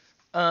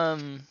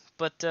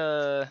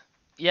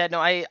 Yeah, no,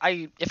 I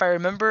if I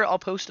remember, I'll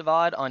post a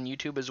VOD on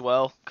YouTube as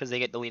well, because they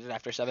get deleted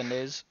after 7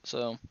 days,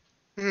 so.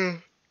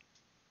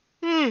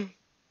 Oh,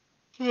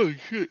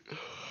 shit.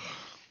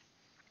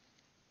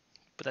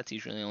 But that's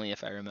usually only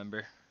if I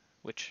remember,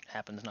 which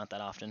happens not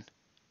that often.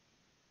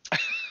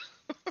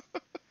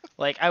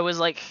 Like, I was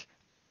like,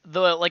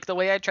 the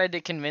way I tried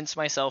to convince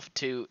myself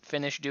to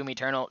finish Doom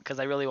Eternal, because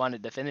I really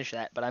wanted to finish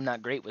that, but I'm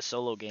not great with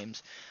solo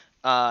games,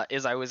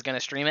 is I was going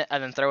to stream it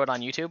and then throw it on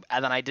YouTube,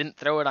 and then I didn't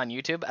throw it on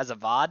YouTube as a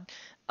VOD,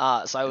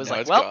 so I was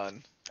like, well,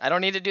 gone. I don't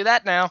need to do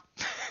that now.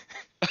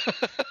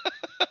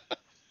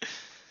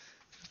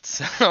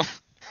 So...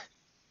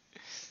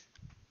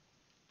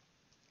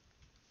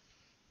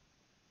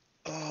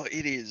 Oh,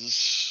 it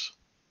is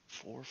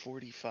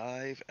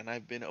 4:45, and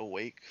I've been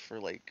awake for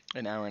like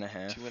an hour and a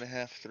half.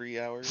 2.5, 3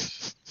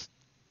 hours.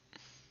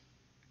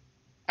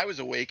 I was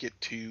awake at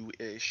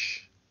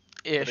 2-ish.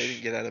 But I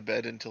didn't get out of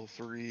bed until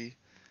 3.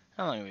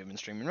 How long have we been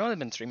streaming? We've only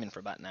been streaming for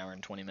about an hour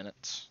and 20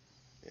 minutes.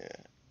 Yeah.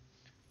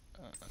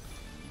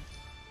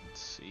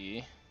 Let's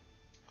see.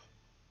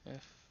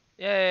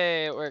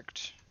 Yay, it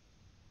worked.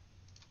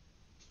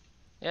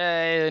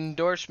 Yay,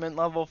 endorsement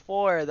level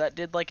 4. That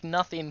did like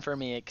nothing for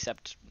me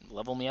except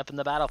level me up in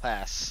the battle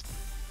pass.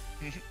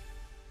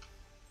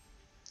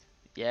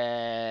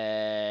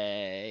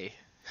 Yay.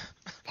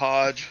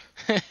 Podge.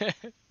 What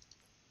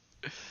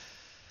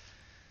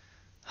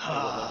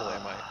level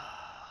am I?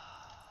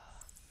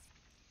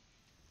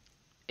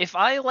 If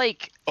I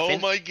like... Oh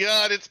my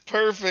god, it's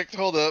perfect.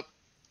 Hold up.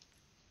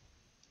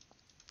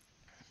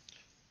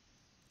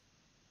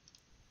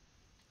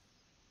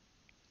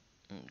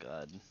 Oh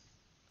god.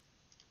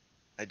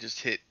 I just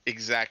hit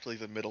exactly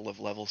the middle of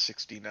level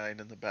 69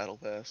 in the battle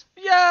pass.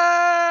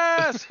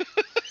 Yes!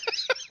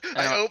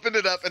 I opened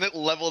it up and it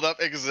leveled up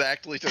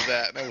exactly to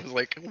that, and I was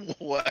like,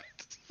 what?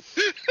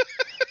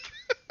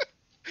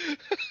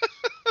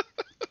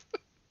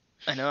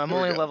 I know I'm There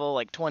we only go. level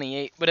like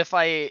 28, but if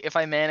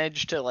I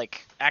manage to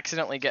like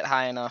accidentally get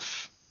high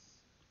enough,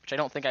 which I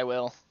don't think I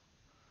will,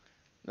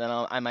 then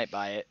I might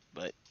buy it,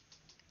 but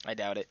I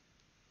doubt it.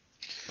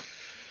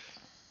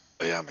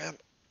 Yeah, man.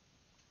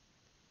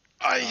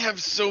 I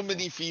have so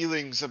many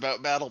feelings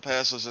about battle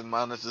passes and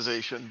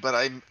monetization, but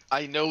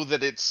I know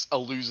that it's a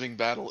losing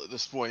battle at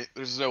this point.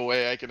 There's no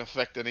way I can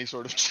affect any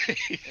sort of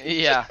change.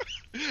 Yeah.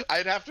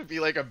 I'd have to be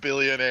like a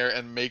billionaire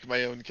and make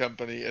my own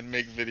company and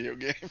make video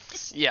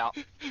games Yeah.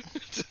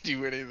 to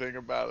do anything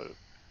about it.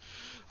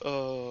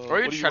 Or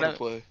you What do you try want to. to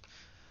play?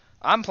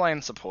 I'm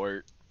playing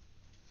support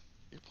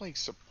You're playing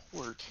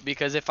support.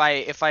 because if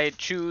I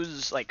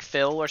choose like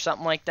Phil or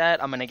something like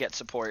that, I'm gonna get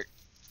support.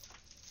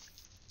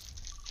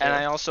 And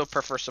Yeah. I also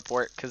prefer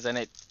support because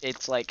then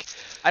it's like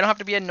I don't have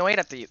to be annoyed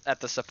at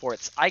the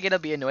supports. I get to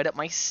be annoyed at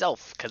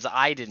myself because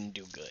I didn't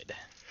do good.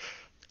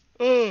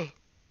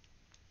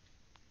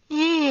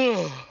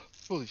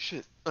 Holy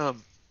shit.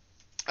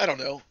 I don't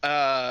know.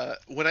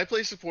 When I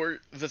play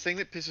support, the thing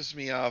that pisses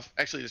me off,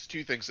 actually, there's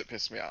two things that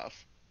piss me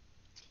off.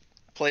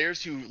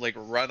 Players who like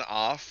run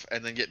off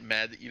and then get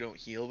mad that you don't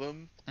heal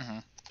them,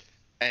 Mhm.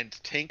 and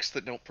tanks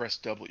that don't press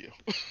W.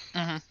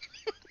 Mhm.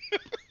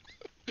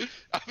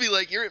 I'll be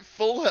like, you're at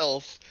full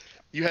health,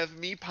 you have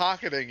me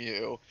pocketing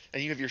you,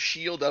 and you have your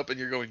shield up and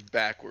you're going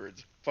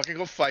backwards. Fucking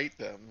go fight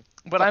them.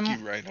 But Fuck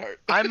you, Reinhardt.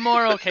 I'm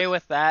more okay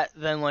with that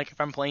than like if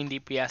I'm playing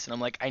DPS and I'm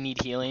like I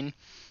need healing,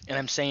 and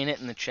I'm saying it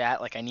in the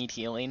chat like I need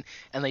healing,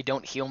 and they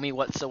don't heal me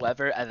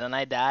whatsoever, and then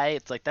I die.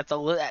 It's like that's a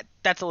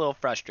little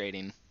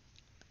frustrating.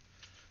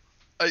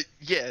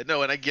 Yeah,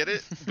 no, and I get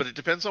it, but it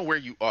depends on where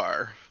you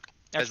are.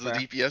 That's As the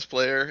fair. DPS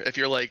player, if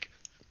you're like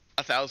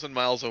 1,000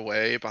 miles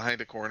away behind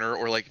a corner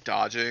or like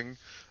dodging,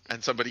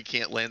 and somebody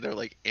can't land their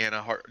like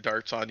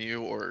darts on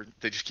you, or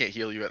they just can't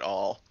heal you at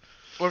all.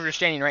 Or if you're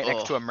standing right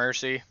next Ugh. to a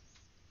Mercy.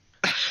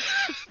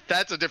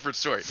 That's a different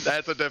story.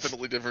 That's a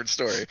definitely different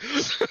story.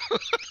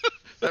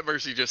 That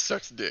Mercy just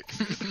sucks dick.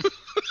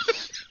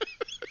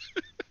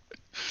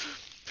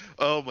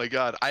 Oh my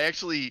god.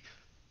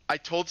 I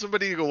told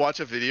somebody to go watch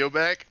a video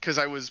back because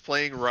I was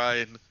playing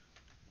Ryan,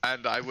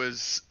 and I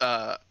was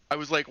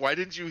like, why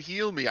didn't you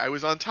heal me? I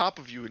was on top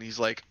of you. And he's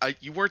like,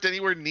 you weren't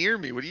anywhere near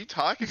me. What are you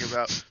talking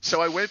about?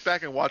 So I went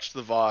back and watched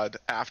the VOD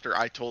after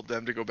I told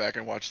them to go back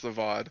and watch the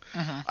VOD.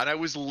 Mhm. And I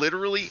was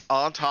literally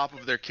on top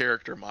of their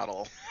character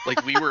model.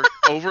 Like, we were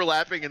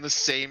overlapping in the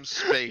same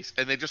space,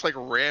 and they just like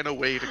ran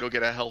away to go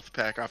get a health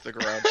pack off the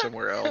ground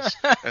somewhere else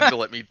and to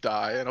let me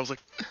die. And I was like,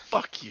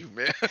 fuck you,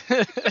 man.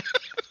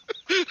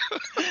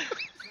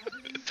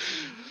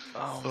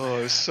 Oh, Oh,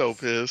 I was so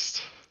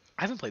pissed.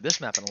 I haven't played this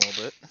map in a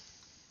little bit.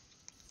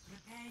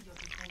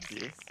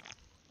 Yeah.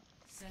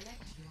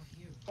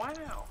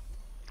 Wow.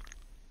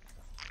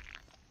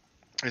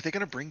 Are they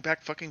gonna bring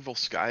back fucking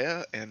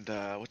Volskaya and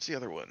what's the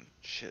other one?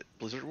 Shit,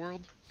 Blizzard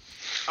World?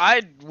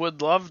 I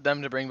would love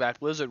them to bring back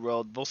Blizzard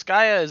World.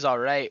 Volskaya is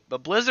alright,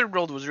 but Blizzard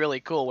World was really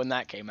cool when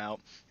that came out.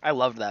 I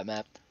loved that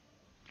map.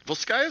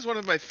 Volskaya is one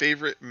of my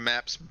favorite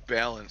maps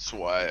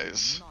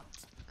balance-wise.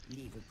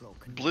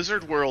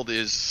 Blizzard World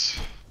is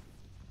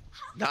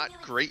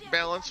not great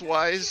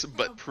balance-wise,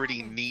 but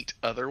pretty neat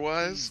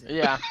otherwise.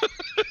 Yeah.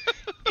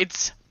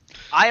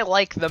 I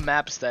like the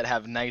maps that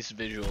have nice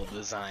visual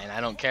design. I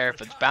don't care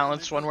if it's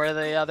balanced one way or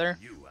the other.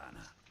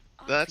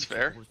 That's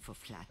fair.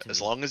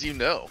 As long as you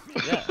know.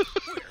 Yeah.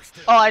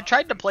 Oh, I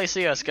tried to play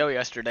CSGO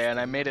yesterday and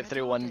I made it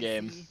through one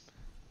game.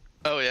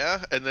 Oh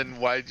yeah? And then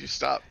why did you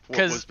stop? What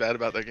 'Cause was bad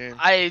about that game?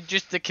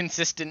 The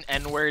consistent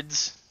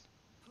N-words.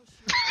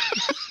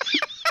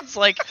 It's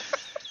like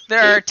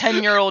there are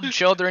 10-year-old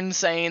children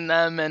saying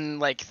them and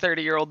like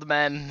 30-year-old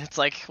men. It's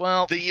like,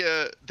 well,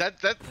 The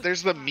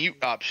there's the mute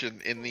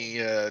option in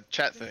the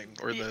chat thing,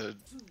 or you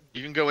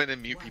can go in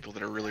and mute people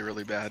that are really,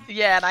 really bad.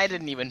 yeah, and I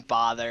didn't even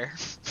bother.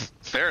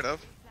 Fair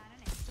enough.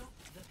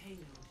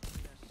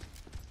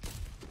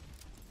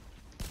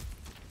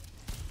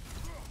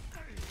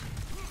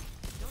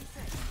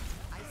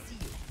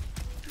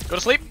 Go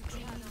to sleep.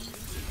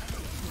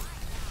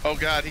 Oh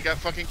god, he got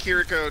fucking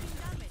Kiriko'd.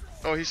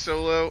 Oh, he's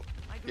so low.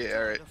 Yeah,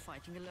 alright.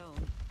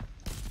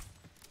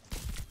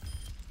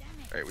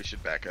 Alright, we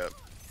should back up.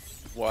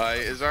 Why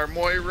is our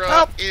Moira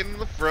Help! in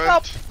the front?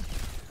 Help!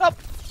 Help!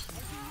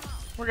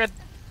 We're good.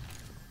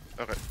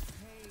 Okay.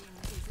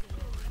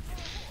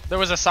 There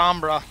was a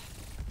Sombra.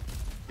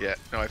 Yeah,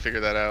 no, I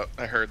figured that out.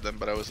 I heard them,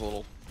 but I was a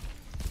little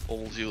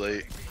too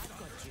late.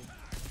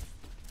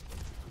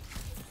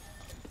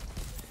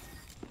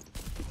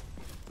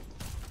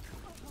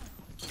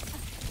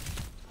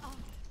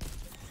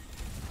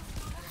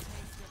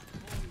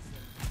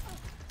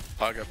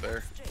 Hog up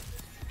there.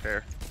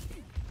 Fair.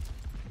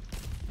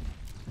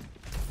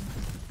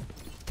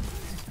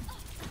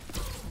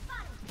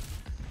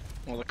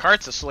 Well, the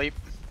cart's asleep.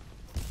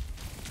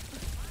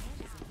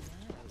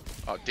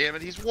 Oh, damn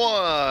it, he's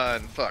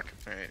one! Fuck.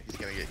 Alright, he's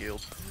gonna get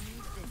healed.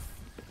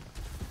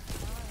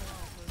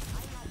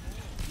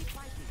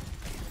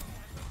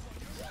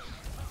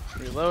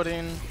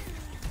 Reloading.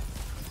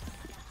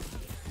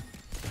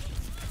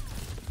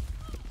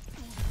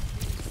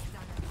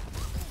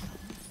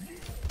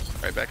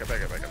 Alright, back up,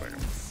 back up, back up, back up.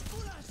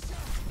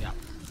 Yeah.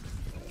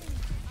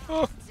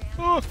 Oh,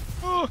 oh,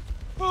 oh,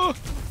 oh.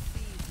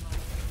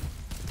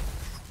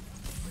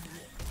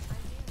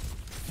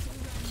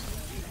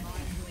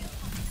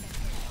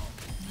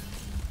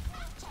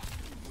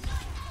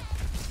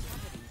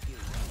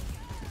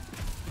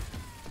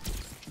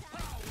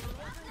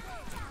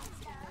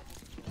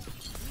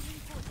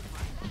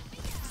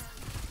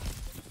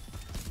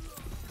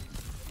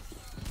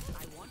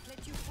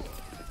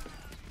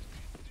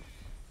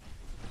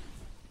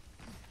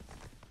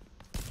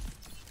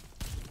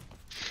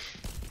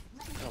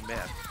 Oh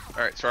man.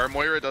 Alright, so our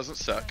Moira doesn't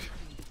suck.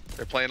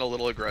 They're playing a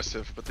little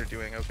aggressive, but they're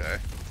doing okay.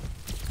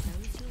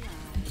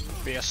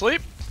 Be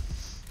asleep.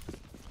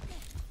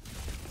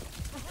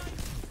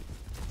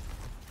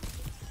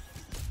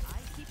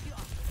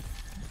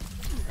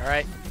 All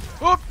right.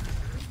 Whoop.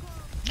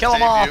 Kill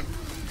them Save all. you.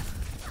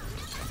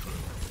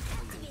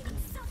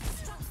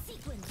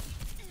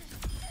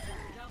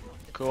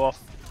 Cool.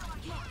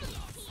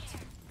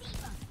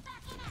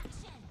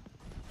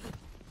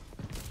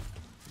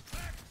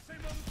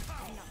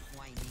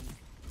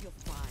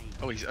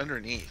 Oh, he's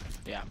underneath.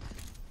 Yeah.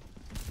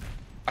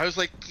 I was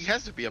like, he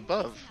has to be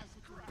above.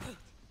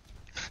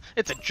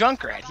 It's a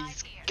Junkrat.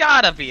 He's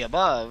gotta be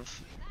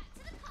above.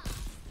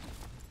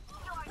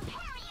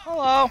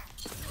 Hello.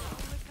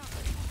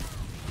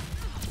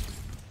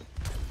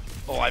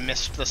 Oh, I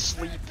missed the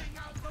sleep.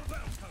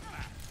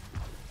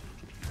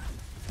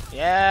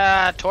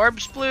 Yeah, Torb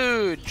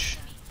Splooge.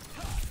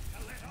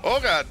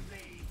 Oh god.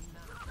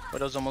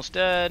 Widow's almost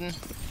dead.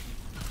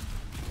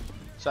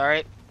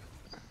 Sorry.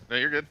 No,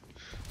 you're good.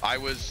 I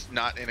was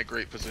not in a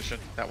great position.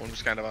 That one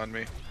was kind of on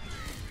me.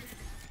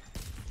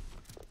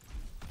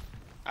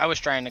 I was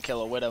trying to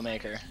kill a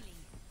Widowmaker.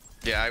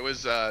 Yeah, I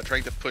was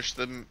trying to push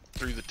them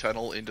through the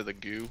tunnel into the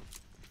goo.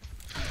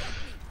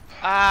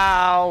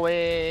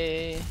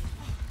 Owie.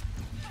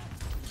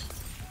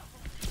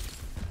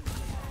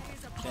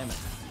 Damn it.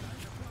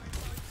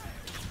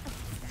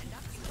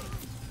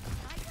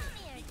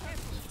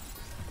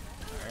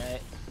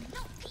 Alright.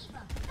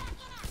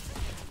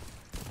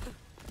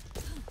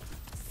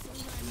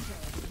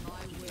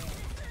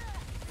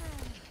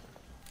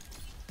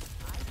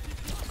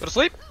 Go to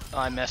sleep. Oh,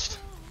 I missed.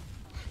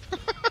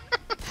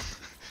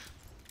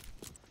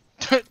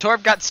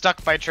 Torb got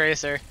stuck by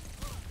Tracer.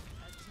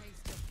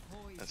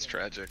 That's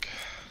tragic.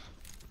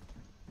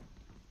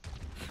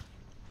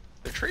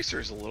 Their Tracer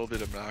is a little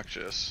bit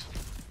obnoxious,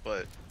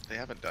 but they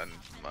haven't done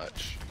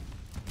much.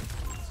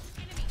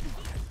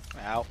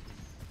 Ow.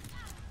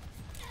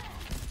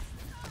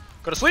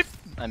 Go to sleep.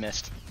 I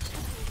missed.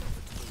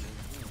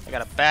 I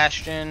got a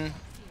Bastion.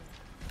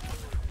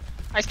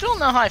 I still don't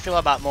know how I feel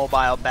about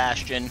mobile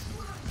Bastion.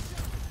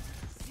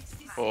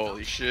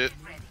 Holy shit.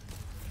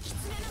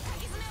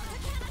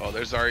 Oh,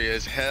 there's Zarya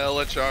is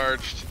hella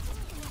charged.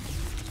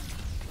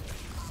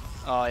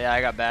 Oh yeah,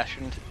 I got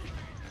Bastioned.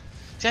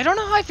 See, I don't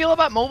know how I feel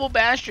about mobile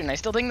Bastion. I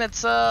still think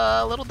that's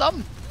a little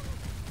dumb.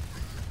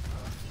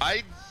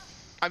 I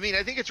mean,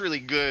 I think it's really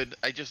good.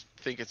 I just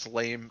think it's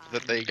lame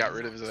that they got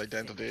rid of his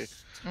identity.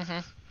 Mm-hmm.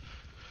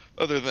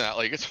 Other than that,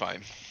 like, it's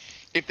fine.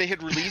 If they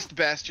had released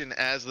Bastion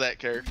as that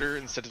character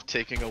instead of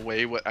taking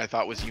away what I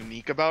thought was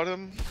unique about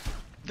him,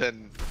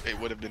 then it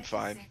would have been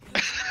fine.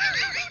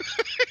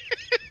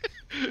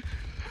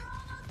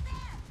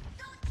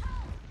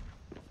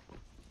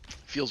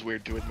 Feels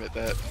weird to admit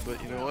that, but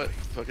you know what?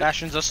 Fuck it.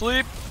 Bastion's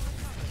asleep.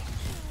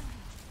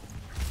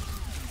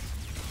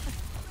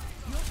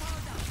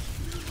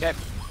 Okay.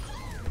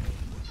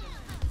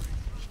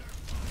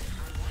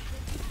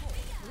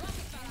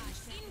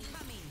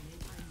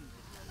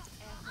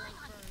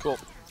 Cool.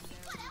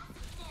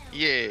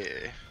 Yeah.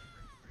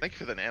 Thank you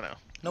for the nano.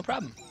 No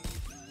problem.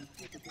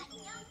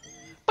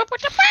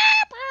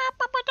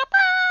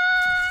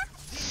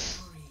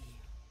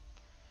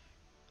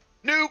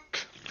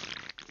 Nuke!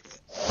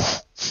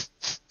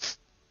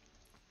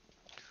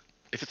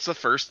 If it's the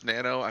first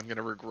nano, I'm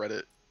gonna regret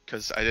it,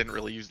 because I didn't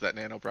really use that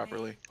nano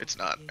properly. It's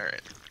not.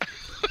 Alright.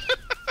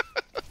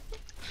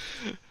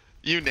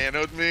 You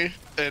nanoed me,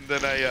 and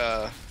then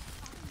I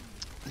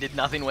Did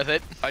nothing with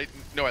it. I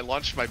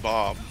launched my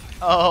bomb.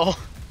 Oh.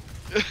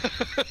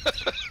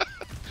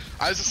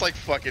 I was just like,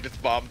 fuck it, it's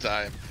bomb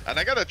time. And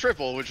I got a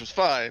triple, which was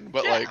fine,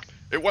 but Yeah. like,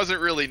 it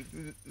wasn't really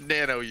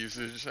nano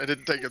usage. I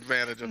didn't take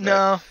advantage of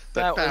No,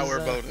 that that power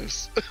was,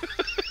 bonus.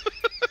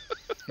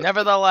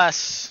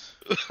 Nevertheless,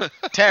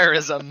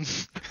 terrorism.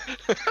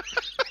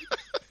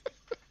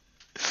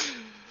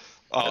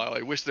 Oh,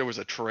 I wish there was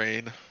a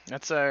train.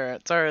 It's our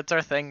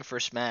thing for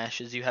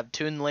Smash. Is you have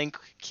Toon Link,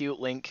 Cute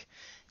Link,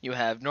 you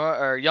have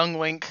Young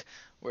Link,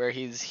 where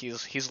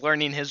he's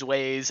learning his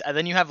ways, and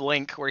then you have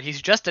Link, where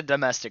he's just a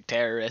domestic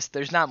terrorist.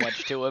 There's not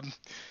much to him.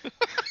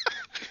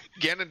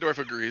 Ganondorf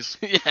agrees.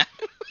 Yeah.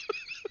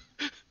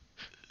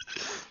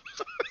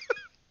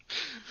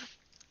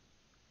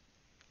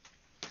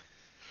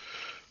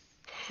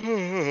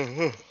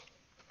 And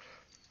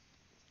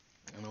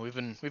we've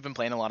been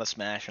playing a lot of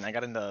Smash, and I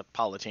got into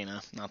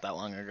Palutena not that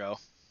long ago,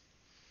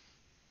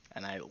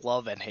 and I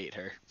love and hate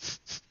her.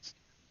 Is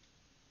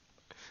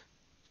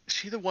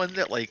she the one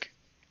that, like,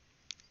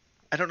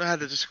 I don't know how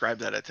to describe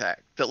that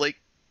attack. That, like,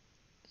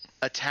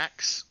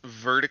 attacks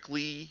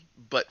vertically,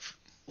 but,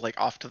 like,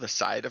 off to the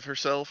side of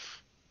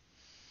herself?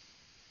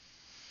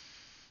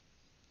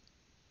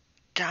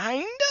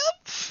 Kind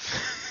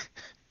of,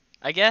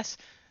 I guess,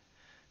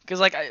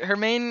 because like her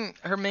main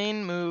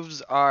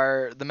moves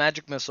are the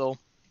magic missile,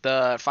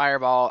 the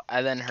fireball,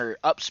 and then her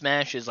up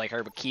smash is like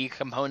her key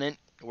component,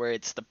 where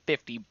it's the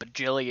 50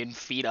 bajillion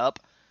feet up.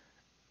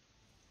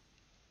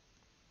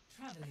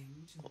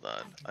 Hold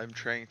on, I'm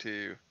trying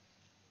to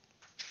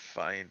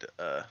find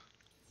oh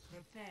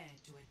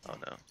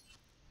no.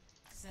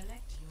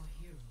 Select your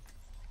hero.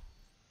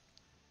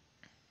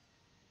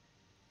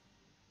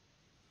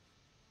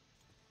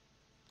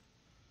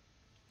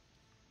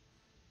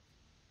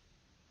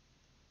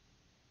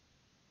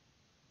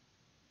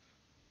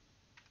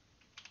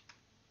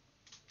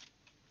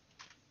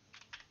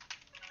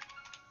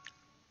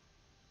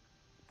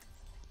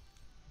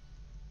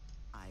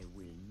 I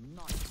will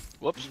not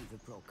Whoops. leave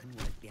a broken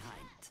world behind.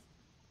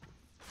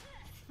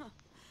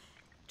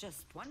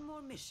 Just one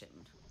more mission.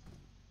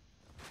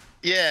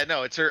 Yeah,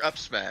 no, it's her up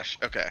smash.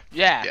 Okay.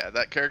 Yeah. Yeah,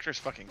 that character's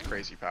fucking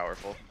crazy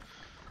powerful.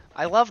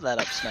 I love that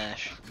up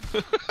smash.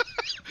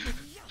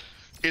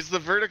 It's the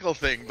vertical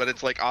thing, but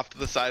it's like off to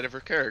the side of her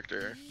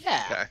character.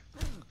 Yeah. Okay.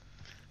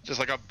 Just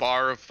like a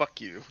bar of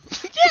fuck you.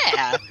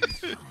 Yeah.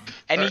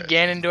 Any Alright.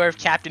 Ganondorf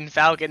Captain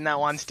Falcon that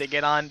wants to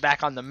get on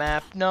back on the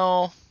map?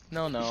 No.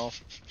 No, no.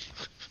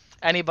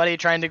 Anybody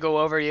trying to go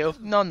over you?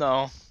 No,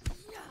 no.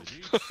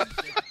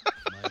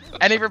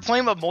 And if you're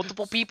playing with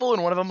multiple people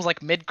and one of them's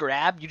like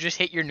mid-grab, you just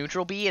hit your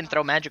neutral B and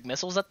throw magic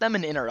missiles at them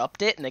and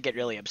interrupt it, and they get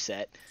really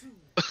upset.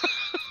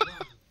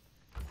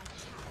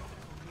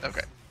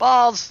 Okay.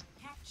 Balls!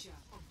 Capture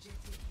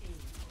objective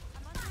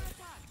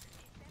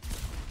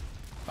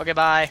A. Okay,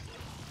 bye.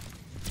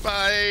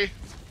 Bye.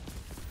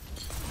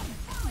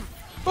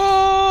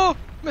 Oh!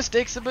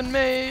 Mistakes have been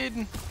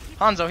made!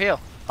 Hanzo, heal.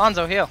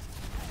 Hanzo, heal.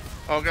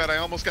 Oh god, I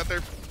almost got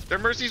their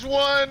mercies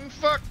won.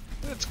 Fuck.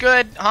 It's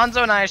good.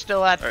 Hanzo and I are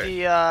still at Alright.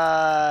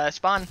 the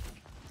spawn.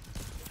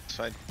 It's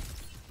fine.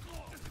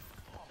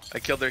 I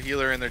killed their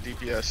healer and their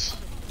DPS,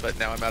 but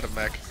now I'm out of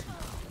mech.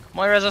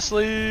 Moira's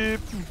asleep.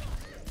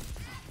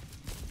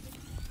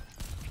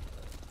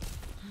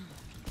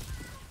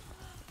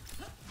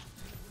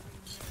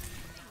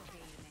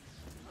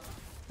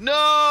 No,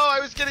 I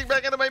was getting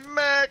back into my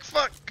mech.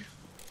 Fuck.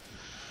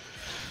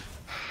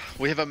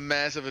 We have a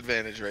massive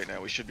advantage right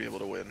now. We should be able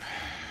to win.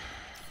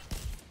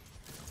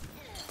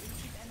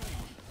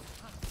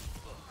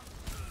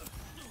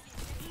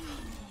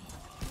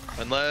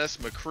 Unless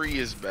McCree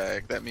is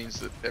back, that means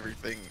that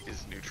everything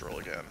is neutral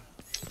again.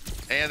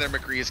 And their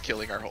McCree is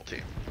killing our whole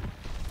team.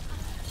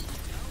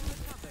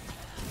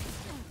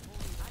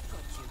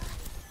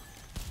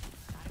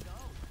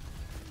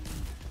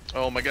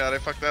 Oh my god, I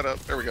fucked that up.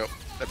 There we go.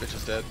 That bitch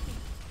is dead.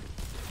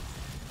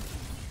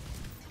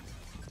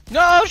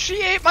 No,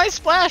 she ate my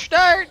splash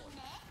dart!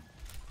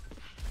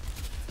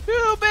 You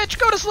bitch,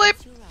 go to sleep!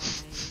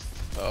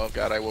 Oh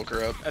god, I woke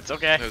her up. That's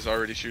okay. I was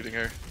already shooting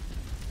her.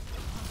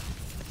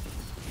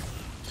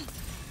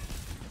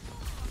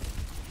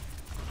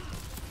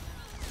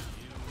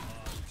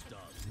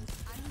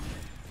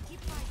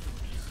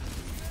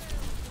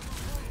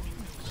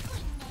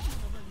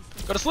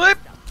 Go to sleep!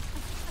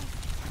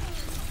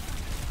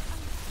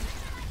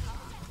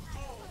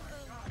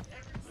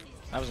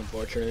 That was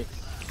unfortunate.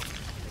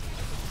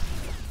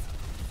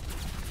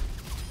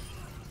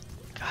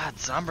 God,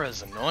 Sombra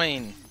is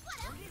annoying.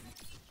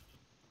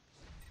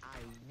 I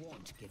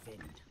won't give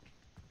in.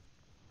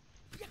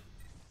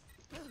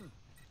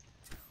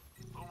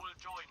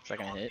 Is that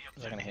gonna hit?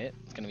 Is that gonna hit?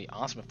 It's gonna be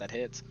awesome if that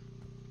hits.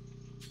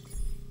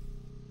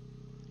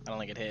 I don't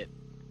think it hit.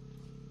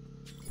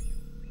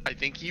 I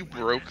think you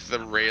broke the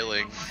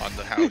railing on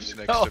the house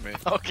next Oh, to me.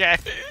 okay.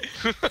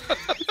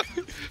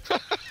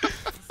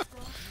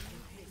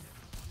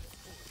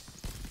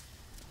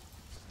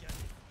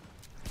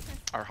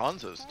 Our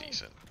Hanzo's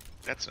decent.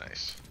 That's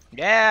nice.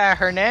 Yeah,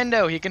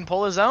 Hernando, he can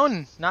pull his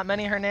own. Not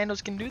many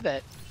Hernandos can do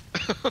that.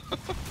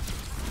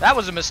 That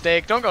was a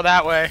mistake. Don't go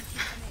that way.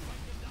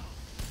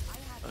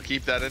 I'll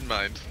keep that in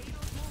mind.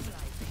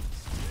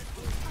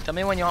 Tell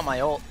me when you want my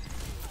ult.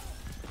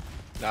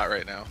 Not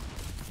right now.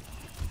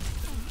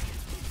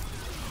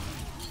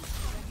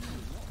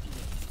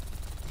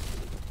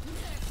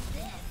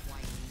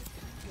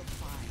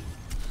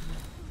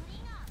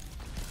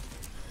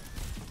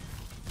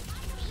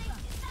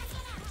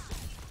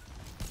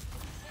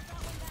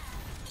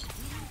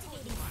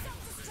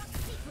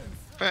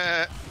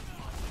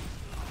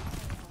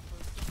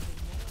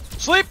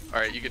 Sleep!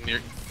 Alright, you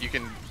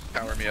can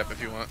power me up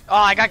if you want. Oh,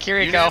 I got You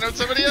Kiriko. nanoed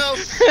somebody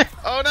else!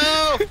 Oh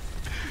no!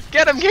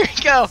 Get him,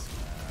 Kiriko!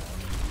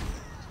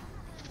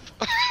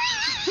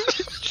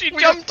 She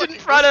We got jumped in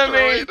fucking front of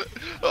me! destroyed.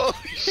 Holy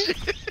shit!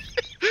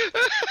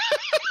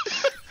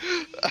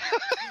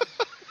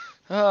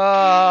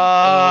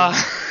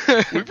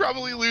 We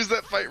probably lose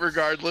that fight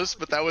regardless,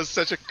 but that was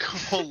such a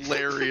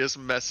hilarious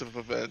mess of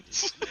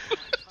events.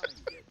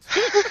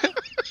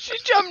 She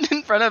jumped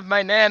in front of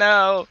my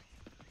nano.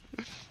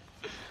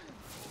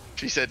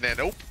 She said, "Nah,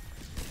 nope."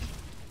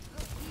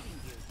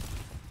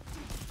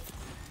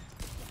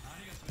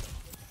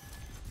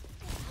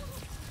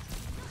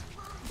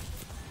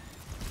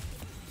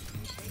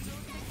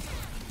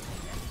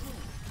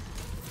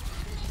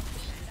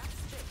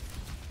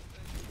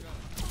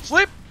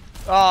 Sleep.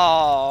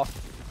 Oh.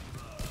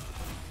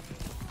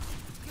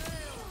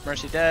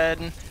 Mercy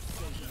dead.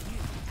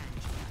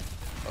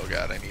 Oh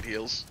god, I need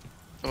heals.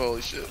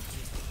 Holy shit.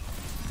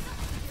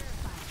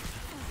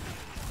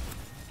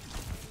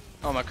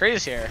 Oh,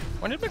 McCree's here.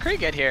 When did McCree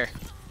get here?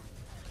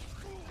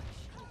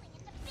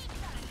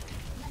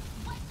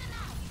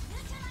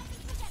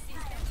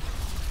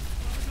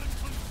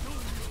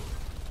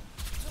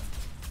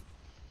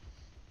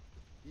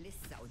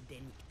 Lissa och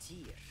den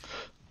tir.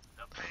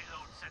 The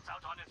payload sets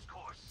out on its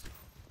course.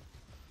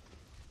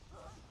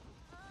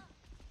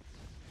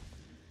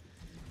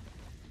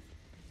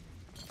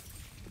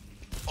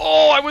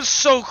 Oh, I was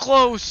so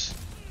close.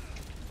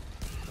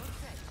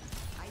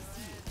 I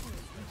see you.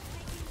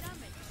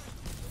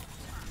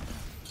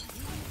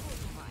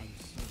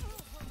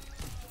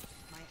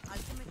 My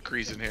ultimate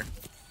McCree's in here.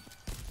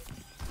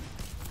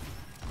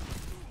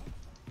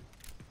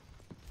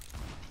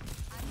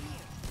 I'm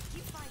here.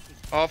 Keep fighting.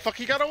 Oh fuck,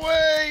 he got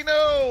away!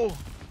 No!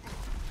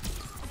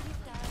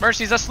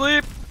 Mercy's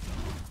asleep.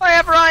 I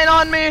have Ryan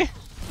on me.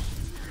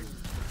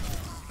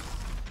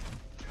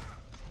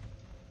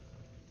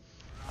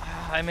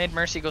 I made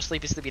Mercy go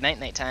sleepy sleepy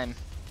night time.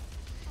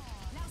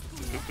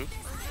 Oop, oop.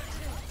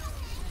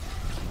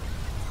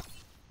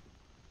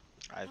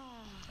 I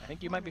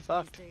think you might be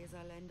fucked. These days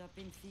I'll end up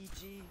in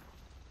Fiji.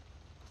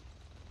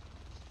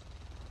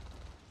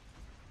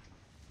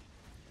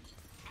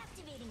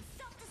 Activating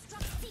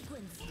self-destruct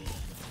sequence.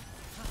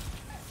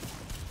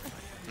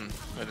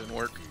 That didn't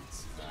work.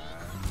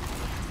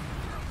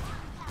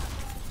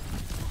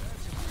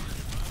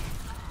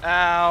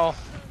 Ow.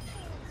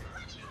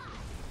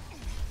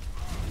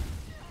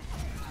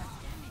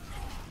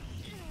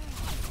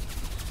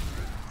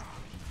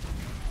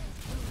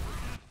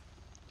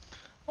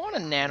 I want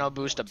to nano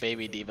boost a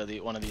baby diva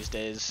one of these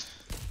days.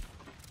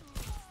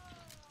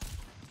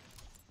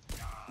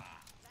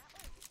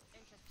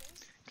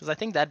 Because I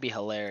think that'd be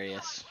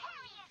hilarious.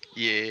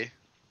 Yeah.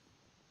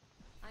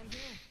 I'm here.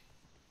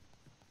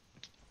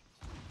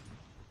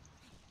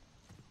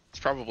 It's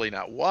probably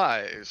not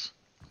wise,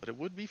 but it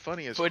would be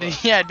funny as But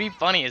fuck. yeah, it'd be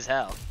funny as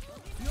hell.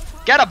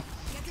 Get him!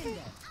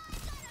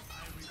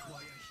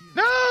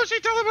 No, she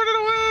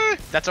teleported away!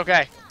 That's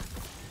okay.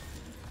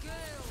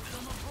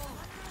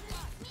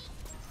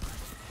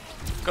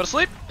 Go to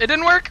sleep. It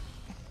didn't work.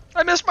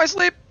 I missed my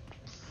sleep.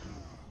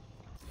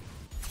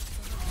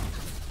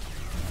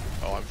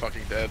 Oh, I'm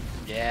fucking dead.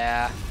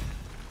 Yeah.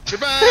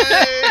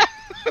 Goodbye!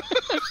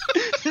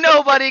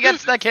 Nobody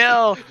gets the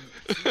kill.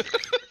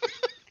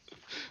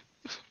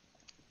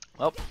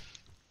 Well,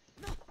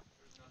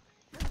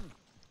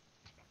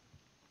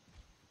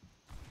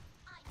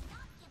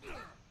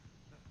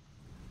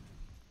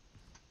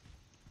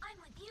 I'm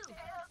with you.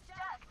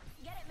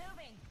 Get it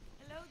moving.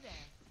 Hello there.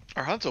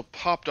 Our Hanzo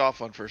popped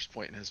off on first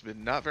point and has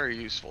been not very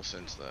useful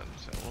since then,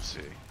 so we'll see.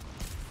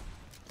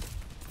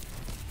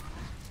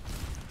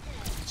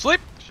 sleep.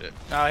 Shit.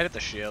 Oh, I hit the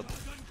shield.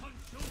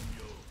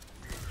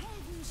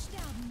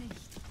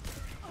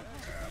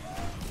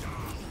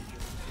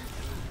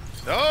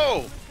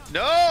 No!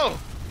 No!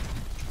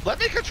 Let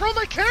me control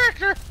my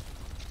character!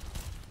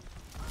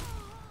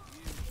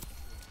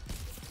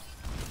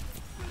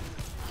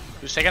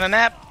 Who's taking a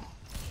nap?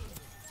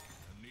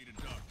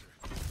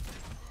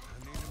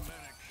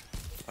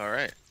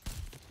 Alright.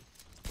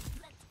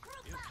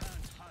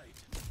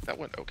 That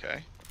went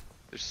okay.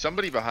 There's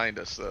somebody behind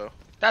us, though.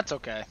 That's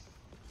okay.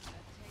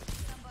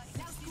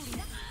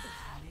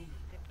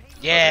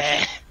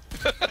 Yeah.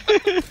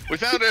 We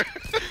found her!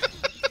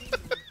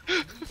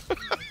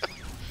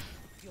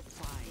 You're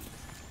fine.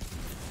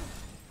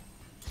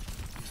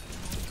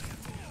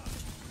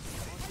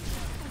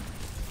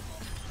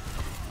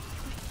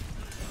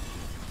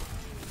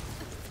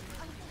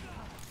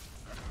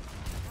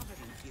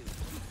 Covering you.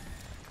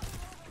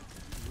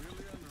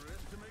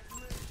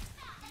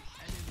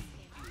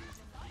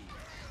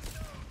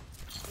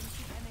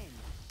 Into them in.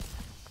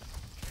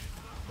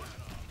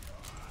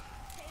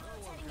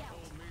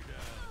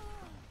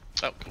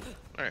 Oh, cool.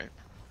 Alright.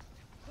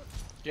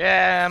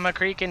 Yeah,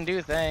 McCree can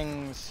do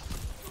things.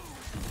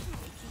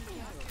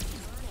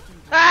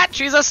 Ah,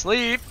 she's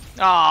asleep.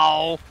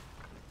 Oh,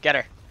 get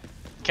her.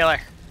 Kill her.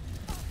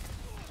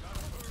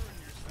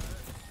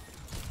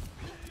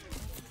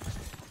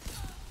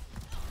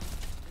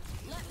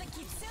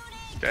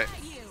 Okay.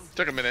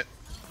 Took a minute.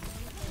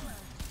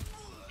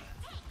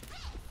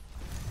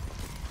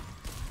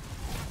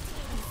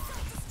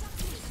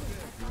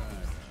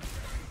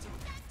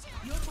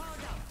 You're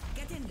powered up.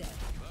 Get in there.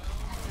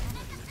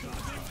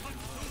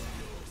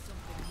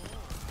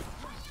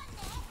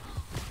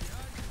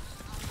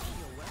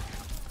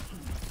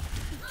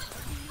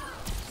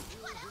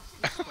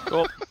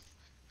 Cool.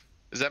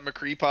 Is that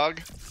McCree Pog?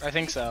 I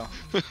think so.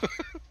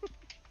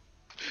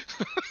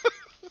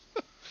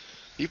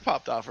 He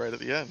popped off right at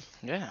the end.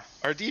 Yeah.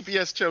 Our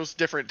DPS chose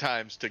different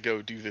times to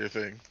go do their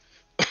thing.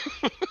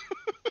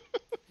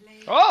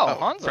 Oh,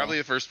 Hanzo. Probably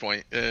the first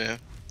point. Yeah.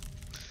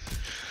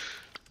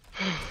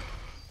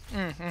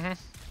 Mm-hmm.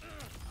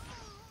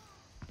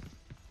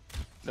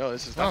 No,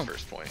 this is not Oh.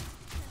 first point.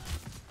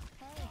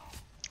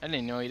 I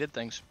didn't know he did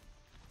things.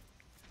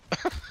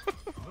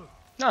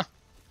 No.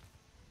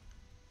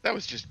 That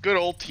was just good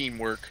old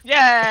teamwork.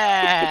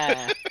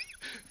 Yeah.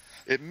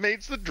 It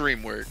makes the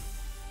dream work.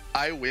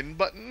 I win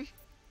button.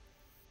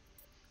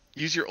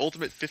 Use your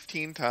ultimate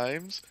 15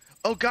 times.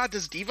 Oh god,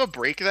 does D.Va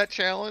break that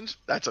challenge?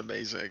 That's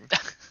amazing.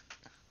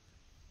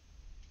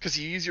 Because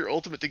you use your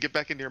ultimate to get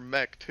back into your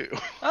mech too.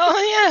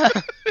 Oh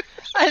yeah.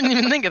 I didn't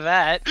even think of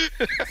that.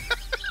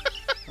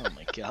 Oh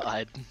my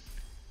god.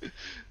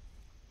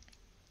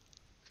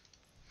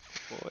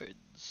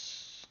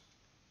 Boards.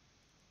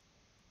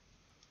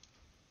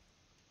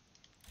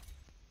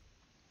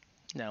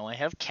 Now I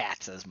have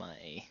cats as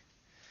my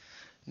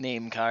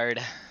name card.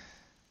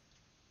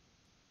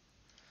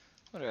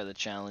 What are the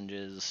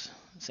challenges?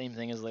 Same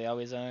thing as they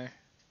always are.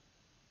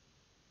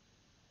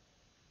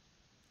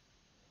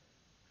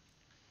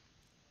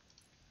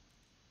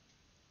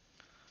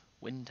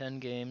 Win 10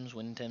 games,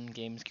 win 10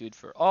 games queued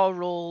for all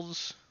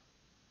roles.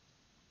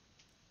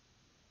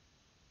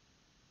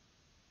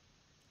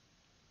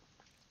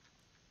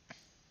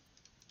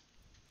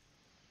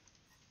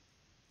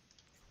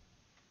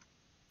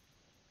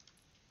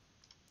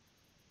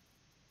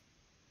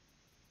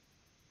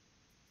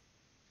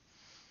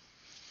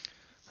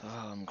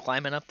 I'm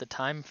climbing up the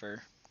time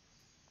for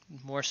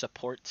more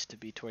supports to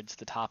be towards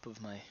the top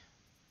of my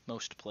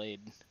most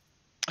played.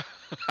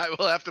 I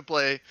will have to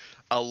play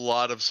a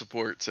lot of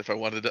supports if I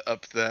wanted to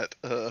up that.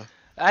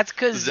 That's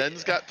because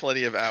Zen's got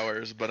plenty of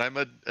hours, but I'm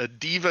a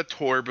D.Va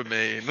Torb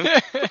main.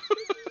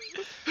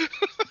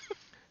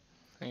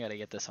 I gotta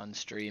get this on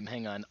stream.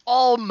 Hang on.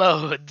 All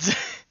modes.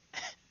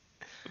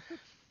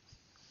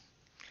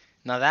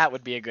 Now that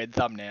would be a good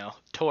thumbnail.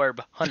 Torb,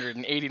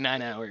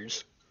 189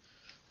 hours.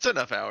 It's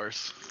enough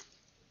hours.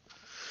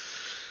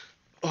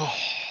 Oh,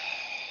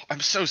 I'm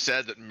so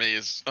sad that May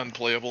is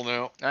unplayable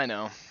now. I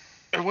know.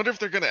 I wonder if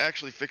they're gonna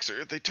actually fix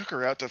her. They took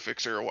her out to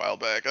fix her a while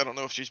back. I don't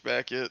know if she's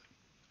back yet,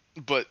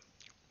 but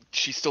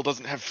she still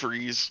doesn't have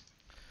freeze.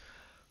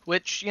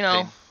 Which, you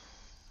know, Pain.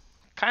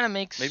 kind of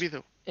makes Maybe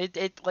the it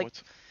like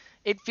what's-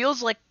 it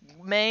feels like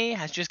May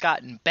has just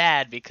gotten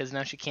bad because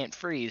now she can't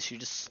freeze. She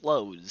just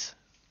slows.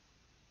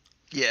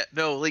 Yeah,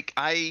 no, like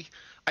I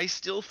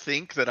still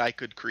think that I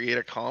could create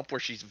a comp where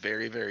she's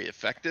very, very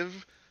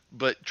effective,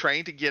 but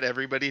trying to get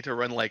everybody to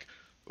run like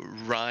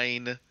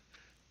Rhine,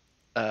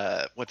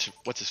 what's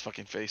his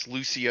fucking face,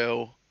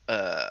 Lucio,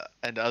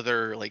 and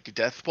other like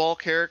Deathball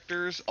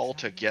characters all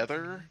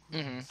together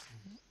Mm-hmm.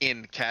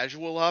 in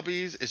casual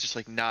lobbies is just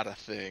like not a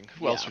thing.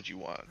 Who else Yeah. would you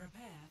want? Prepare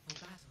for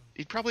battle.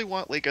 You'd probably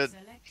want like a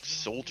Select your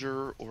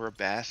soldier or a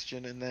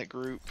bastion in that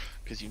group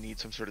because you need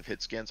some sort of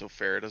hit scan so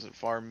Farah doesn't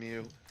farm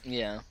you.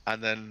 Yeah.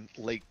 And then,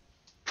 like,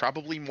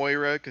 probably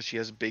Moira, because she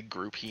has big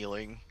group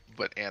healing,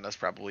 but Anna's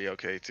probably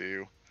okay,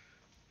 too.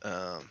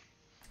 Well,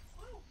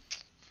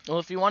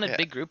 if you wanted Yeah.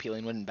 big group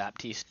healing, wouldn't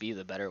Baptiste be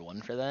the better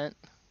one for that?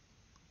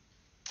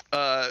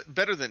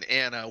 Better than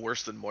Anna,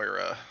 worse than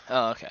Moira.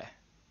 Oh, okay.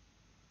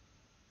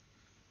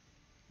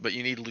 But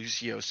you need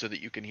Lucio so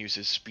that you can use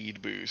his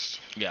speed boost.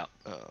 Yeah.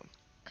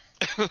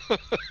 Another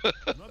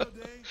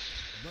day,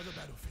 another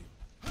battlefield.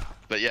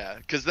 But yeah,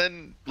 because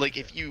then, like,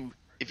 if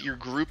you're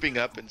grouping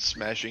up and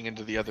smashing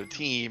into the other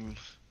team,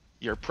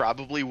 you're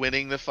probably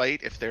winning the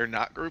fight if they're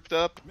not grouped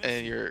up,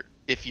 and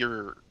if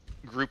you're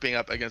grouping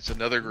up against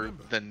another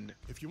group, then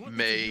If you want me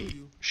to May heal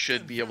you,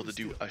 should then be able to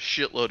stand do still. a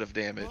shitload of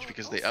damage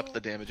because they up the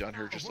damage on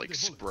her just like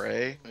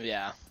spray.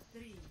 Yeah.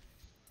 3,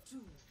 2,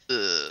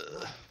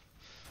 Ugh.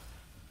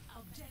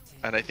 objective.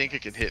 And I think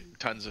it can hit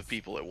tons of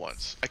people at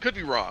once. I could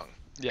be wrong.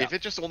 Yeah. If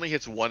it just only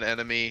hits one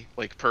enemy,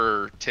 like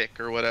per tick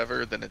or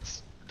whatever, then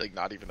it's like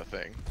not even a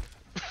thing.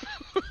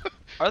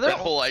 Are there? That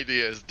whole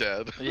idea is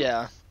dead.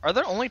 Yeah. Are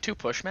there only 2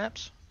 push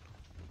maps?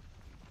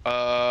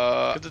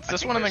 Because Because it's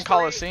this one and then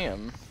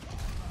Coliseum.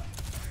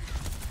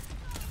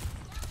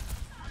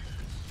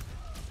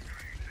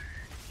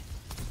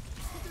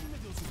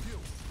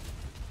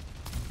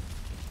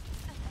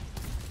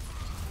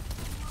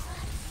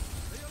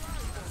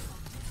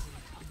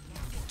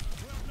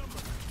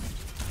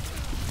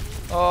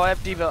 Oh, I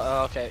have D.Va.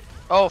 Oh, okay.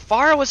 Oh,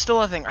 Pharah was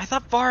still a thing. I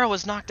thought Pharah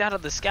was knocked out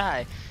of the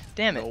sky.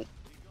 Damn it. Nope.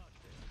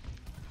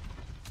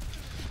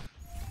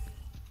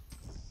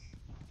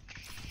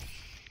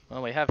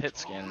 Well, we have hit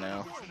scan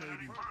now.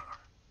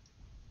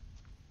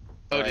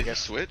 Oh, I did you guess-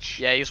 switch?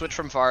 Yeah, you switched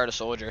from Pharah to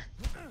Soldier.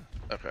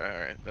 Okay,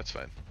 alright, that's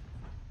fine.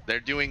 They're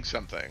doing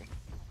something.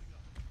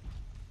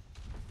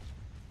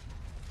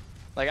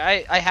 Like,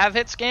 I have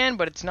hit scan,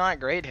 but it's not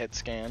great hit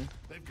scan.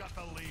 They've got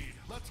the lead.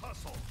 Let's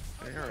hustle.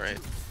 Alright.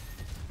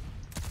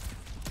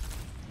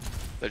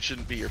 That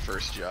shouldn't be your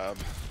first job.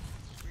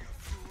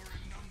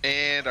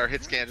 And our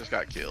hit scan just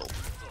got killed.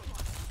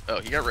 Oh,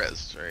 he got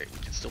rezzed. Alright, we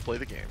can still play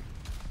the game.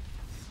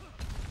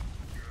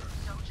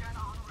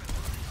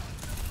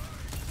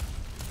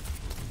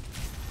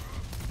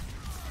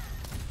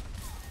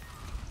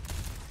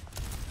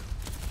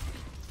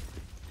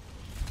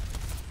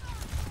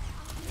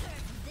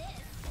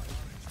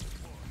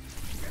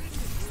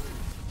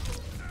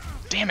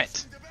 Damn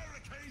it!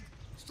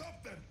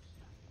 Stop them.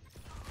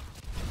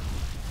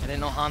 I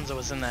didn't know Hanzo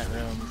was in that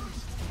room.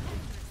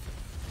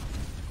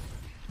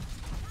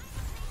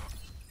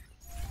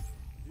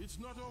 It's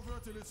not over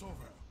till it's over.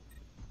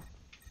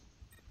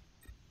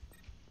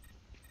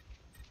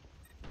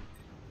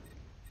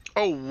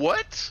 Oh,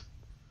 what?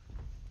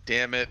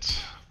 Damn it.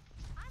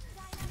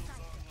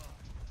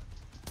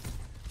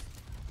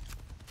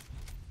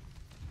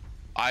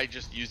 I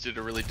just used it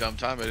a really dumb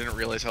time. I didn't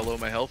realize how low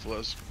my health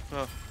was.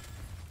 Huh.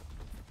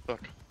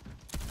 Fuck.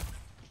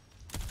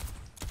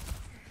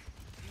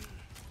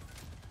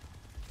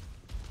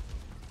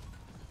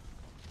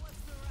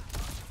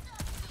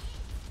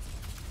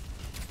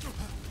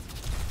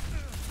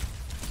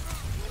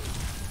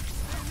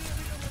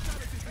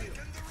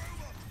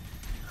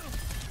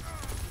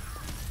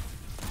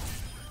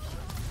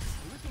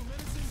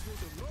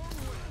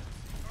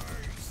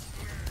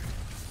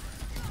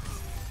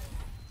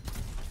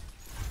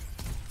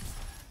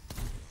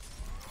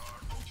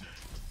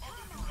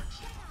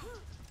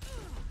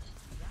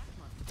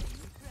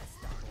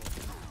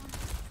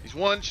 She's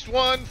one, she's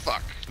one!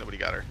 Fuck. Nobody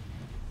got her.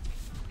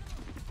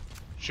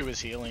 She was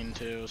healing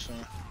too, so.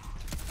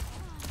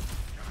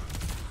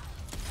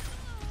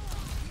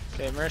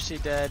 Okay, Mercy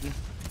dead.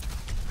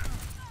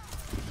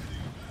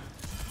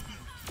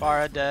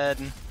 Pharah dead.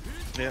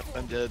 Yep,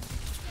 I'm dead.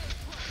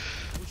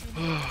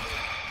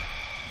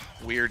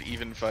 Weird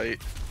even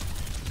fight.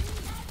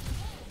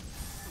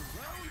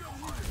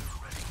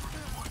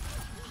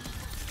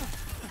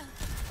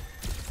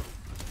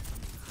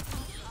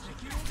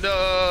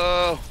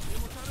 No!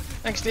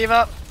 Thanks, Steve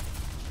up.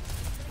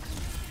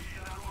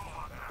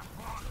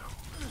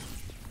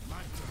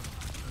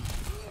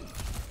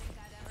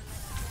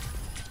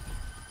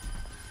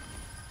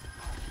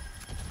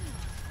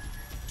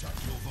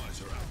 Tactical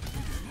visor out.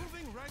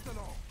 Moving right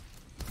along.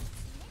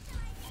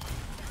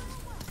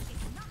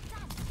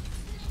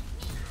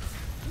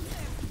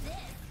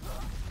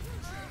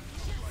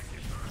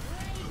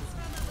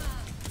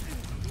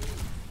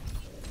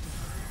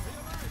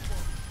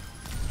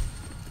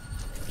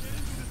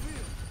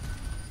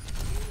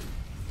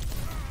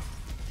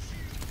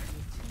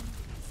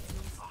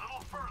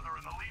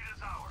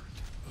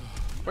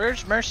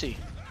 Where's Mercy?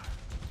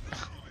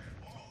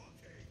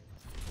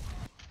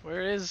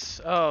 Where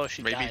is? Oh,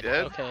 she Maybe died.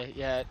 dead? Okay,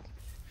 yeah. It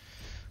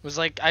was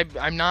like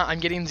I'm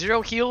getting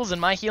 0 heals, and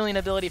my healing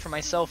ability for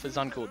myself is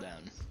on cooldown.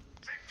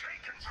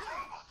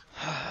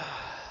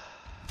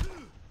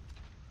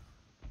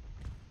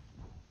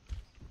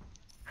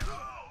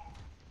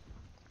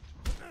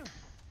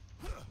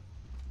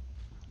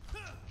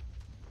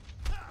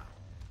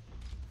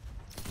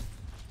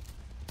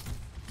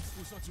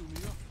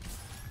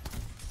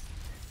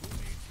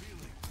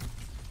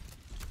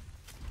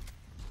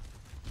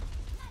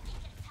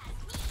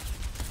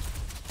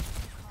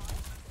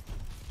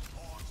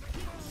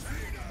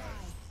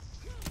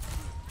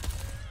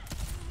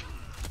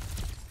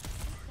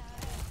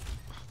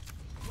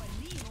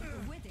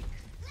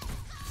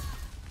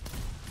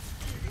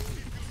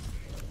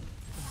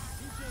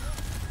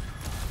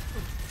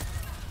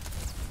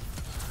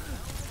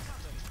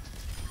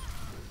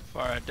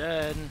 Pharah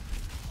dead.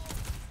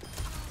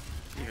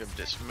 Leave him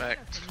dismech.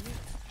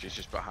 She's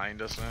just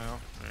behind us now.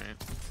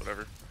 Alright,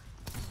 whatever.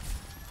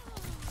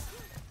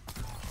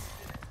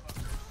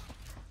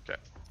 Okay.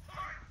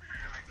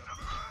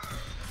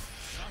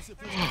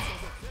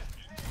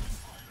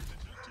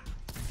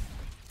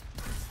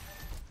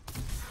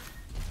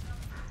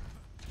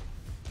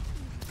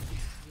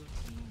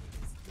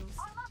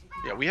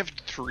 Yeah, we have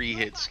 3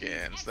 hit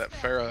scans. That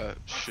Pharah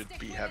should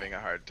be having a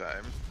hard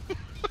time.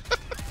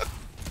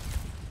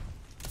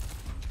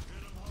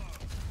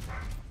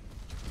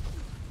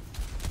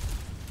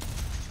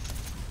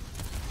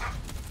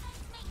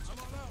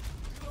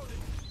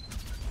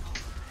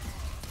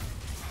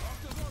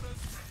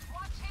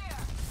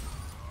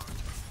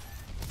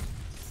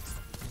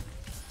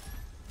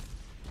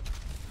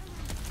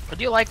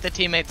 I do like the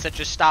teammates that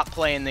just stop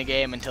playing the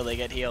game until they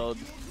get healed.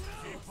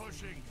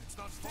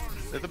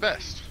 They're the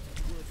best.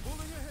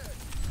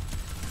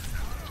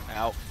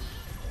 Out.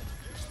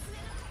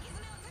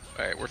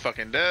 Alright, we're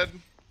fucking dead.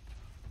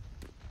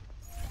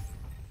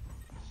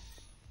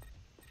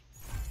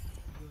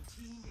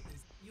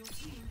 Your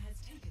team has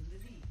taken the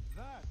lead.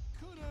 That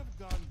could have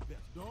gone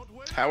better. Don't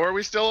wait. How are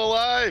we still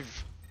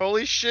alive?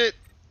 Holy shit.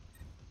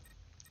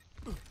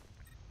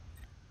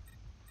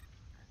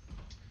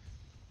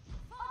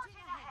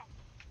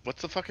 What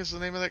the fuck is the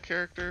name of that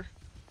character?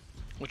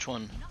 Which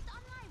one?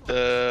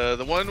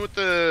 The one with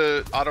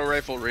the auto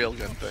rifle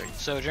railgun thing.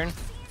 Sojourn?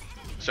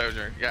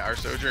 Sojourn. Yeah, our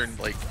Sojourn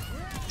like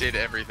did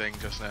everything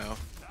just now.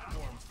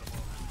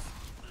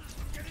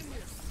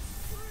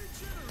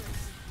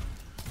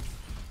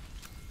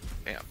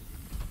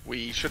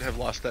 We should have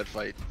lost that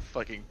fight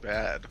fucking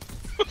bad.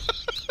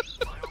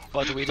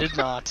 But we did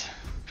not.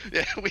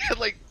 Yeah, we had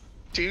like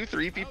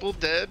 2-3 people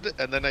dead,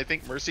 and then I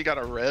think Mercy got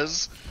a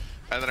res,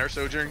 and then our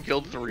Sojourn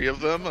killed 3 of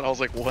them, and I was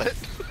like, what?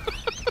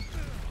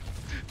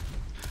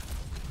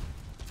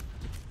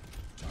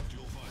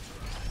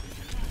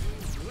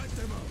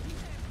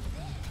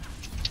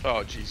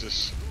 Oh,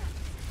 Jesus.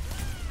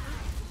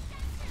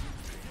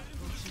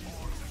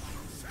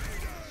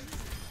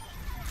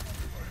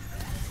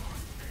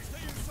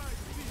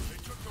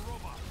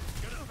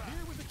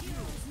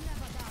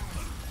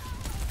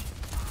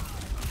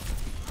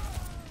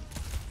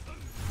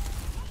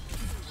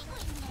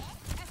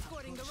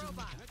 Escorting the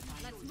robot.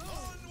 Let's move.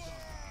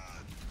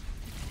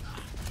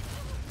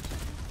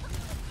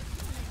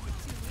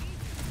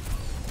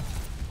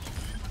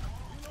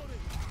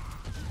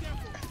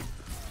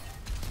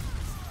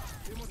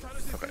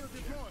 Okay.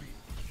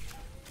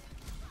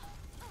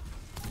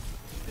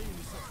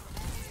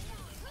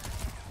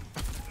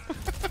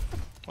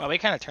 Well, we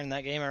kind of turned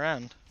that game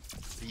around.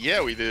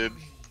 Yeah, we did.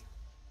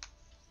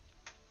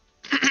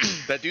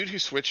 That dude who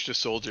switched to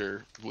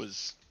Soldier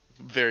was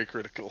very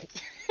critical.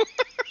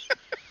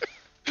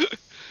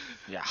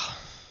 Yeah.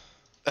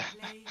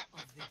 Play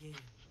of the game.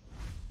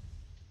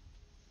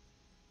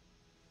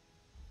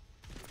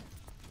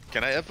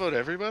 Can I upvote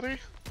everybody?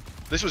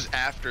 This was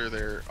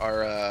after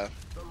our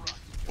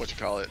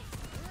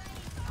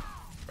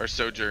our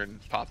Sojourn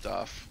popped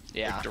off.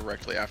 Yeah. Like,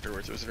 directly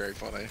afterwards. It was very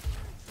funny.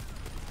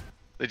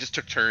 They just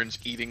took turns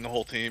eating the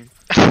whole team.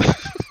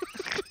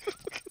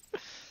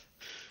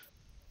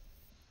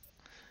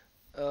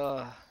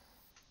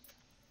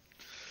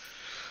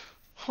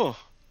 Huh.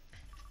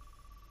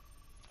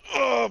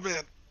 Oh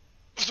man.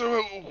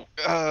 So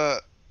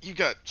you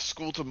got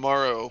school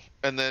tomorrow,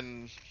 and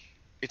then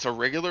it's a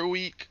regular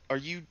week. Are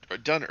you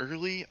done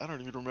early? I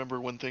don't even remember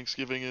when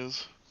Thanksgiving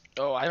is.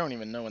 Oh, I don't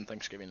even know when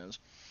Thanksgiving is.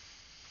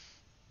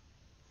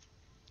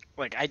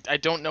 Like, I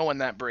don't know when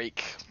that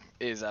break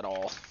is at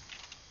all.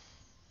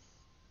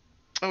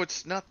 Oh,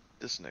 it's not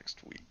this next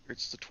week.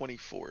 It's the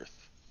 24th.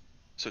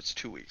 So it's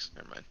 2 weeks.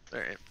 Never mind. All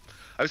right.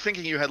 I was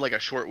thinking you had like a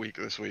short week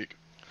this week.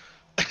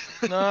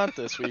 Not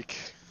this week.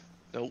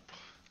 Nope.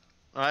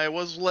 I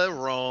was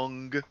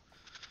wrong.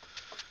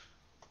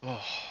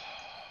 Oh,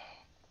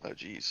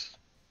 jeez.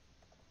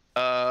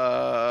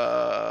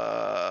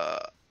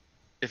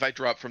 If I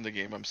drop from the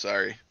game, I'm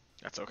sorry.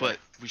 That's okay. But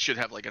we should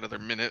have like another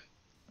minute.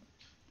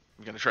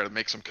 I'm gonna try to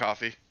make some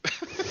coffee.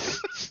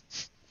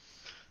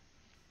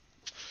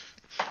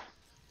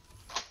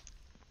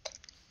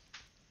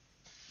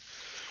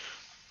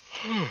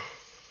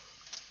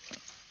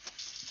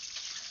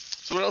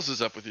 So what else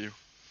is up with you?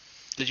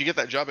 Did you get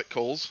that job at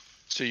Kohl's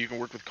so you can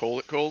work with Cole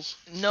at Kohl's?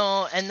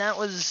 No, and that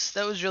was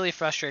really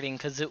frustrating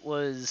because it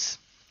was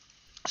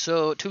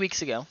so 2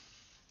 weeks ago,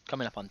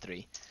 coming up on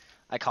 3.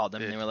 I called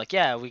them and they were like,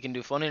 "Yeah, we can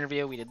do a phone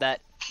interview." We did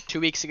that 2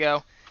 weeks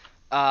ago.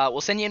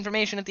 We'll send you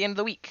information at the end of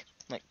the week.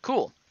 I'm like,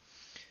 cool.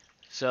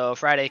 So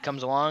Friday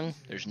comes along,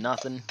 there's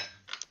nothing.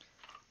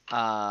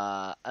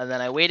 And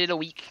then I waited a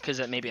week because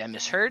maybe I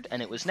misheard,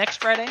 and it was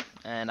next Friday,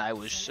 and I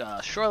was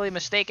sorely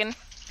mistaken.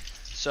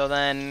 So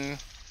then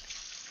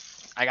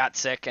I got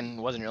sick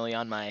and wasn't really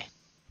on my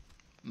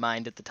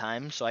mind at the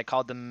time, so I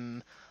called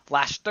them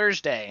last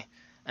Thursday,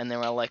 and they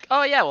were like,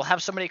 "Oh yeah, we'll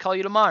have somebody call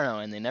you tomorrow,"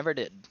 and they never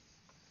did.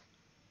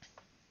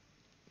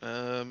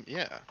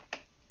 Yeah.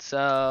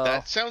 So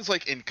That sounds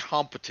like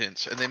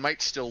incompetence, and they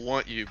might still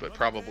want you, but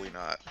probably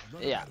not.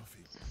 yeah,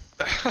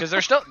 because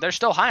they're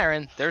still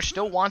hiring, they're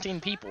still wanting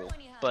people,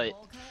 but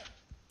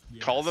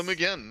Call them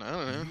again. I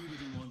don't know.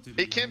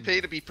 It can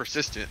pay to be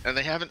persistent, and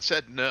they haven't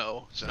said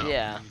no. So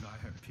yeah,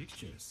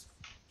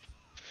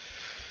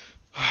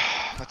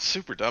 that's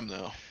super dumb,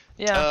 though.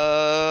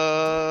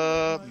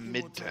 yeah.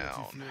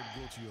 Midtown.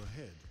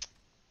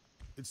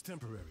 It's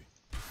temporary.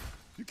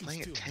 You can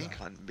Playing a still tank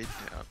die. on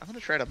Midtown. I'm gonna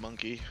try to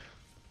monkey.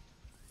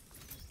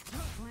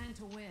 Plan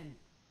to win.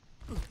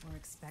 Or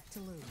expect to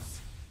lose.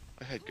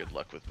 I had good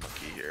luck with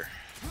monkey here.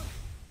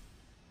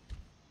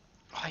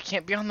 Oh, I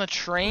can't be on the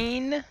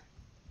train.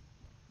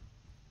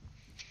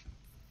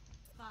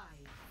 5,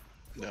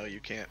 No,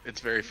 you can't.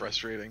 It's very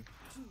frustrating.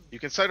 You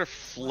can sort of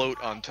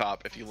float on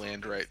top if you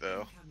land right,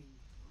 though.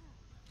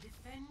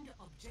 defend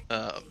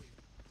objective.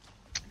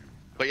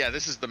 But yeah,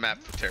 this is the map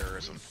for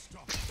terrorism.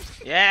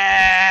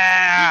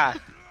 Yeah.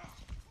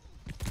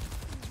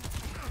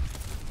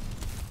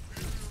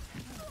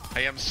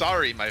 I am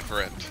sorry, my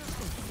friend.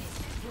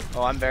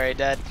 Oh, I'm very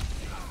dead.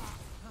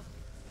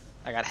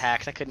 I got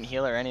hacked. I couldn't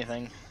heal or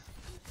anything.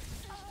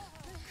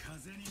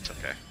 It's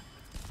okay.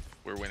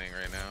 We're winning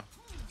right now.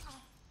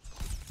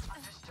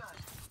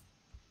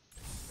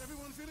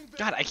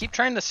 God, I keep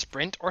trying to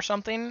sprint or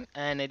something,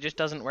 and it just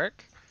doesn't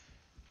work.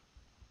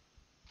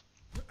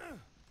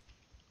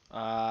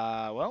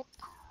 Well.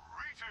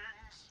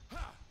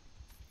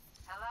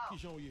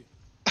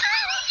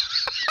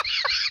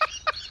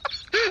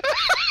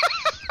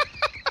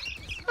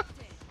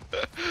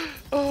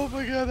 Oh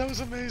my god, that was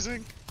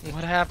amazing.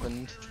 What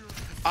happened?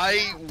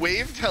 I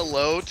waved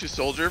hello to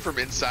Soldier from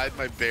inside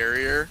my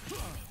barrier,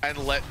 And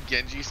let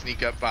Genji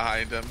sneak up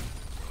behind him.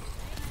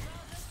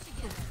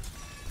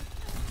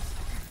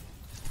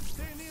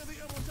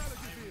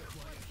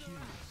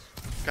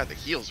 God, the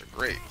heals are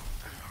great.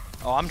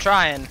 Oh, I'm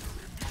trying.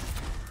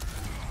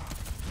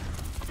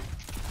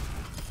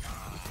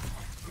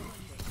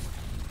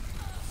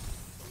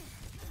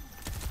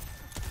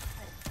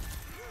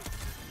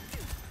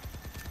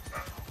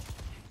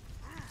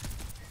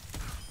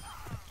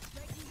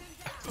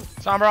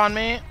 Sombra on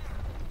me.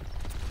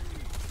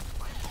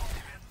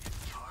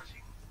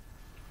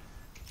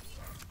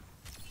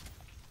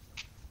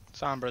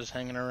 Sombra's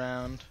hanging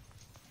around.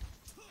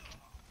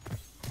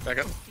 Back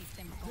up.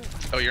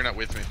 Oh, you're not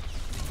with me.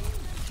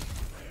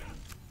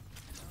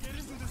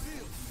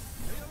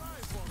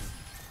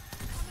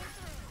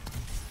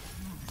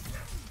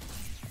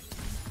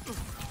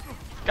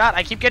 God,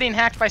 I keep getting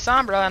hacked by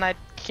Sombra and I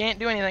can't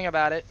do anything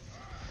about it.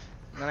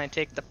 And then I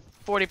take the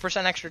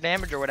 40% extra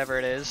damage or whatever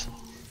it is.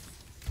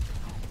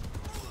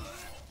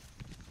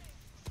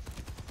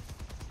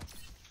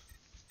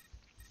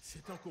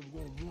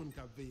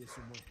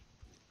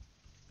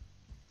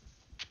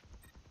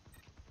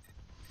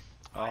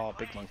 Oh,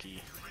 big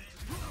monkey.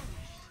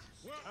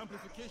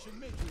 Amplification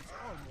matrix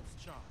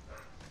almost charged.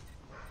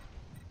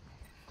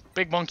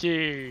 Big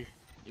monkey!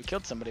 You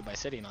killed somebody by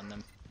sitting on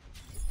them.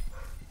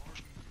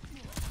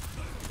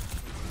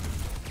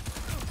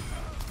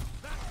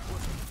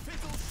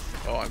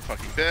 Oh, I'm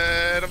fucking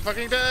dead. I'm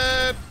fucking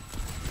dead.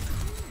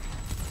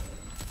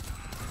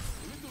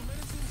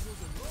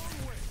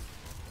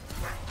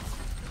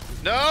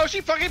 No, she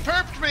fucking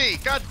perped me.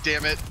 God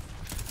damn it.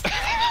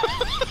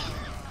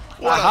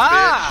 What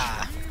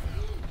Aha!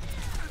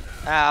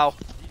 Ow. a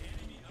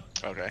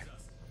bitch. Okay.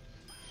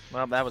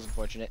 Well, that was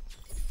unfortunate.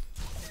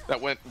 That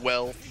went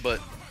well, but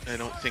I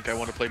don't think I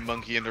want to play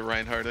monkey into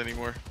Reinhardt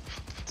anymore.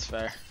 That's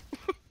fair.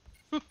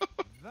 That could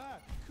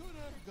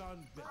have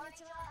gone better.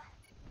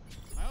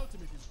 My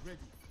ultimate is ready.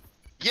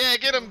 Yeah,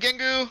 get him,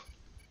 Gengu.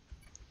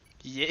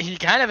 Yeah, he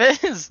kind of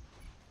is.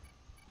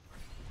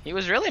 He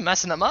was really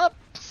messing him up.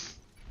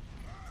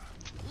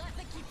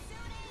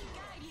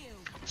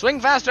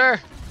 Swing faster!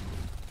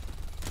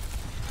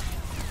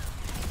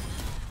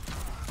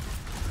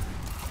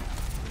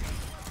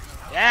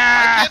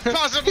 Yeah! I can't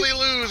possibly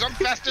lose. I'm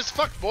fast as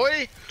fuck,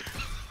 boy.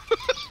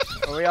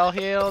 Are we all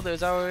healed?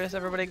 Is always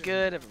everybody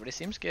good? Everybody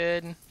seems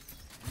good. I'm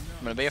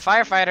gonna be a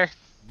firefighter.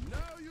 No,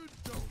 you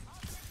don't.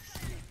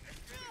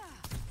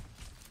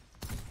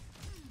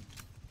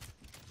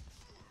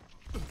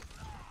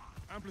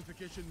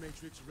 Amplification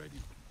matrix ready.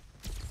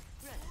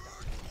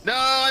 No,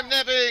 I'm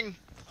napping.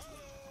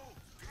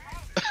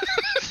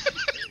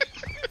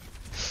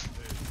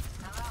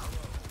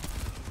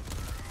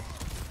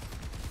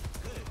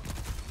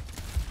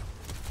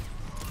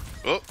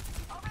 Oh.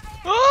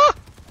 Ah!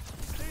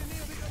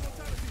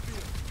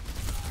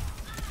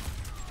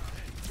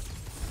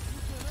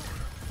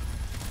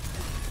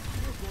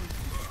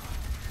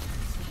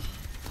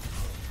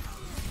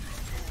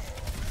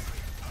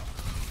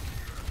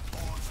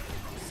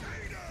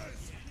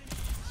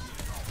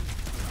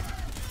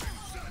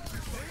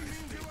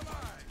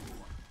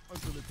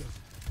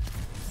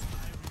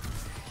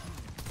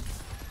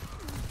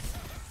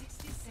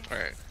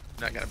 Alright,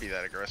 not gonna be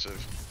that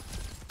aggressive.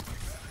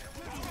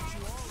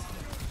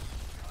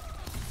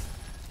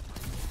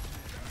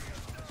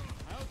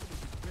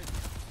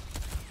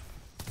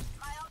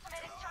 My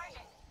ultimate is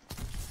charging.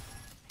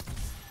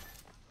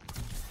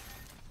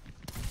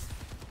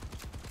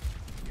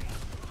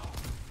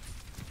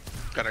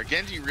 God, our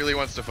Genji really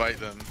wants to fight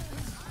them.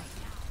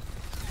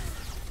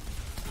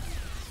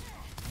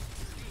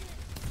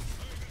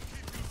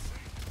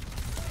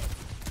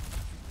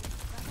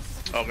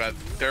 Oh god,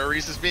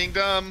 Terrorist is being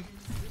dumb.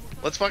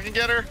 Let's fucking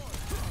get her.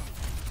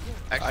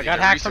 Actually, I got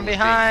hacked from Teresa was being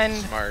behind.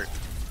 Smart.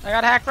 I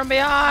got hacked from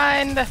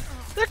behind!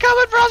 They're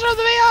coming for us from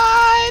the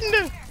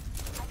behind!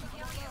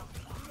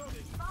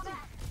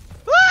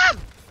 Ah!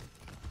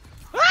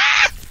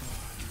 Ah!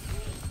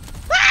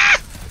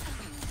 Ah!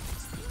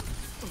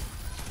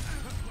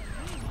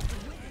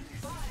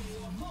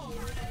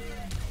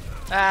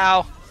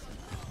 Ow.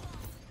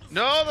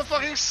 No, the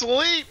fucking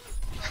sleep!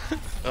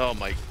 Oh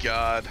my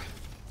god.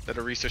 That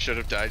Arisa should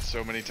have died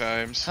so many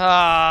times.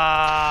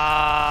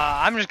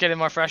 I'm just getting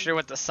more frustrated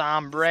with the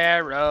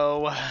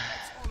sombrero.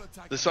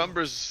 The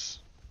Sombra's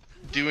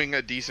doing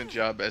a decent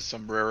job as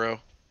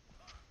Sombrero.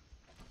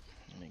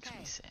 Makes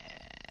me sad.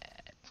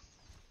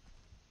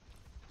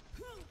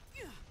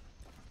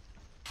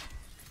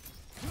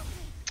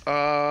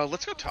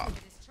 Let's go top.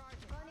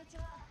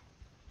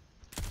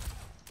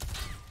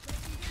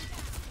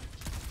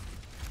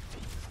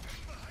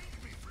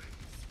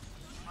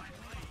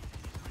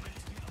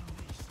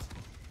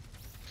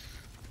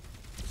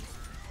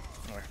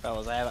 Alright,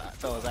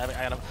 fellas, I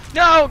got him.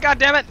 No! God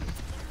damn it!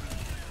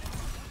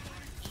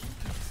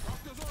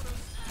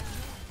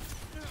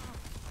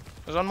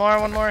 There's one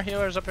more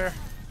healer's up here.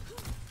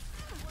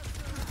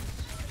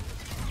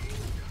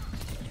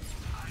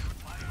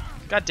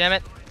 God damn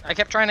it. I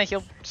kept trying to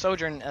heal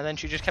Sojourn and then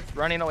she just kept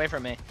running away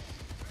from me.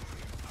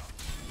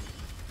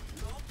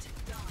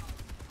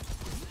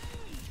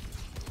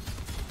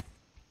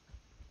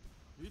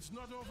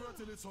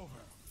 it's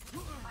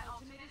over.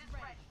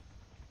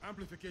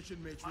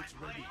 Amplification matrix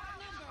ready.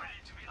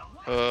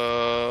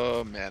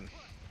 Oh man.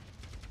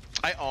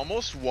 I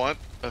almost want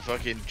a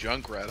fucking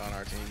Junkrat on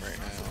our team right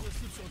now,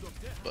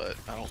 but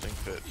I don't think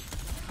that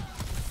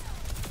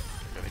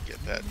I'm gonna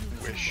get that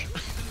wish.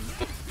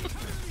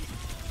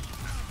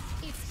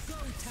 It's go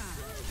time.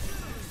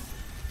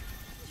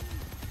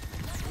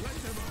 Let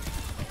them up.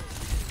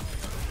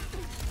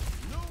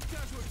 No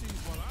casualties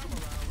while I'm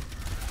around.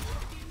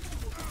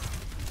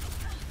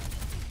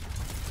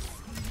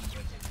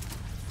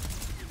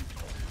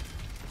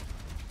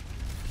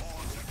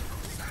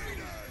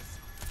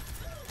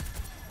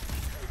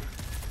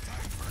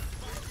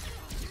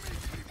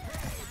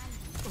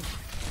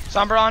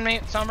 Sombra on me.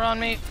 Sombra on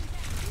me.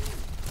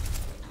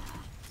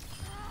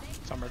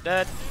 Sombra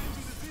dead.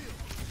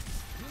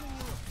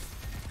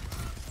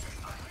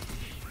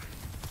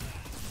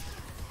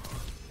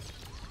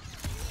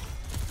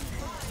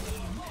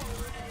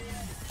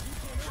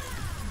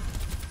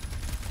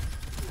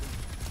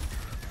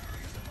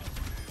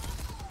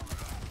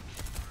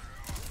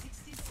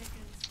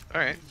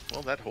 Alright,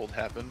 well that hold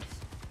happened.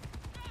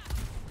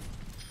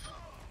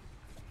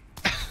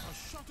 A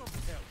shot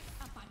of hell.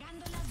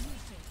 Apagando las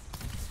luces.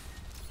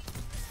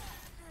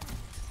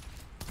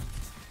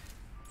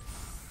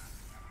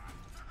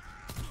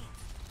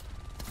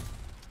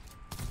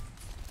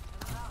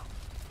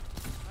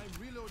 I'm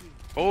reloading.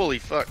 Holy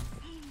fuck.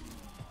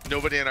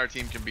 Nobody on our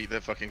team can beat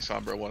that fucking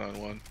Sombra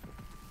one-on-one.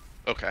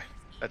 Okay,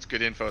 that's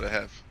good info to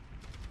have.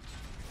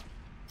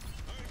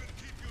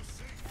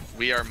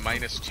 We are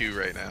 -2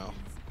 right now.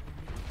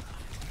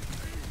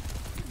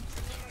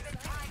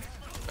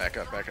 Back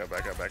up, back up,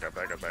 back up, back up,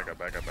 back up, back up,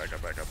 back up, back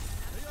up, back up.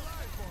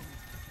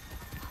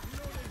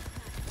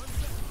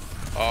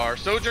 Our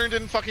Sojourn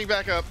didn't fucking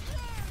back up,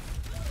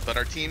 but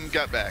our team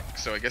got back,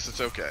 so I guess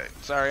it's okay.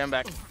 Sorry, I'm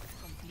back.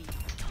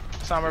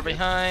 Sombra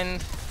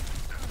behind.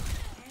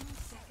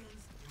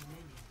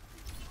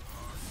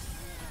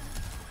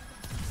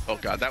 Oh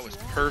god, that was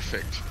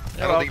perfect. I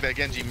You're don't think that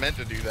Genji meant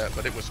to do that,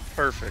 but it was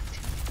perfect.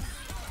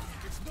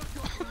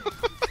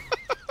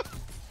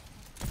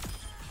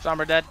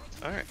 Sombra dead.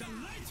 Alright.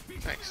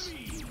 Nice.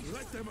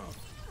 Let them up.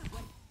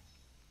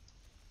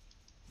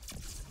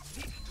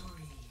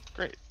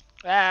 Great.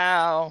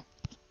 Ow.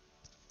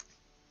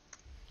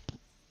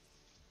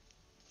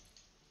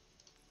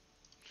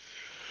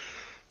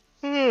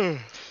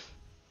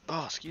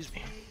 Oh, excuse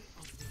me.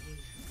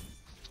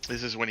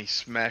 This is when he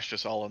smashed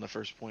us all on the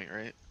first point,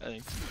 right? I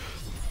think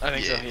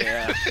so,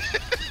 yeah.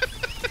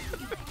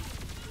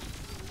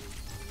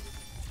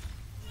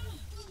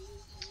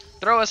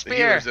 Throw a The spear.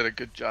 healers did a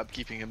good job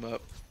keeping him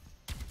up.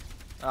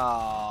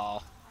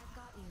 Oh.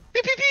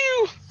 Pew pew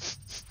pew!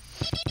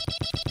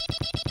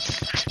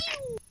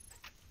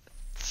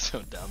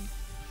 So dumb.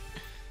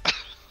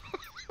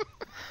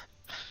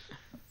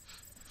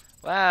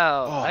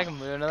 Wow, Oh, I can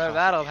do another God.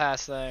 battle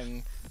pass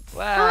thing.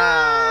 Wow.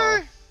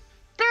 Hooray!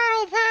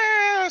 Battle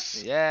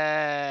pass!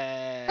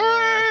 Yay.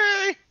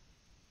 Hooray!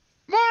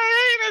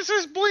 My anus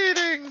is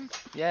bleeding!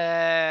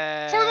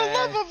 Yay. For the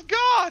love of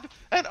God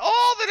and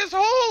all that is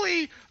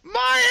holy,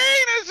 my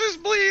anus is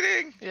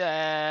bleeding!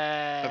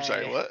 Yay. I'm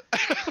sorry, what?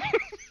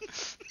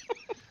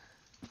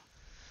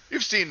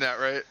 You've seen that,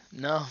 right?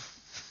 No.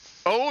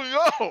 Oh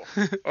no!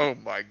 Oh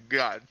my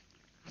god.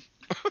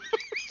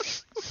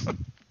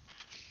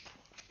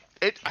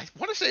 I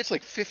want to say it's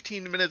like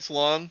 15 minutes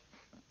long,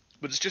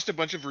 but it's just a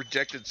bunch of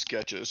rejected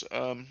sketches.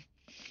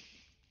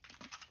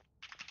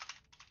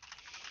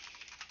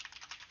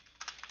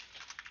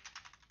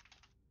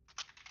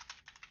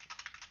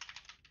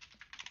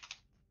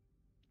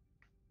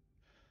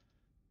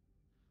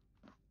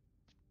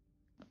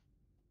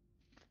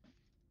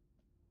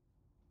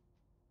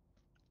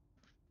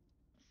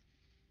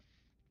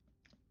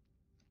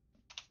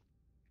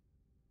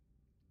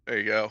 There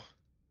you go.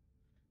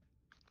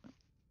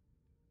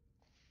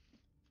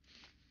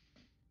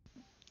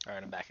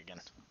 Alright, I'm back again.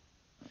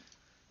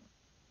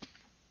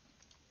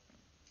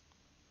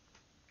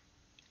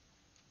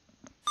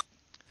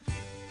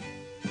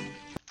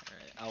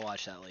 Alright, I'll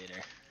watch that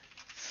later.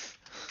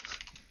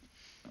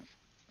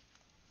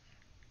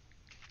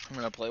 I'm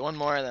gonna play one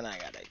more, then I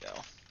gotta go.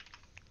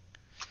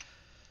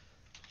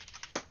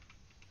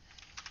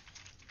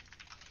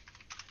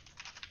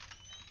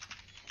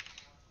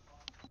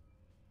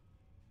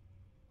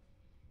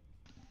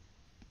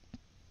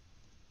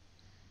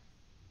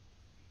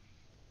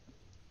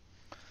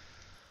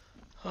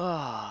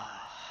 Ah.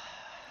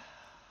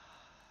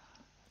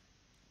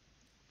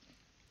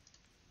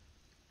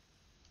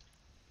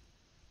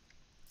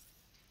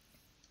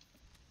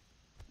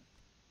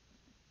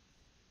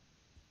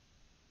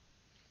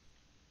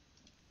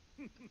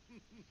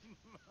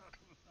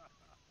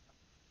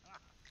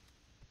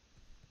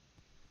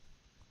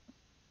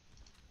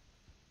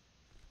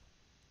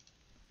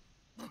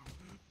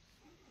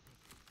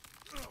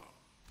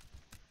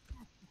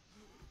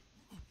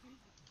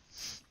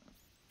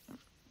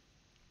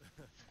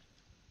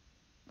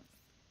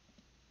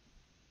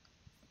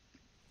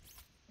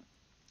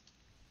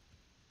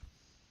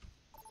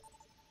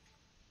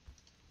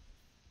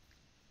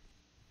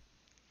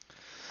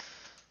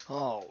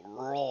 All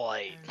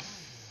right.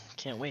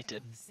 Can't wait to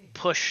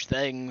push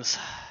things.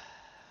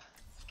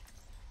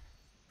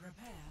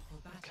 Prepare for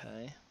battle.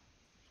 Okay.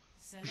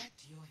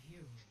 Select your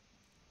hero.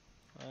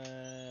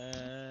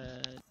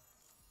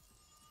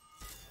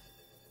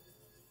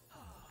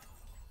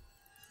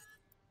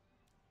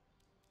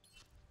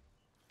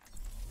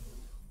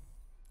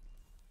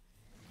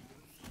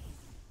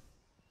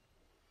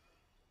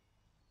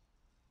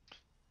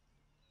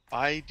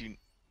 I do.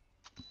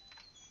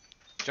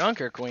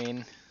 Junker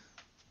Queen.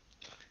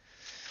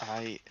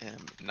 I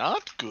am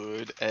not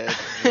good at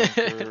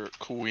Junker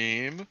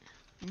Queen.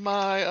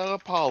 My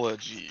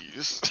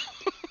apologies.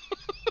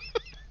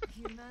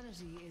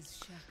 Humanity is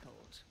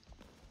shackled.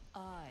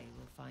 I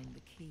will find the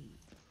key.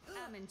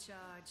 I'm in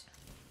charge.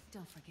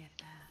 Don't forget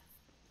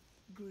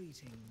that.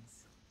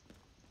 Greetings.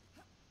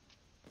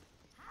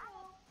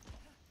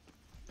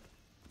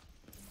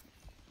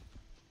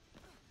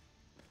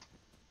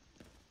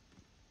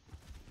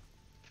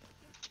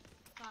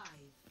 5,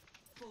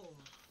 4,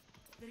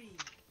 3.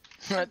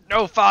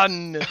 No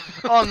fun.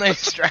 Only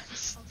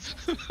stress.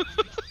 I'm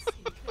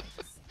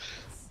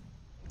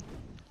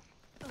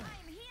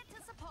here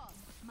to support.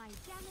 My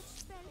damage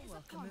spell is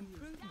Welcome upon you.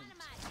 improvement.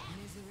 Dynamite.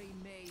 Misery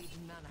made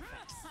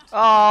manifest.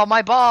 Oh,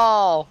 my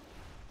ball.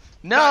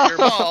 No. Not your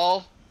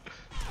ball.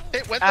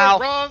 It went Ow.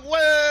 the wrong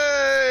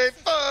way.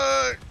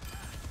 Fuck.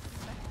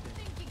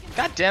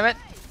 God damn it.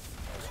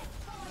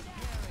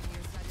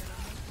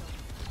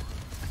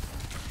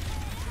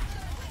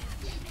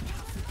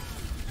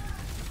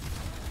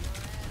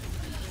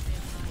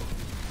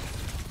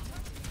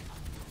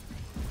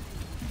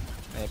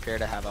 They appear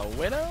to have a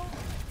widow.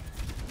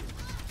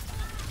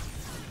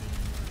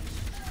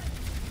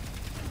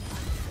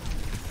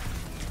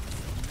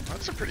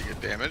 That's a pretty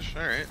good damage.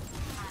 All right.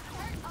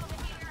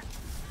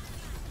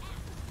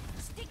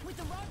 Stick with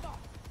the robot.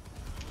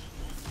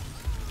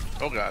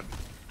 Oh god.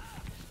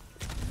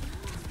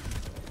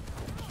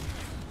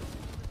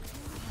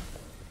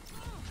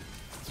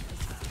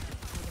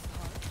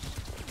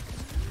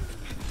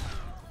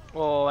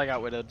 Oh, I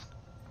got widowed.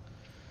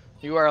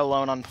 You are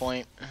alone on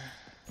point.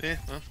 Yeah.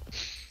 Well,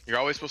 you're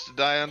always supposed to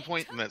die on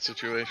point in that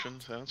situation,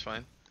 so that's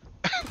fine.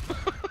 I've Stop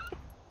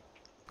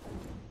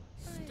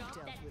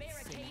dealt that with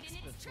barricade in saints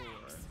its before.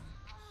 tracks.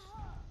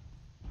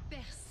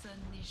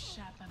 Personne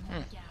n'échappe à mon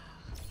regard.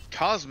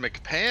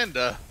 Cosmic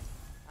Panda.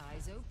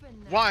 Eyes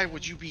open now. Why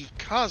would you be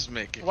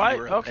cosmic if Why? you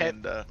were a Okay.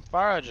 panda?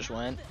 Farah just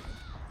went.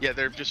 Yeah,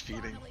 they're just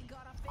feeding. Finally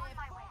got a fair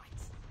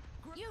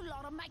fight. You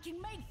lot are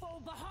making me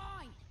fall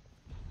behind.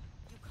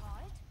 You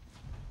caught it?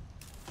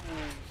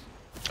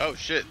 Oh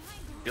shit.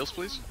 Heals,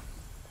 please.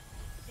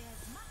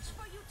 There's much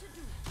for you to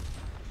do.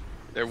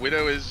 Their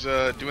widow is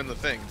doing the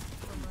thing.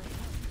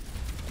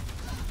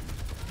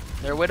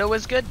 Their widow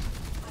is good.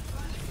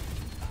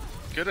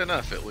 Good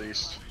enough, at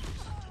least.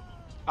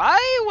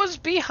 I was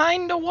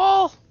behind a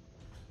wall.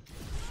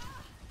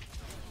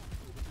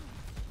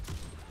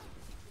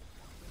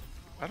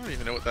 I don't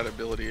even know what that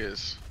ability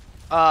is.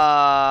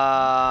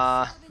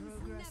 Progress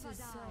is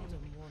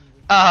seldom won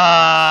with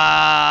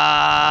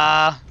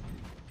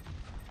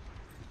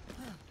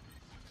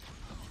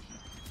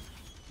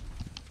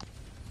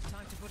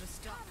time to put a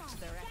stop to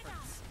their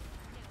efforts.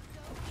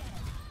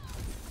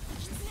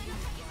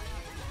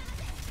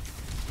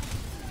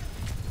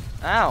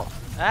 Ow.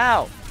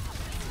 Ow.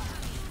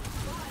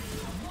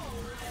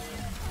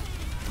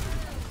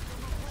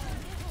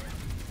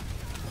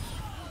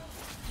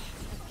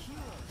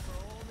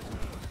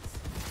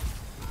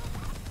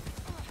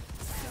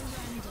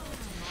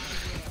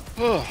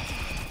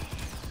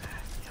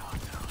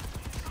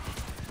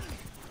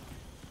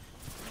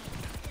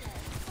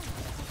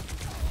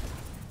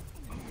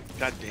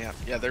 God damn.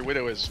 Yeah, their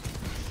widow is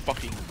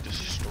fucking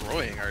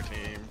destroying our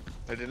team.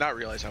 I did not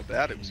realize how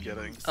bad it was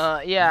getting.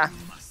 Yeah.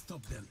 Must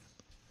stop them.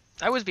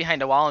 I was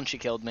behind a wall and she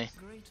killed me.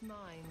 Great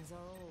minds are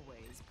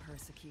always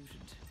persecuted.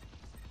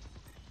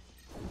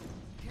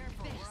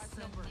 Careful, we're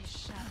Personne outnumbered.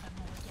 n'échappe à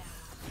mon regard.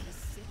 The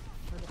sick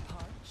for the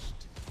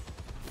parched.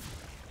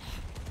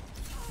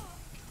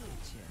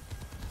 Gotcha.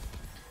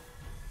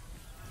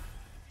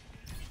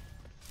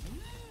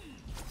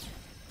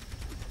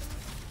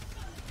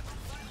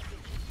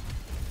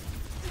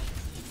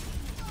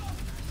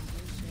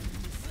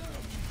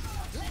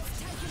 Let's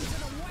take him to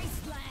the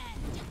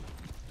wasteland.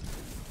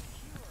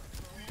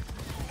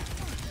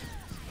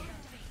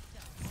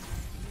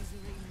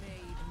 Misery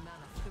made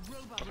manifest. The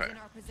robot Okay. is in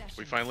our possession.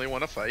 We finally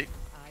won a fight.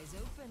 Eyes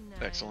open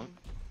now. Excellent.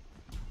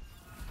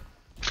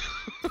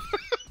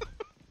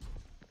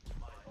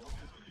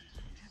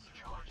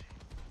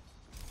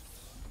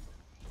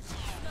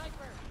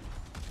 Sniper.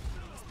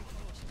 Must be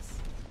cautious.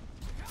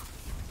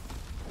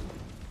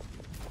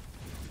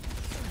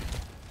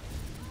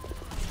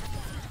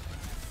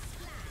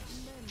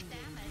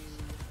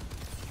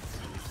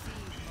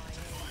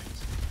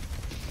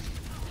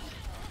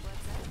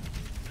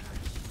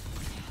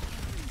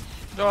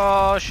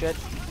 Oh shit.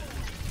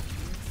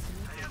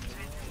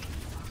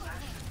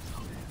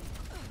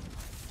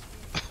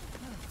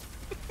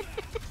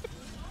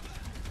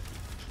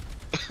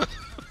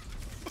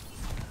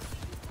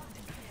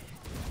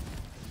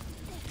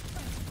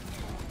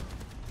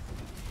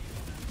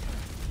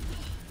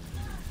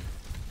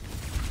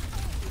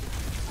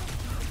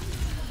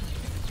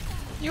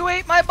 You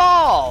ate my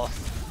ball! As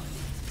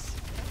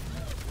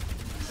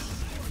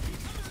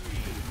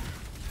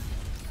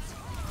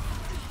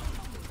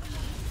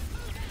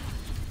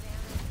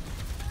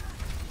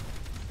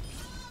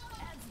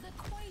the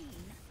queen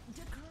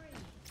decree.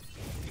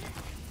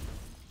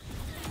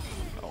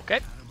 Okay.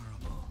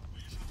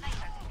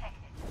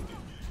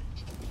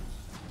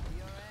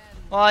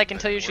 Well, I can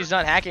tell you she's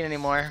not hacking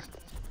anymore.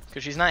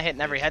 Because she's not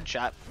hitting every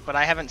headshot. But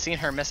I haven't seen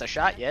her miss a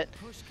shot yet.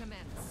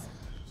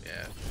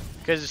 Yeah.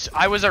 Because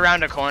I was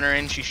around a corner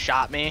and she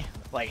shot me.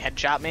 Like,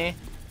 headshot me.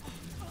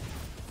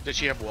 Did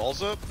she have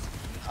walls up?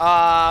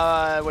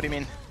 What do you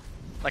mean?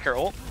 Like her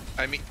ult?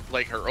 I mean,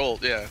 like her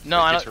ult, yeah. No,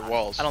 Like I just don't, her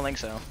walls. I don't think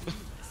so.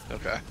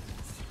 Okay.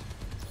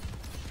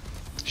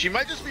 She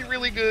might just be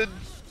really good.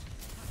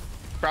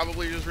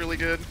 Probably just really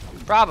good.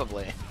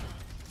 Probably.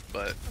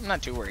 But I'm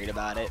not too worried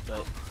about it,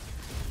 but...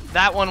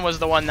 That one was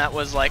the one that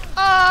was like,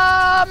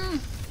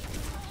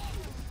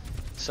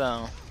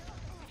 So...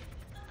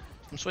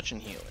 I'm switching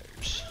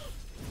healers.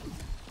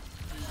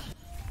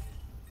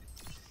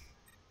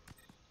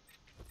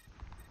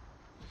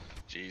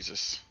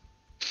 Jesus.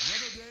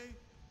 Another day,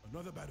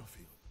 another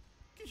battlefield.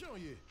 Qui j'en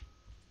y est?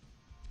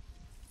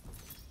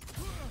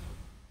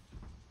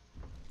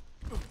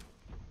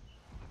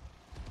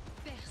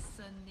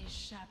 Personne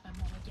n'échappe à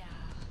mon regard.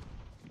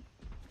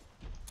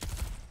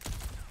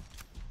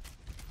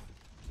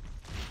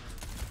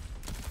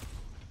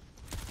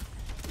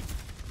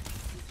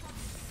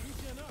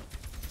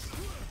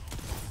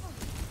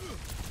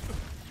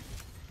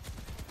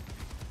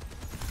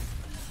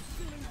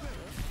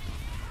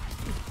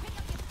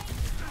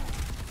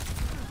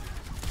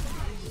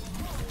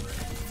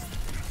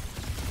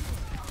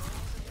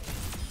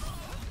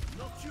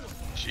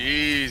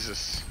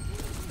 Jesus.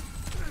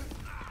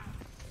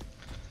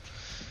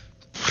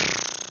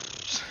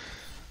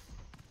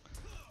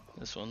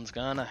 This one's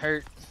gonna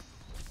hurt.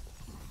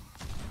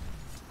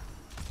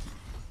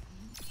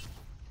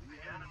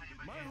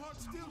 My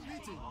heart's still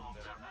beating.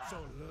 So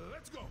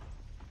let's go.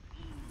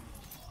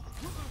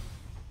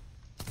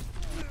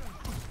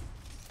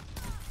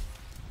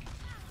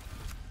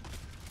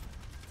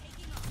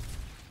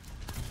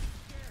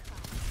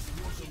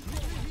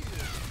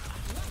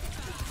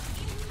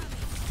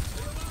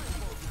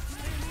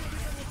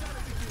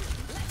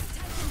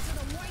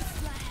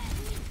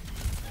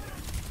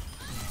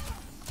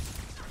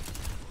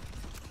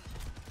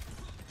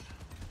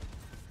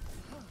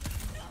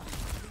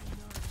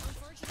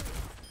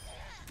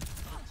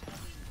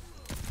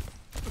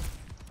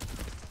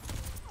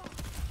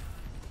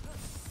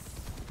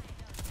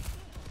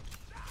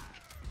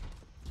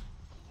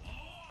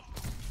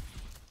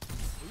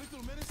 A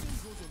little medicine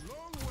goes a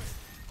long way.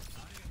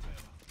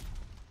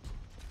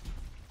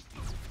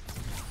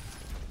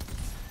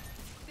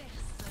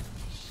 Personne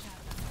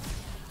n'échappe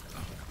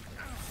à mon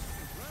regard.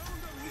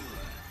 Round of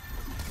healing.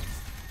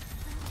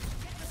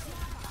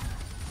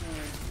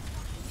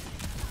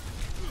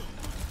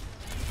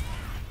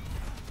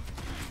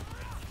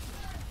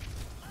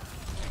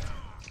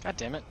 God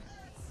damn it.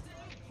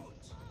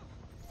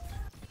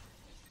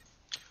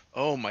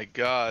 Oh my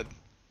god.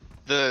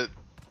 The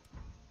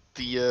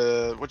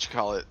what you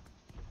call it?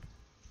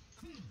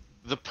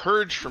 The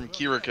purge from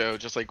Kiriko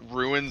just like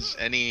ruins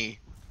any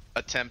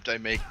attempt I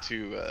make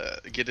to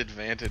get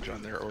advantage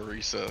on their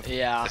Orisa.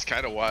 Yeah. It's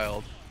kind of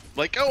wild.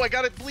 Like, oh, I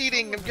got it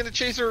bleeding. I'm gonna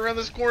chase her around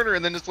this corner,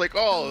 and then it's like,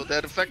 oh,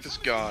 that effect is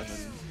gone,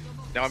 and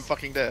now I'm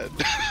fucking dead.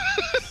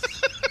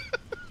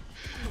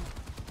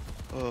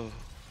 Oh.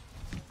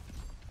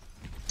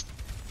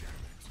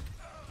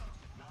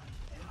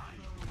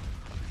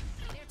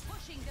 They're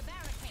pushing the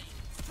barricade.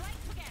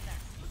 Strike together.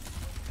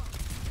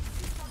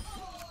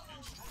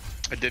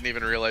 I didn't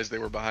even realize they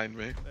were behind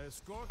me.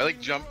 I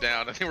like jumped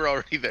down and they were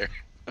already there.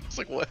 I was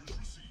like, what?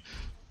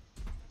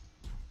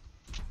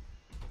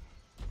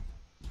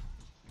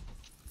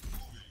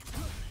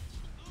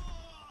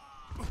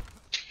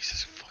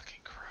 Jesus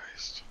fucking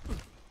Christ.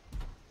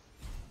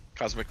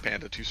 Cosmic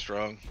Panda too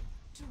strong.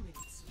 2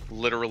 minutes.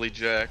 Literally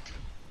jacked.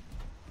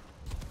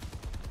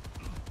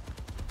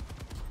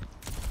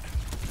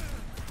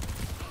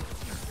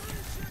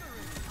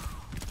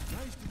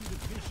 Nice to be the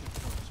patient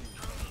for a change.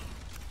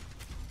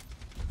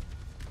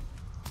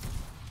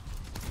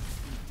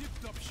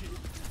 Dipped up shit.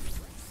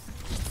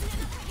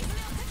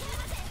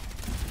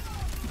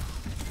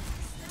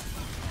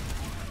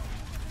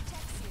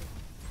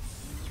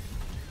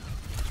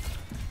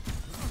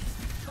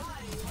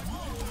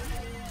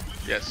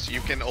 Yes,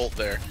 you can ult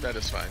there. That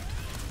is fine.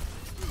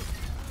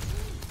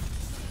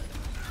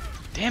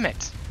 Damn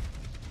it.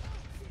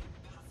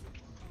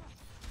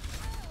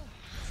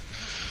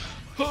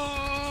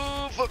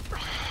 Oh, fuck.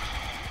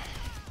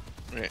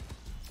 Okay.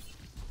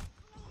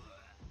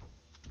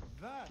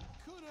 That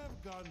could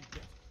have gone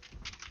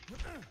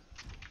better.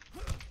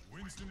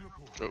 Winston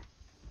report.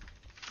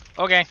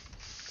 Oh. Okay.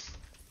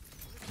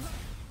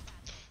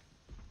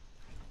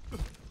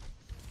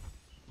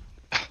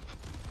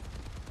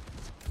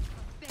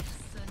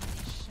 Personne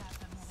n'échappe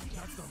à mon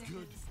regard. That's not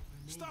good.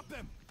 Stop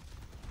them.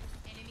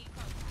 Enemy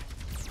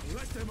contact.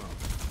 Let them out.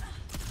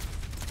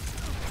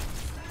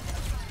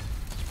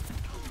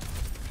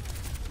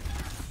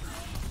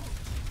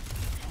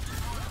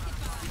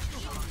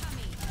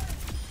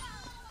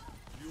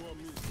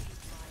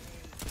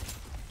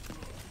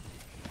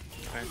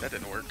 Alright, that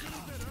didn't work.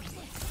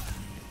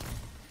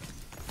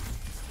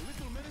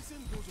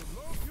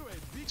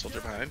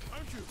 Soldier behind.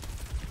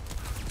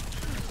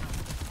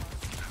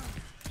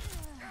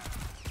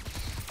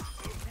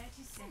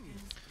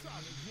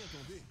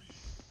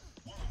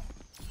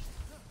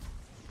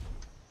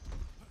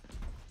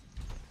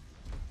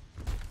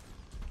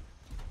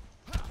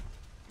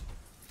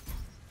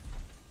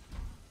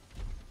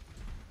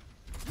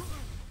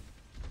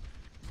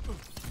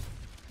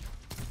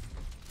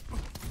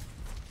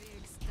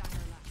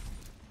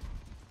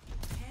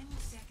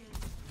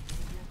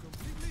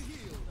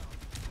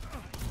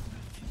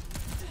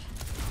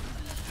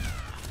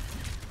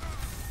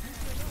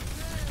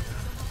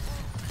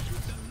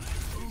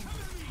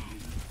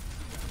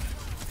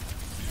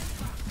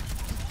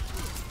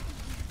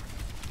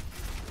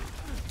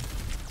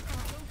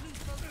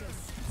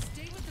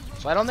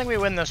 So I don't think we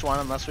win this one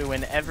unless we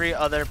win every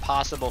other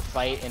possible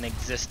fight in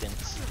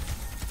existence.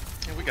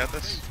 Yeah, we got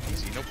this.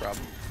 Easy, no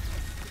problem.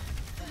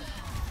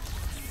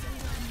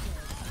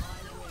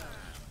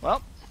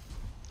 Well,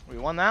 we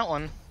won that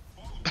one.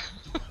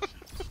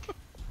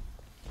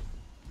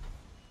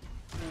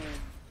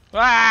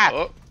 Ah!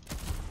 Oh.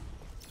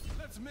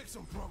 Let's make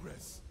some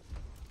progress.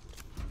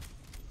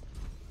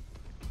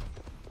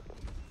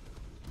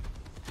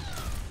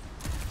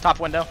 Top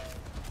window.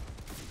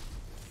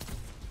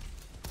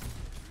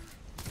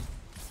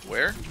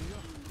 Where?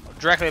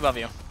 Directly above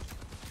you.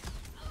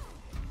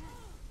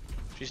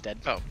 She's dead.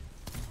 Oh.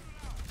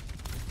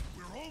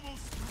 We're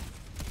almost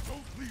through.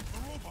 Don't leave the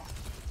robot.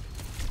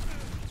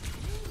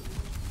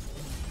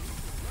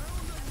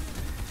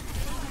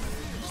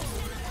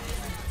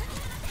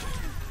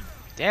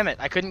 Damn it,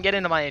 I couldn't get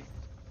into my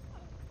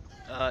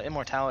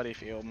immortality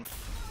field.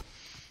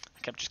 I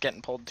kept just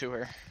getting pulled to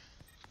her.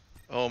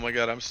 Oh my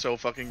god, I'm so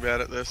fucking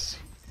bad at this.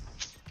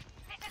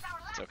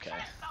 It's okay.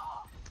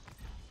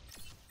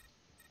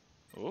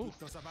 Ooh.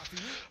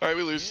 Alright,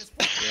 we lose.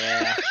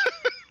 Yeah.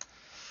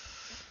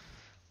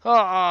 Oh.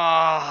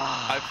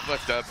 I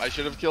fucked up. I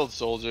should have killed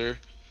Soldier,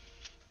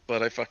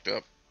 but I fucked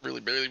up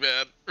really, really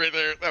bad. Right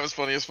there. That was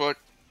funny as fuck.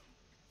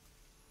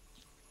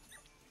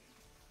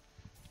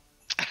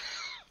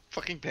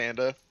 Fucking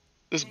Panda.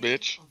 This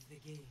bitch. Of the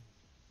game.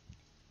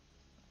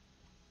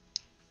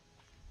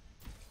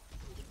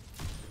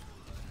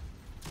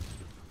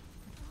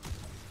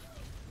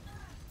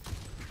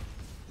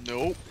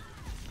 Nope.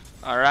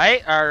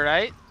 Alright,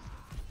 alright.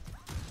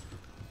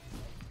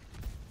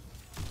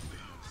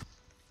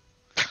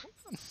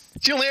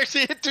 She only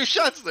actually hit 2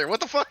 shots there. What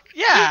the fuck?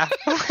 Yeah.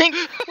 Like,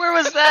 where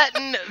was that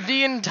in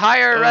the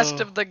entire rest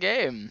of the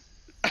game?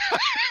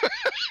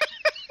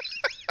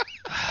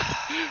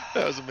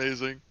 That was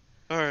amazing.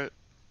 Alright.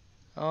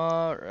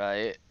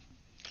 Alright.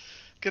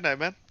 Good night,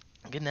 man.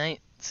 Good night.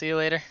 See you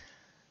later.